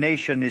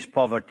destination is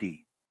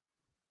poverty.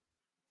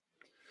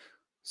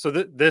 So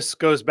this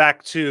goes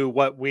back to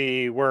what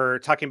we were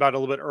talking about a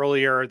little bit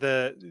earlier,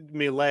 the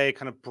Milei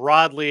kind of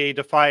broadly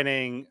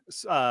defining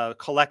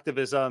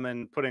collectivism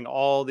and putting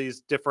all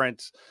these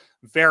different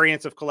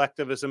variants of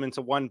collectivism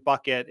into one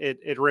bucket.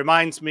 It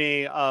reminds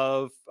me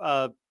of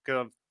kind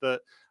of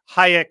the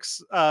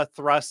Hayek's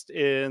thrust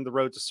in The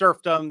Road to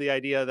Serfdom, the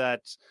idea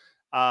that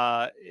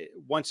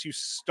once you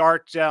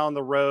start down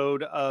the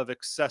road of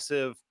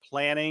excessive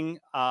planning,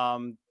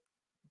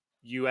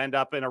 you end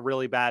up in a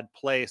really bad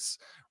place,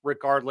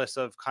 regardless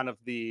of kind of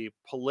the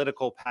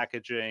political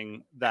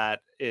packaging that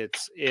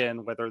it's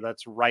in, whether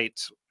that's right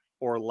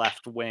or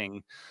left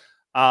wing.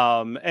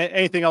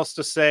 Anything else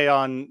to say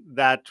on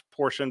that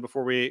portion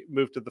before we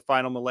move to the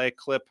final Milei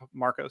clip,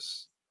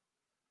 Marcos?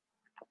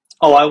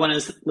 Oh, I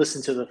want to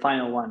listen to the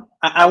final one.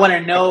 I want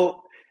to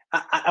know.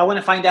 I want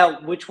to find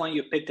out which one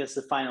you picked as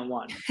the final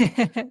one.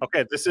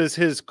 Okay, this is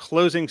his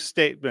closing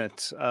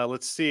statement.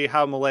 Let's see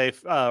how Milei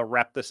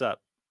wrapped this up.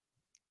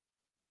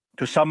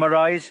 To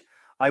summarize,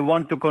 I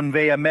want to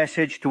convey a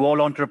message to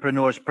all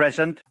entrepreneurs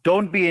present.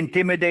 Don't be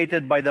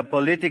intimidated by the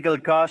political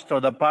caste or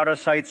the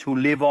parasites who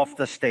live off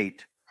the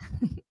state.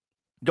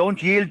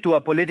 Don't yield to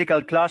a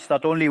political class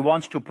that only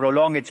wants to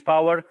prolong its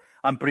power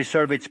and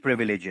preserve its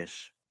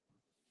privileges.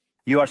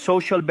 You are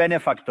social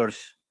benefactors.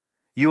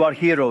 You are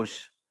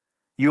heroes.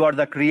 You are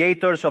the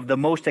creators of the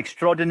most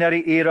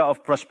extraordinary era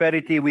of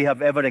prosperity we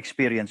have ever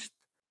experienced.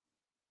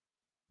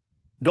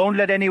 Don't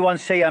let anyone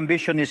say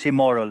ambition is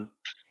immoral.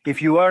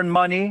 If you earn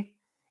money,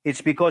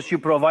 it's because you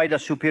provide a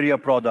superior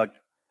product,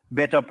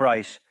 better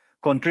price,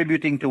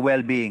 contributing to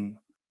well-being.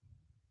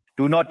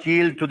 Do not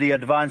yield to the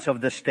advance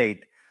of the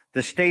state.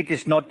 The state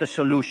is not the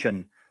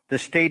solution. The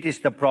state is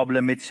the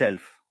problem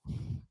itself.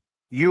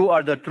 You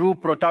are the true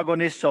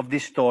protagonists of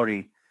this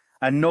story,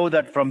 and know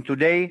that from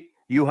today,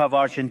 you have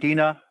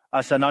Argentina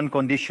as an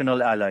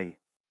unconditional ally.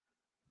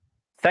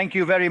 Thank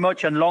you very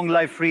much, and long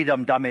life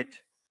freedom, damn it.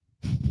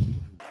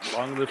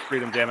 Long live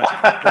freedom, damn it.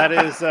 That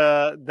is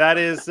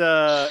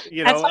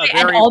you know, that's how I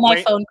end all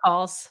my phone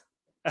calls.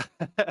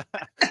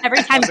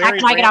 Every time Zach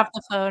and I get off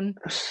the phone.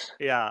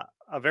 Yeah,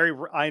 a very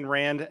Ayn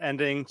Rand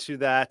ending to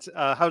that.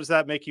 How does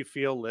that make you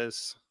feel,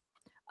 Liz?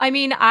 I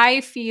mean,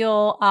 I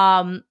feel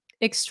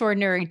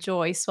extraordinary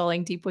joy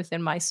swelling deep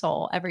within my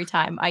soul every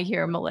time I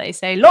hear Milei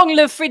say, "Long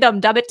live freedom,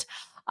 damn it."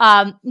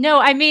 No,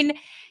 I mean,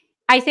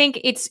 I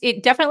think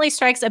it definitely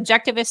strikes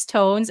objectivist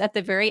tones at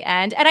the very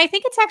end. And I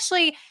think it's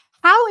actually,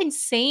 how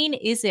insane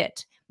is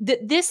it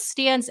that this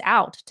stands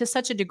out to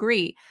such a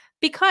degree?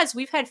 Because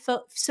we've had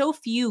so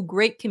few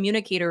great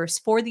communicators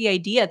for the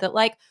idea that,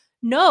 like,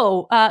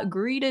 no,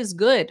 greed is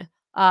good.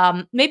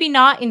 Maybe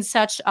not in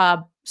such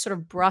sort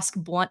of brusque,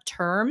 blunt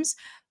terms,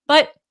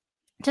 but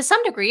to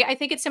some degree, I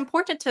think it's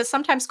important to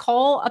sometimes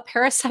call a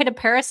parasite,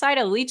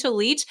 a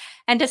leech,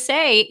 and to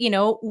say, you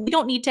know, we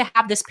don't need to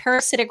have this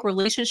parasitic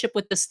relationship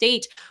with the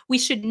state. We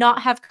should not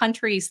have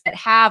countries that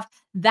have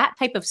that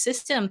type of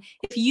system.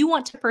 If you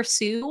want to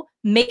pursue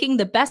making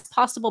the best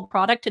possible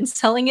product and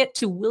selling it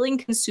to willing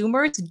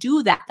consumers,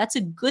 do that. That's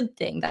a good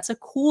thing. That's a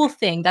cool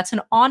thing. That's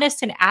an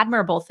honest and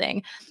admirable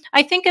thing.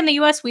 I think in the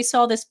US, we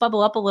saw this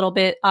bubble up a little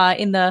bit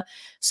in the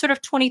sort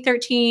of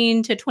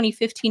 2013 to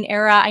 2015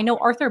 era. I know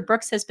Arthur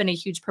Brooks has been a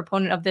huge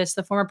proponent of this,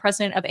 the former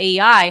president of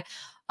AEI.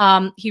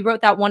 He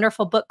wrote that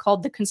wonderful book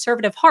called The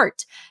Conservative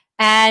Heart.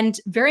 and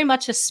very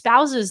much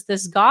espouses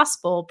this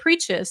gospel,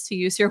 preaches, to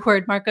use your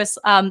word, Marcus,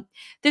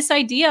 this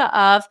idea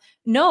of,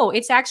 no,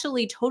 it's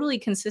actually totally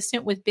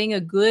consistent with being a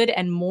good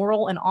and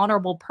moral and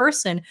honorable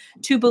person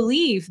to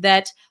believe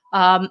that,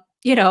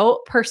 you know,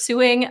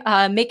 pursuing,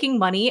 making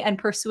money and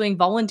pursuing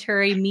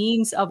voluntary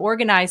means of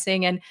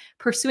organizing and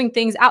pursuing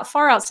things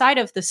far outside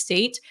of the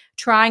state,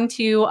 trying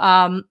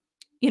to,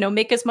 you know,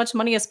 make as much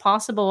money as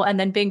possible, and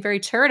then being very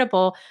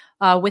charitable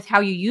with how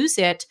you use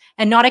it,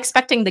 and not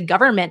expecting the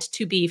government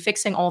to be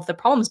fixing all of the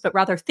problems, but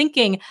rather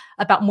thinking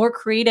about more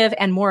creative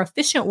and more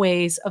efficient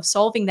ways of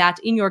solving that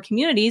in your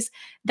communities.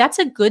 That's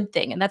a good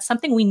thing. And that's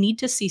something we need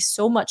to see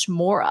so much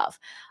more of.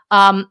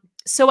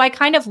 So I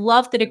kind of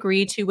love the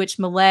degree to which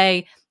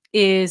Milei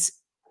is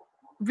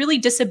really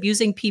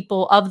disabusing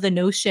people of the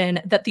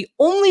notion that the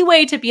only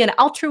way to be an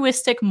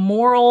altruistic,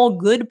 moral,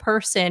 good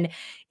person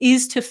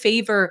is to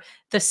favor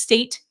the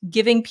state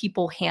giving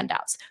people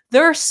handouts.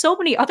 There are so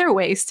many other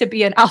ways to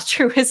be an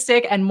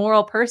altruistic and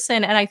moral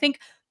person. And I think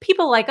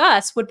people like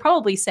us would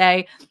probably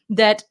say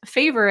that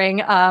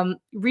favoring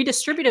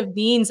redistributive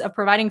means of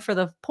providing for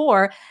the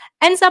poor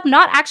ends up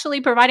not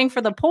actually providing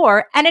for the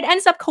poor, and it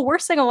ends up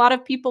coercing a lot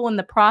of people in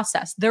the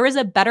process. There is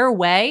a better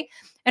way.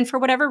 And for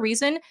whatever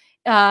reason,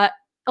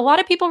 a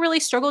lot of people really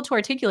struggle to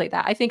articulate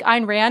that. I think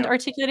Ayn Rand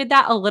articulated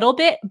that a little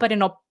bit, but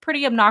in a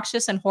pretty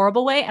obnoxious and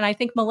horrible way. And I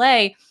think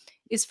Milei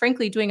is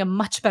frankly doing a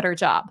much better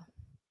job.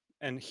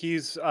 And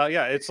he's,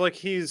 yeah, it's like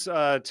he's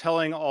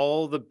telling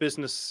all the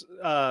business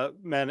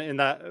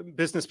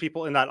business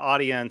people in that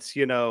audience,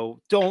 you know,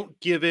 don't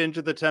give in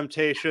to the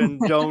temptation.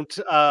 Don't,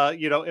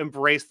 you know,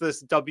 embrace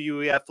this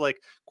WEF,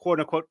 like, quote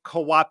unquote,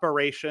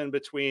 cooperation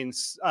between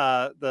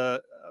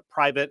the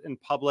private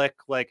and public.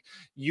 Like,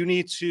 you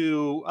need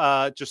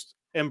to just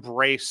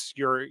embrace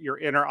your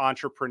inner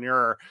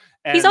entrepreneur.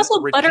 And he's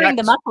also buttering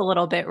them up a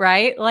little bit,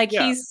 right? Like,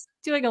 he's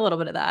doing a little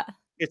bit of that.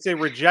 It's a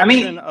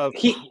rejection of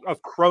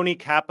crony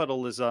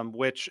capitalism,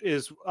 which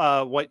is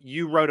what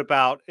you wrote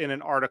about in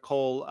an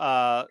article,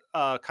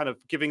 kind of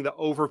giving the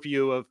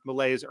overview of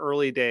Milei's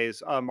early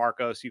days,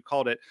 Marcos. You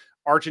called it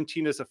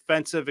Argentina's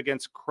Offensive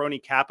Against Crony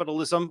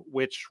Capitalism,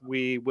 which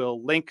we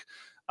will link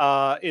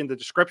in the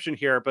description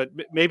here. But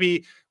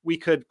maybe we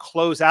could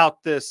close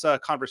out this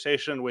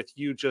conversation with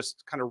you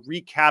just kind of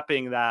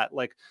recapping that,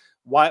 like,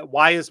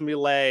 why is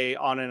Milei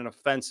on an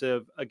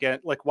offensive again?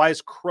 Like, why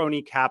is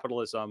crony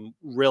capitalism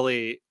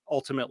really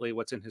ultimately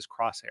what's in his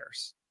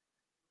crosshairs?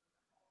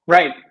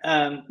 Right.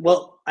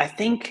 Well, I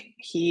think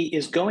he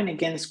is going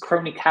against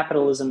crony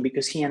capitalism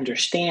because he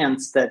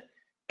understands that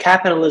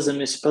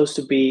capitalism is supposed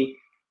to be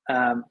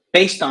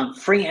based on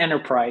free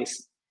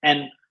enterprise,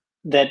 and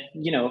that,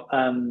 you know,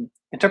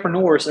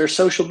 entrepreneurs are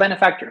social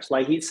benefactors,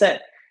 like he said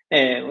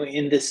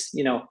in this,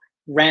 you know,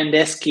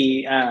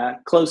 Randesky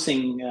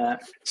closing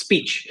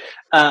speech.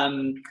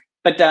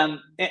 But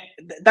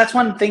that's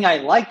one thing I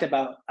liked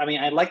about, I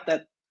mean, I like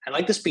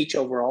the speech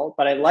overall,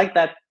 but I like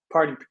that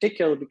part in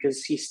particular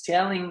because he's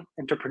telling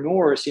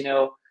entrepreneurs, you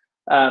know,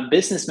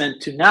 businessmen,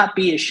 to not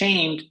be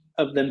ashamed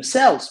of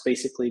themselves,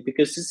 basically,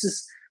 because this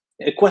is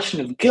a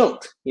question of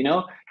guilt, you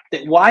know.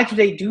 That why do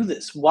they do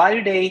this? Why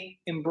do they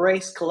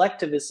embrace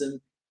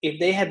collectivism if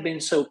they had been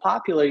so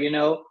popular, you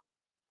know,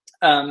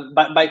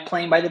 by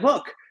playing by the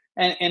book?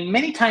 And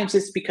many times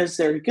it's because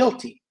they're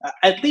guilty.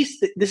 At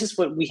least this is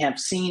what we have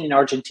seen in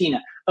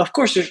Argentina. Of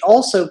course, there's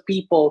also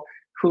people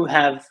who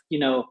have, you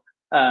know,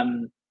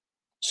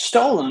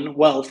 stolen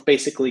wealth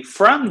basically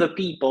from the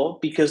people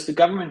because the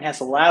government has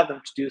allowed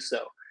them to do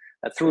so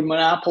through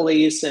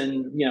monopolies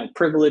and, you know,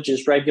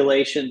 privileges,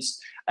 regulations.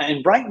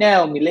 And right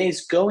now, Milei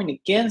is going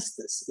against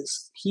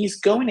this. He's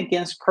going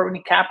against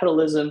crony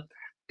capitalism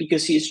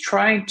because he's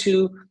trying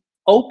to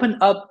open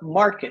up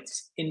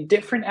markets in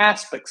different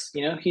aspects.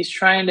 You know, he's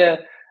trying to,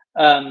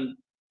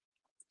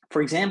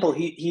 for example,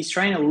 he's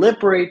trying to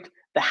liberate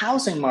the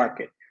housing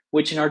market,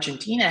 which in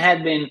Argentina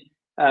had been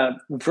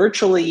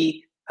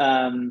virtually,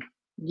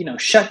 you know,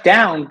 shut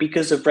down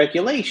because of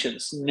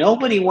regulations.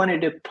 Nobody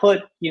wanted to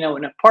put, you know,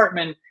 an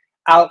apartment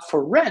out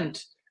for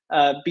rent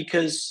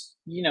because,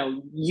 you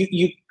know,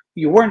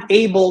 you weren't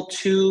able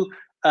to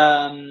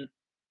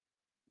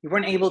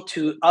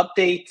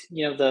update,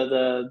 you know,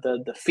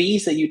 the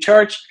fees that you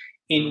charge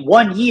in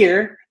 1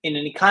 year in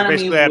an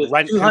economy with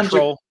rent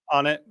control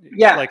on it.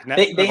 Yeah, like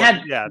they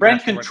had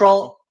rent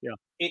control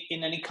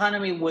in an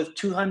economy with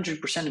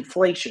 200%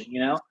 inflation. You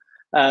know,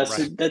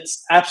 so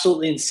that's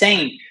absolutely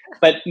insane.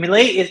 But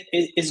Milei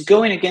is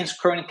going against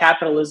crony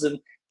capitalism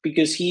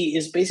because he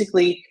is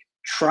basically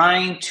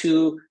trying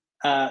to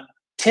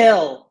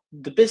tell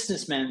the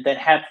businessmen that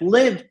have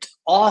lived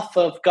off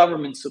of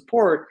government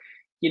support,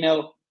 you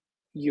know,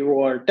 you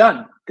are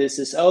done. This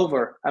is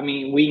over. I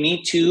mean, we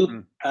need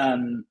to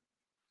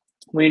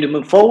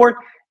move forward,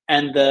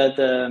 and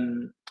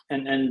the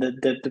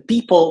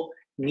people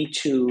need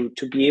to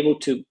be able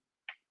to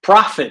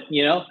profit.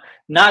 You know,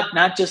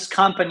 not just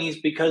companies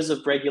because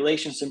of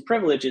regulations and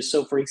privileges.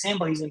 So, for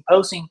example, he's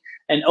imposing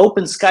an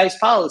open skies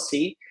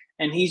policy,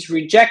 and he's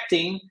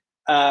rejecting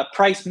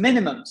price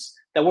minimums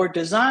that were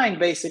designed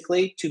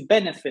basically to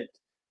benefit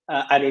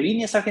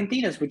Aerolíneas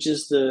Argentinas, which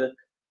is the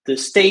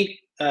state,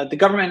 the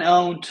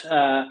government-owned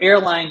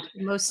airline.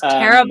 Most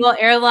terrible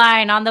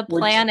airline on the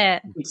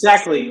planet.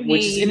 Exactly,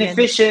 which is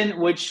inefficient,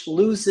 which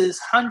loses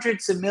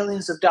hundreds of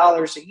millions of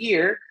dollars a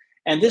year.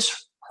 And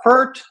this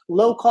hurt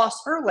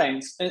low-cost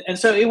airlines. And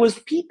so it was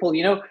people,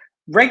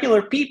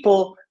 regular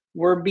people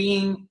were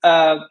being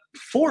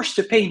forced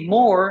to pay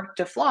more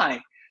to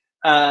fly.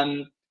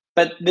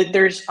 But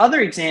there's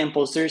other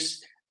examples.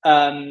 There's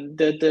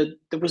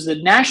there was the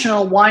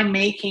national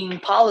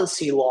winemaking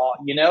policy law,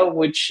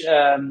 which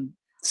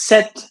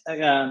set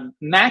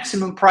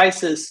maximum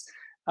prices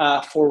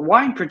for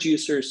wine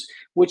producers,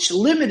 which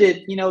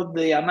limited,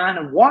 the amount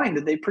of wine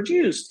that they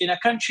produced in a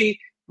country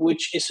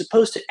which is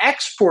supposed to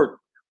export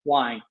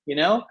wine.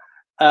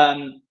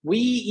 We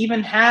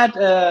even had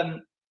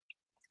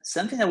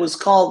something that was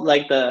called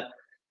like the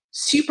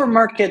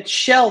supermarket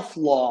shelf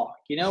law,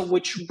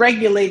 which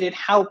regulated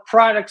how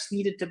products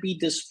needed to be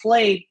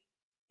displayed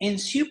in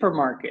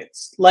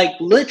supermarkets, like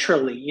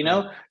literally,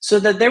 so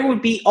that there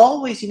would be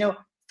always,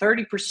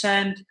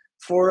 30%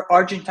 for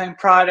Argentine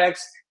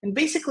products, and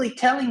basically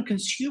telling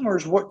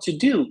consumers what to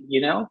do.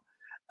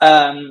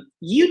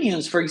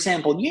 Unions, for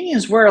example,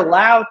 unions were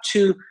allowed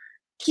to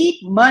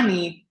keep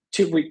money,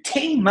 to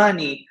retain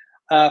money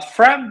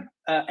from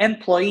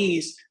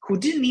employees who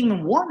didn't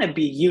even want to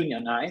be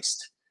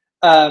unionized,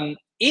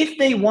 if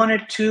they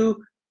wanted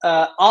to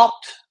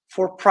opt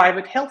for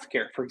private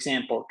healthcare, for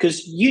example,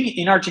 because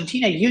in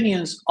Argentina,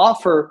 unions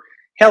offer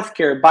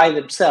healthcare by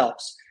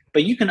themselves,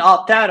 but you can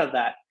opt out of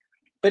that.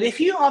 But if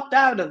you opt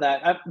out of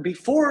that,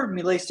 before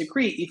Milei's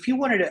decree, if you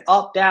wanted to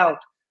opt out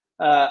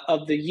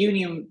of the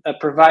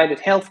union-provided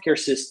healthcare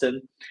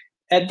system,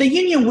 the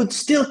union would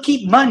still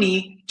keep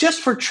money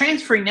just for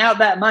transferring out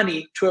that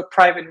money to a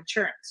private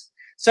insurance.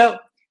 So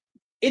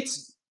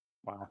it's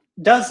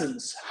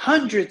dozens,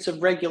 hundreds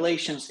of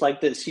regulations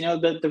like this.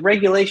 The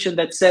regulation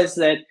that says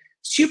that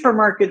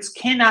supermarkets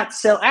cannot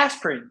sell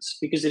aspirins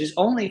because it is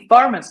only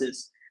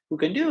pharmacists who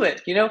can do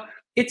it.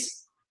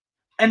 It's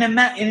an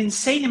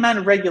insane amount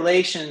of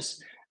regulations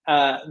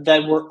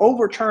that were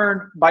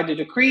overturned by the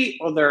decree,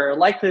 or they're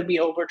likely to be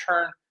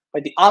overturned by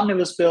the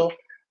omnibus bill,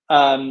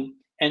 and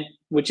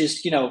which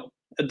is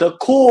the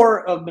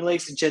core of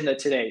Milei's agenda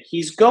today.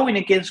 He's going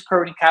against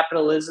crony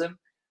capitalism,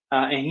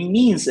 and he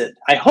means it.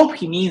 I hope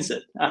he means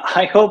it.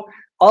 I hope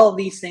all of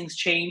these things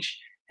change,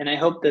 and I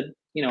hope that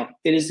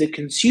it is the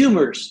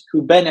consumers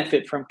who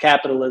benefit from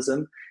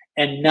capitalism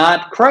and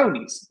not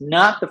cronies,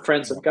 not the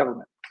friends of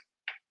government.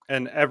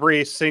 And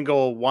every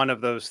single one of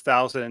those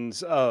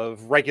thousands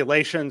of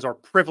regulations or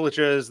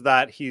privileges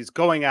that he's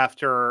going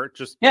after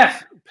just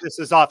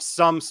pisses off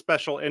some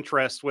special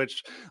interest,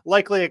 which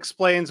likely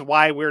explains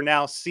why we're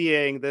now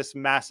seeing this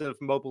massive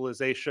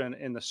mobilization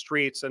in the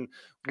streets. And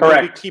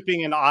we'll be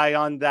keeping an eye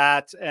on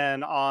that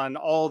and on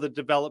all the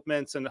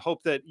developments, and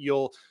hope that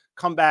you'll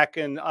come back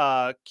and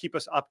keep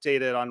us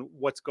updated on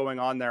what's going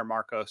on there,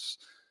 Marcos.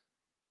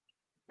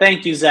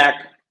 Thank you, Zach.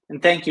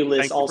 And thank you,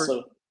 Liz,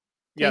 also.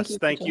 Yes,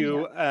 thank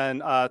you.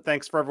 And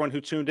thanks for everyone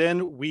who tuned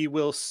in. We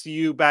will see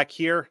you back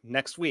here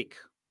next week.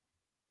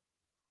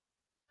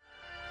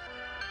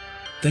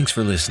 Thanks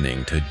for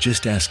listening to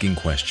Just Asking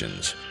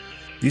Questions.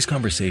 These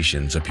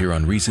conversations appear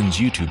on Reason's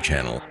YouTube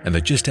channel and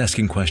the Just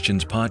Asking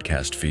Questions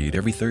podcast feed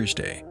every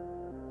Thursday.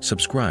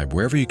 Subscribe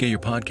wherever you get your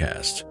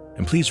podcasts,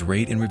 and please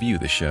rate and review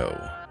the show.